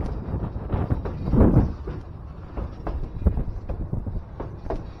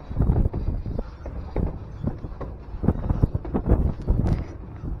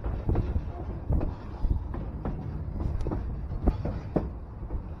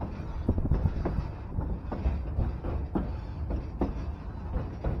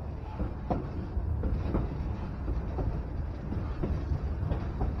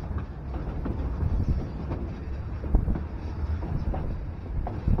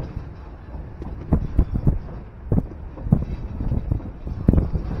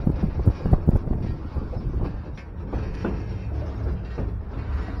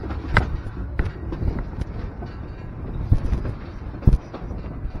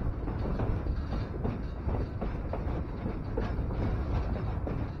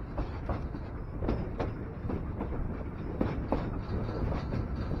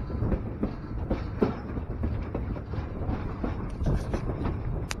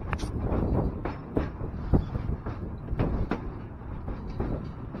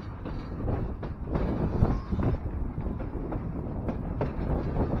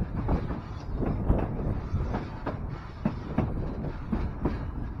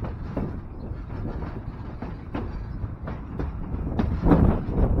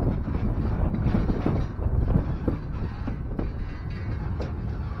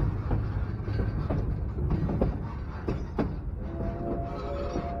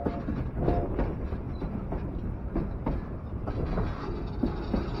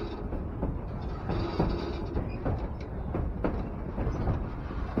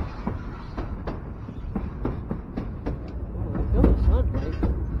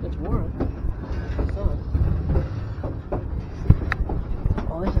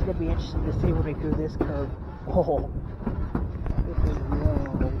 gonna be interesting to see when we do this curve. Oh, this is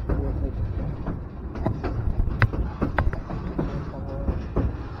well worth it.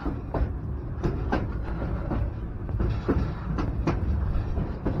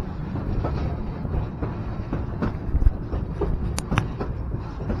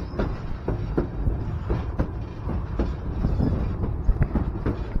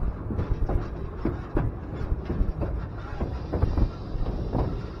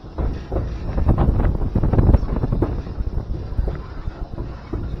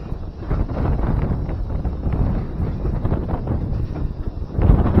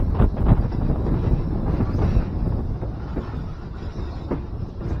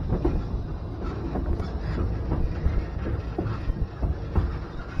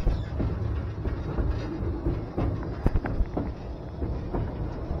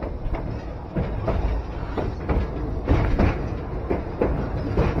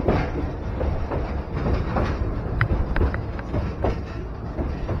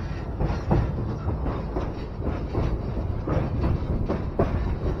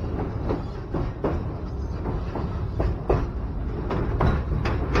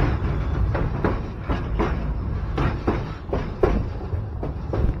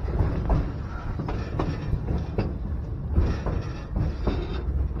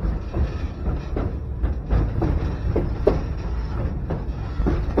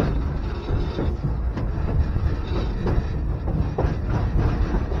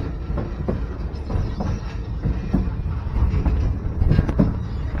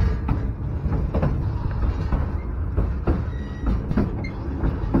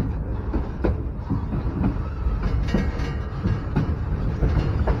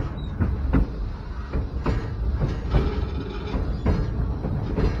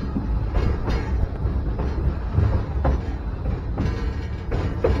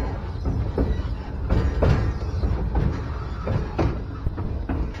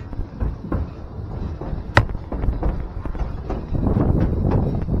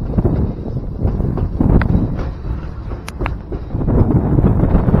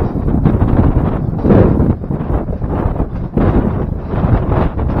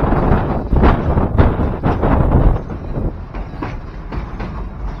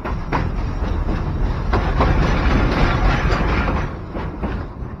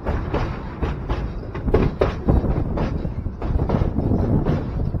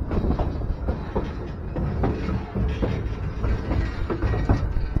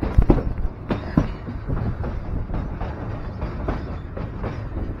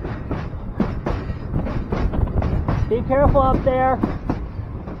 Be careful up there.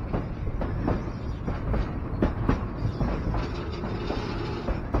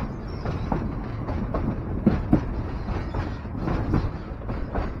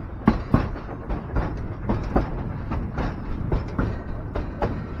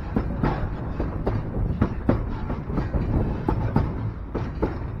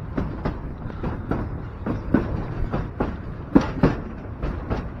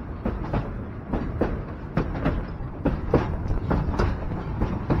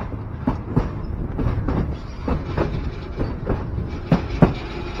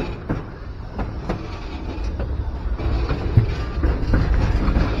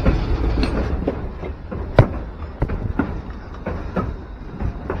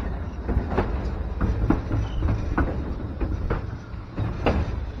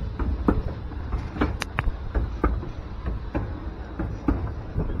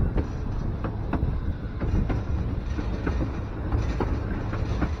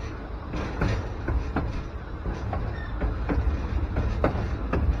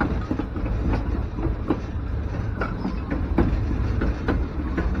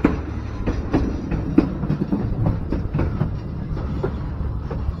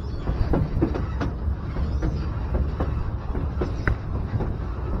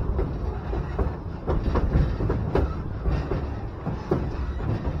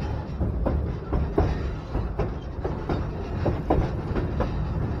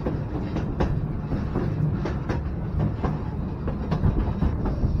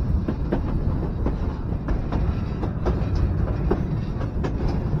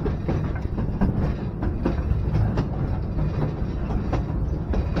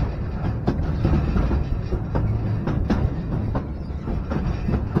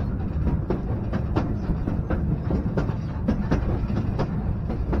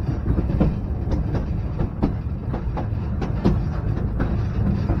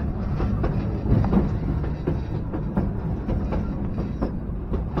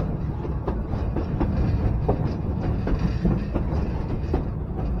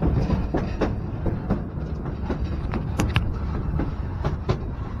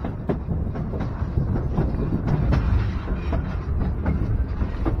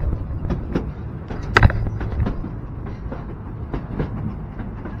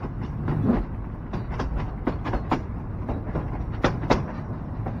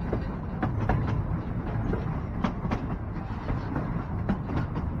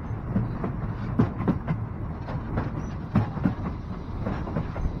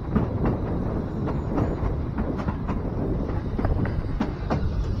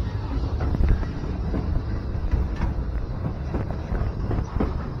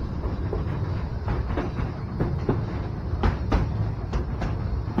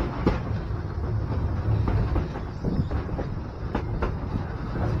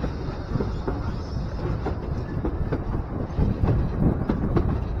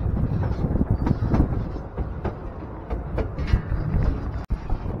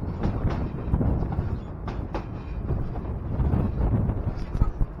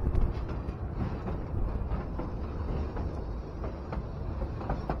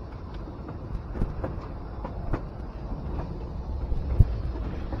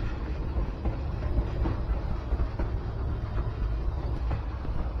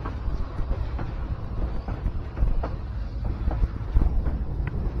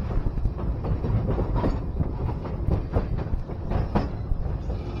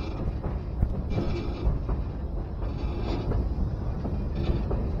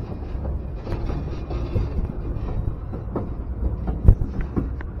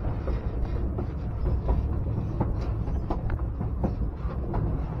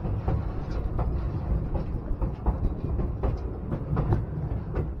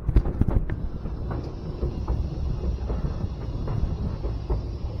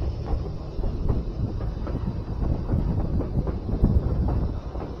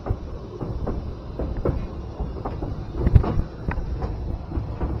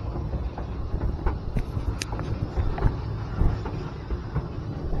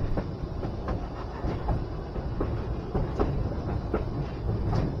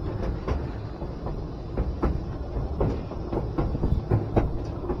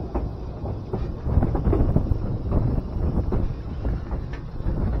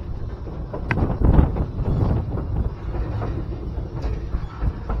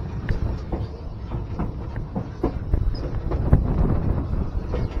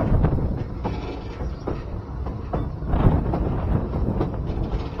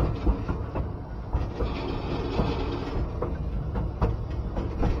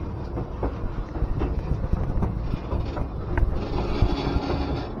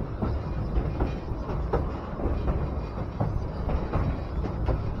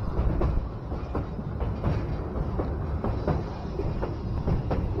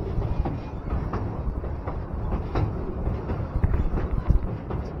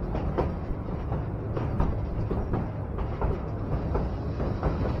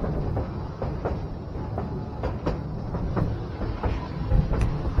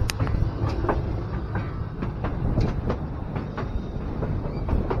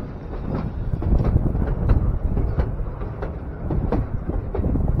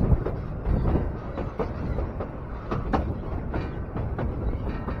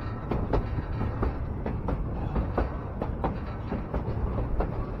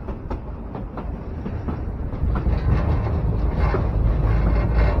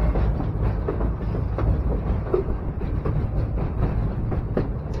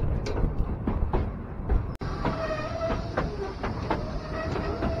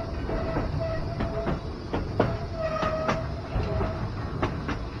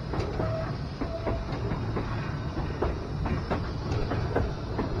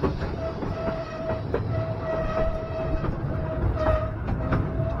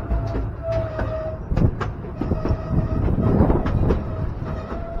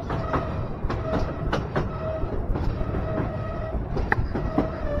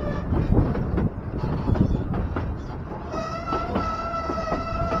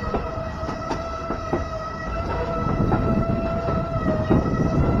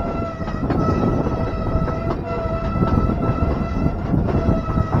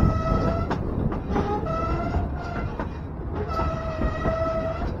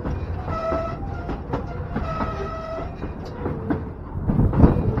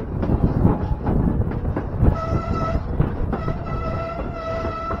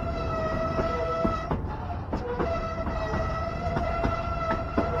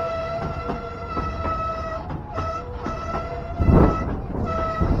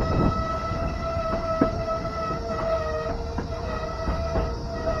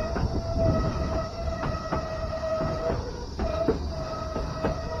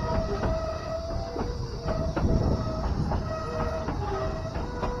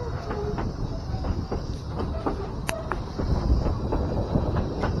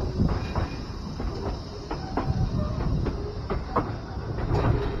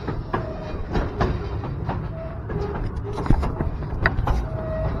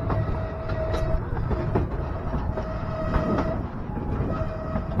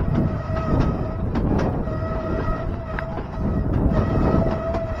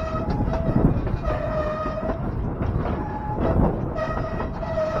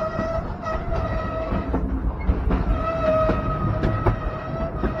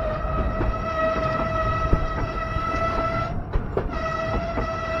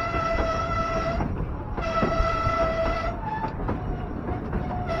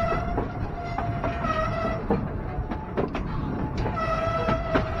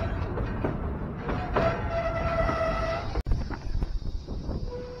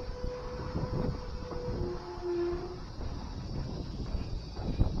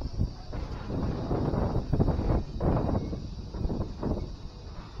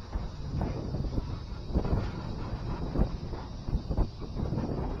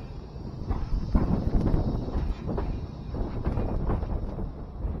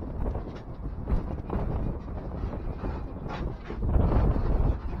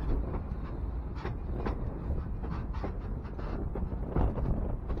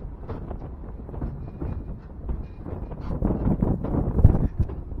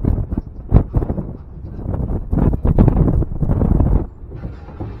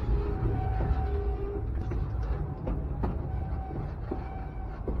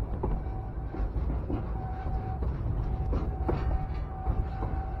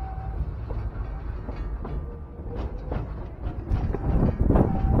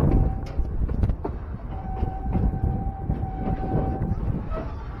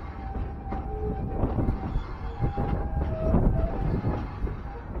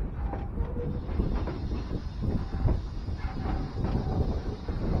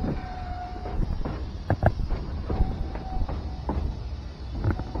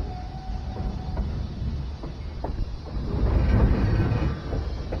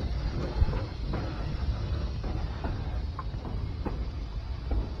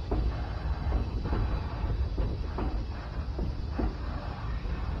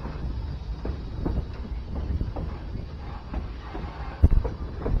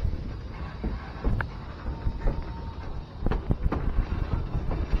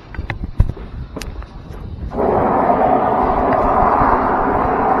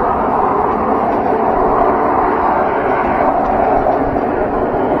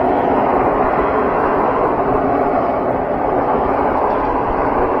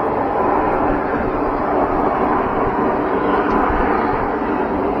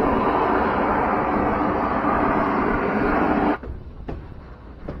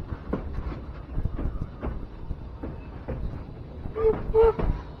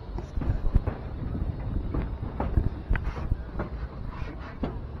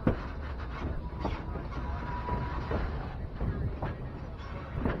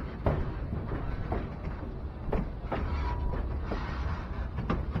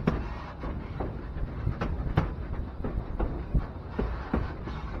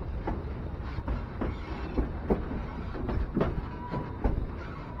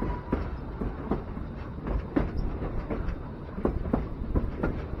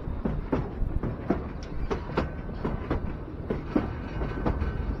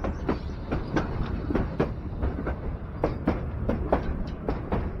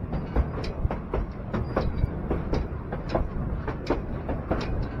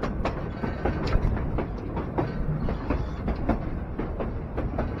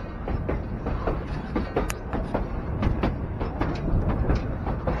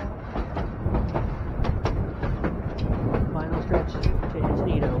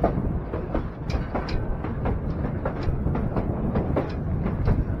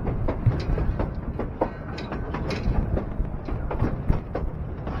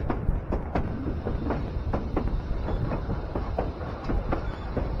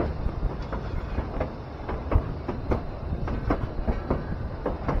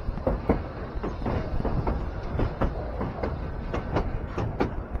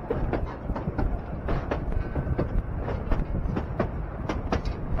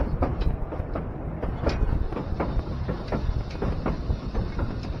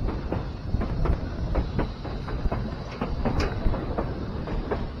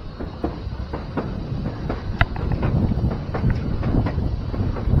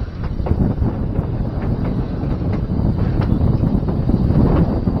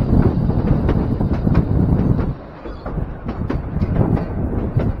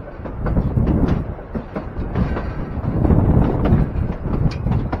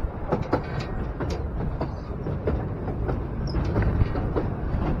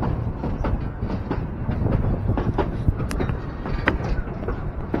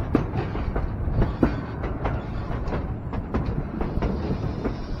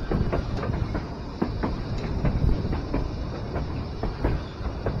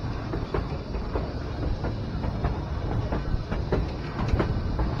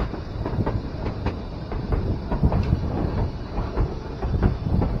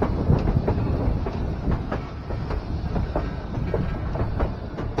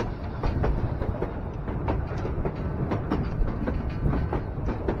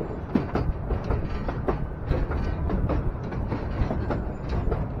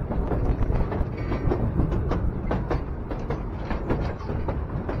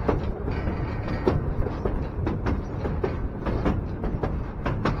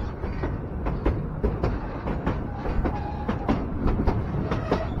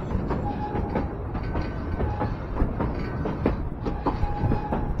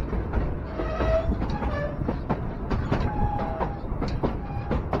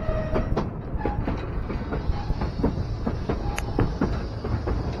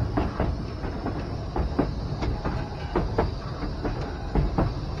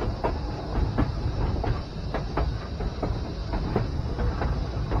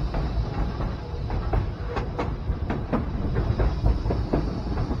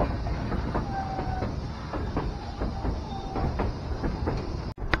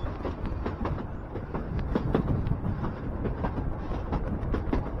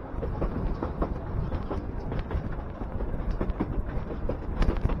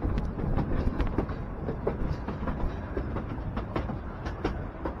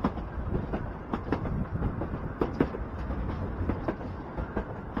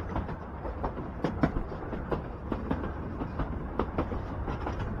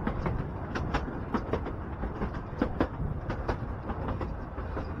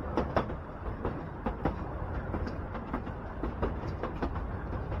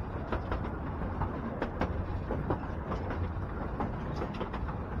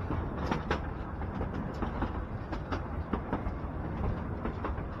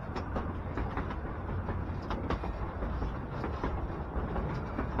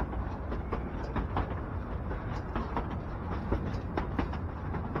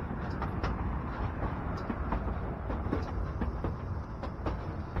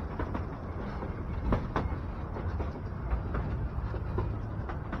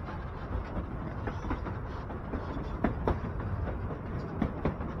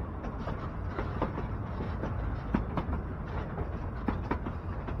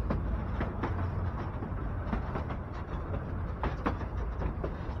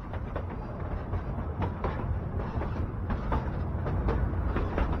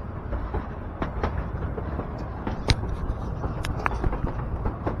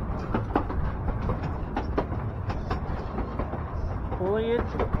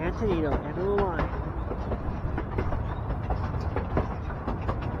 Encinitas, end of the line.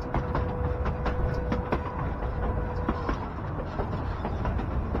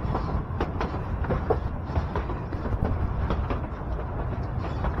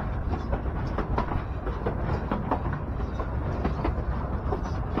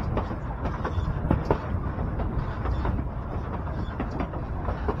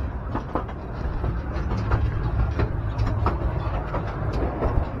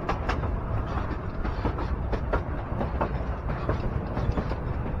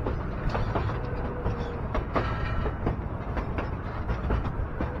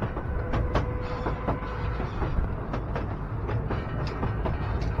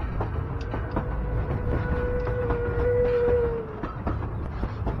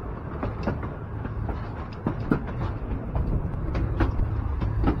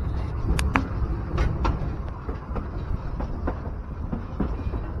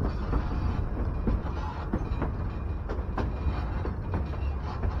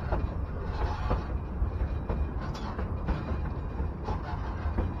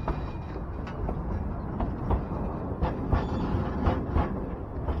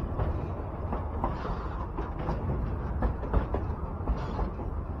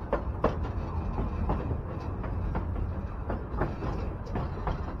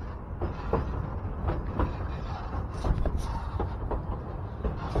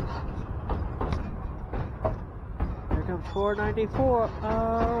 Here comes 494,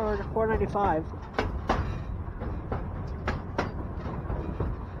 or 495.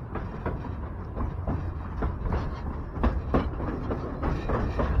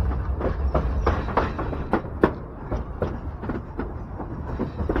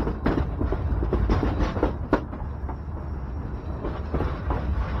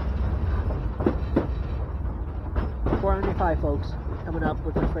 Folks, coming up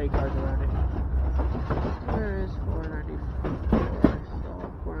with the freight cars around it. Where is 494?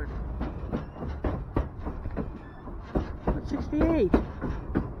 So 468.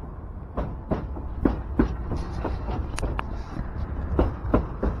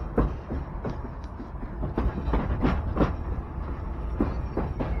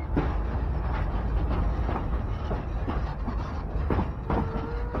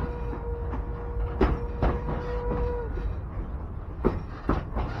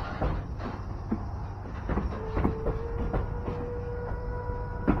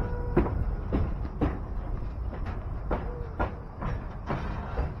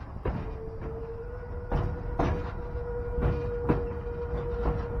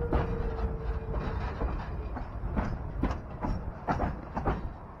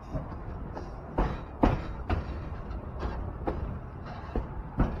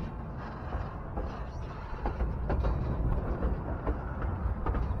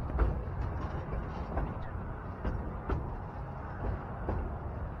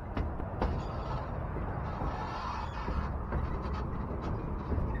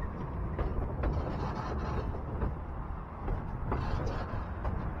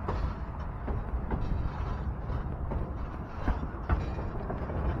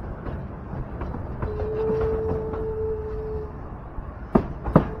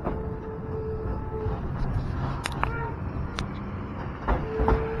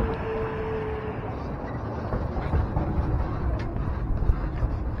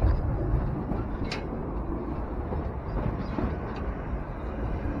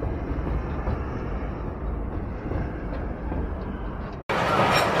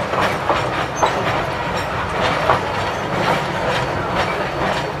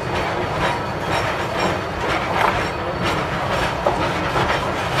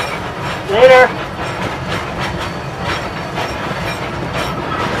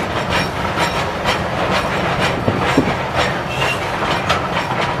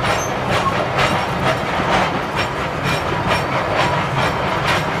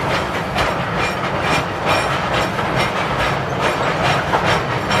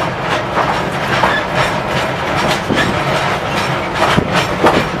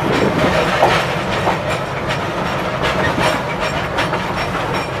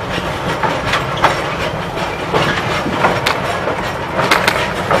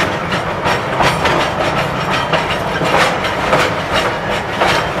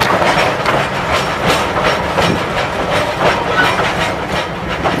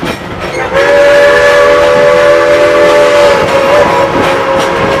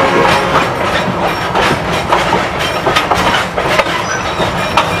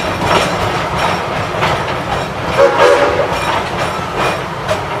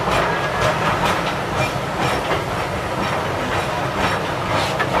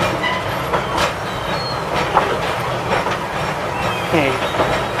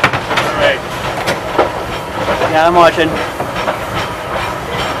 Yeah, I'm watching.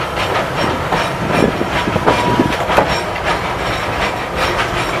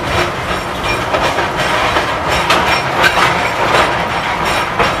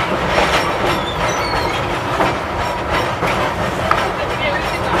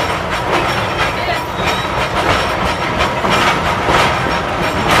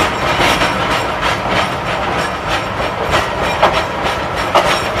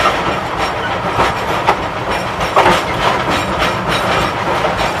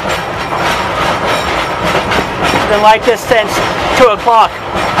 Been like this since 2 o'clock.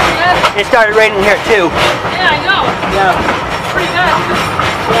 Yeah. It started raining here at 2. Yeah, I know. Yeah. Pretty good.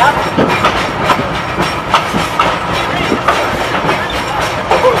 Yeah.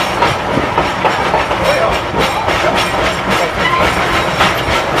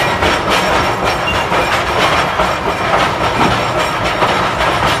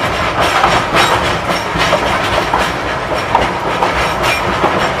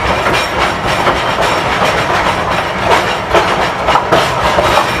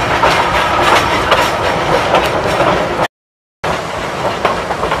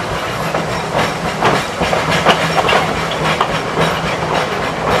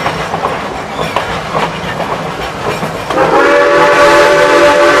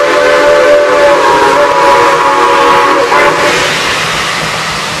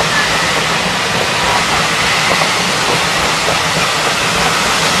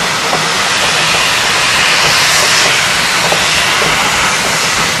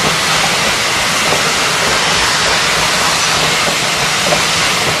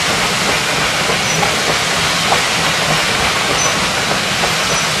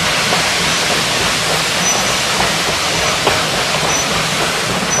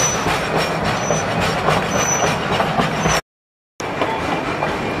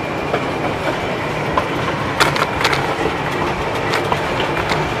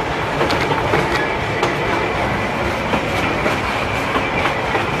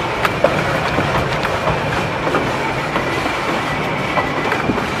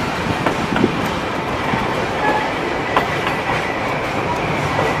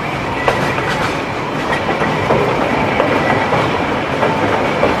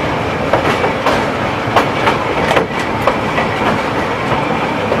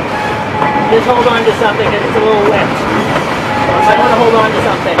 Just hold on to something because it's a little wet. I want to hold on to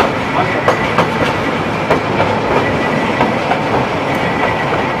something.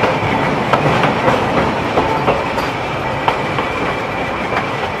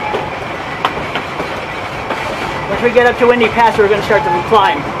 Once we get up to Windy Pass, we're going to start the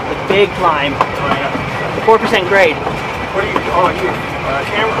climb, the big climb. Oh, yeah. The 4% grade. What are you? Oh, you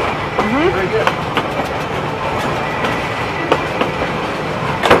camera. Mm-hmm. Very good.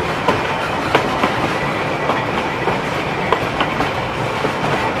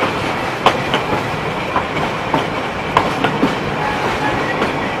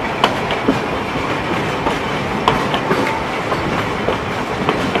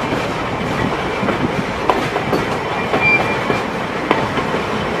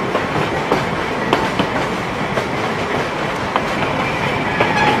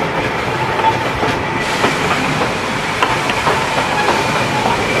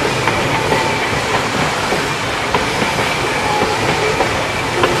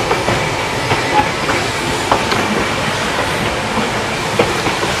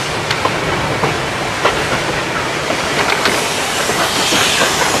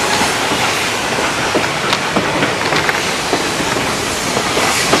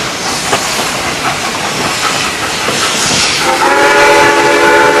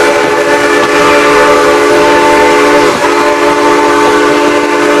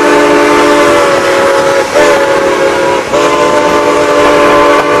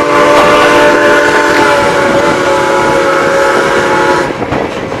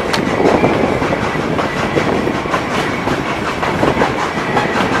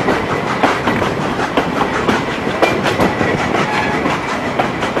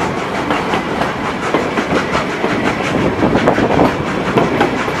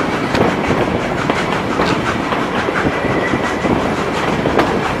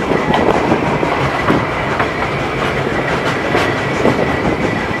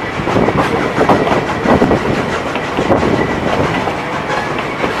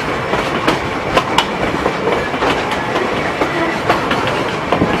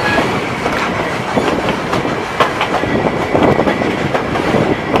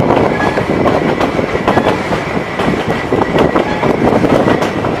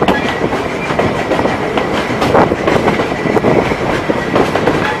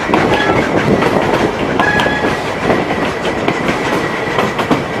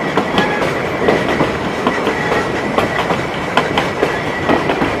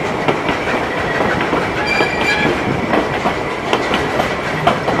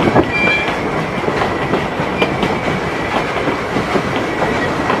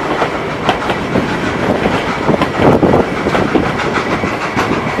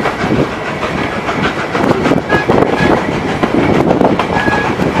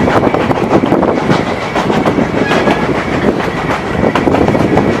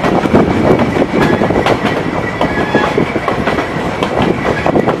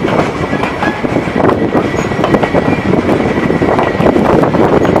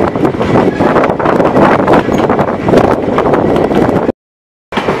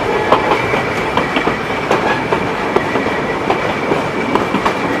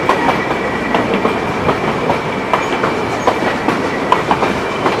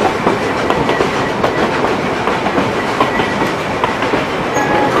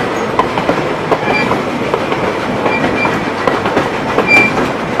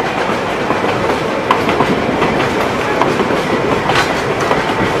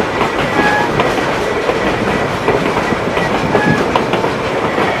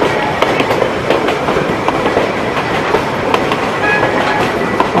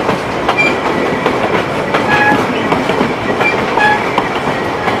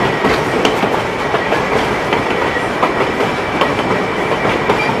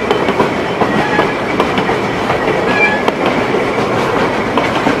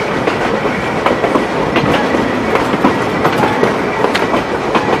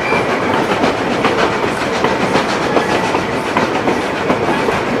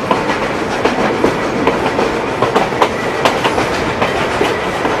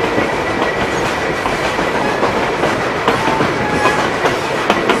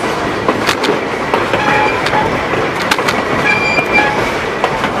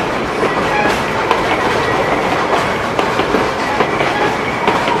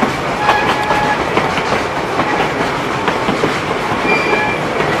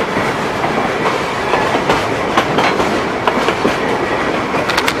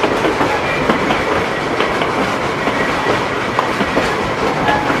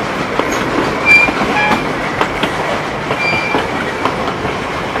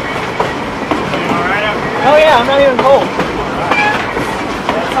 Oh yeah, I'm not even cold.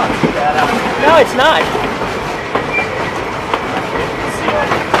 That's not too bad out here. No, it's not.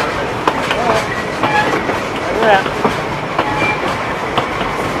 Look at that.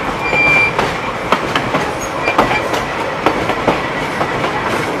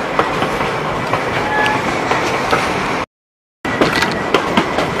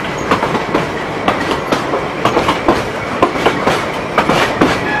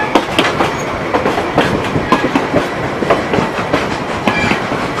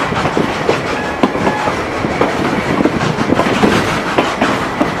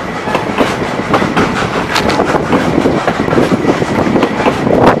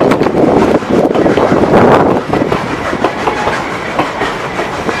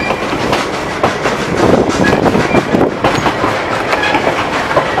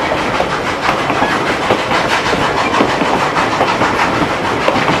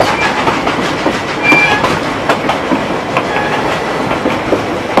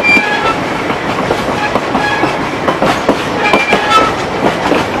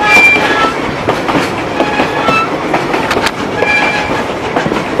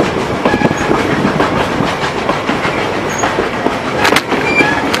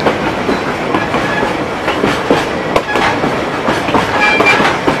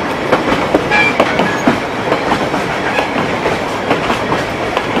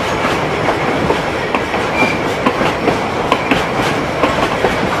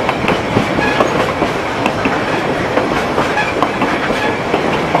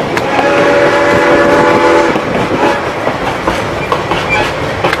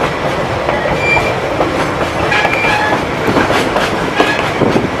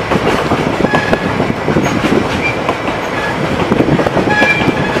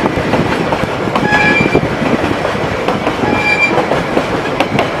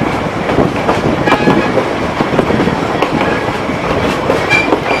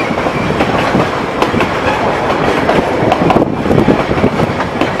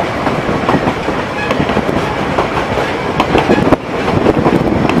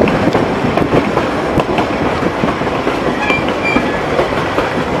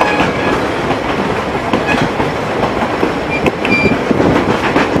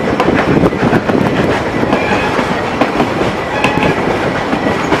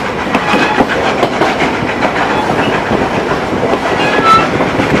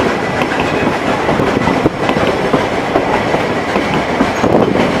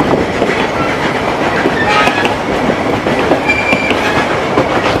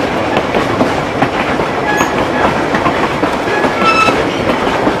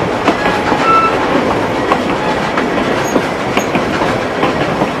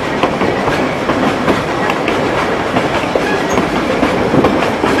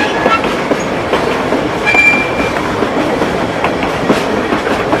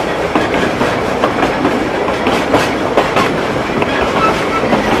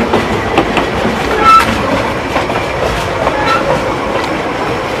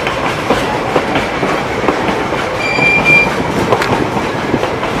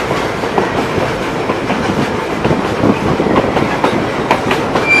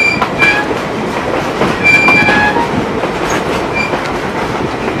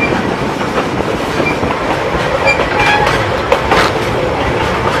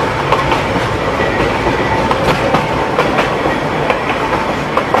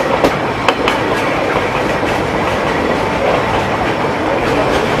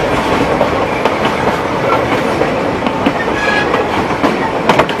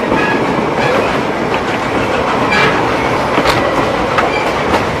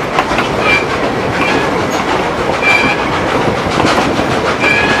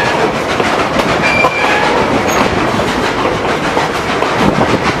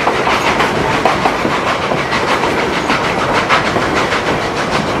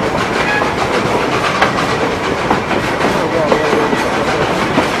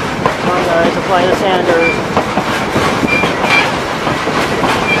 Apply the sanders.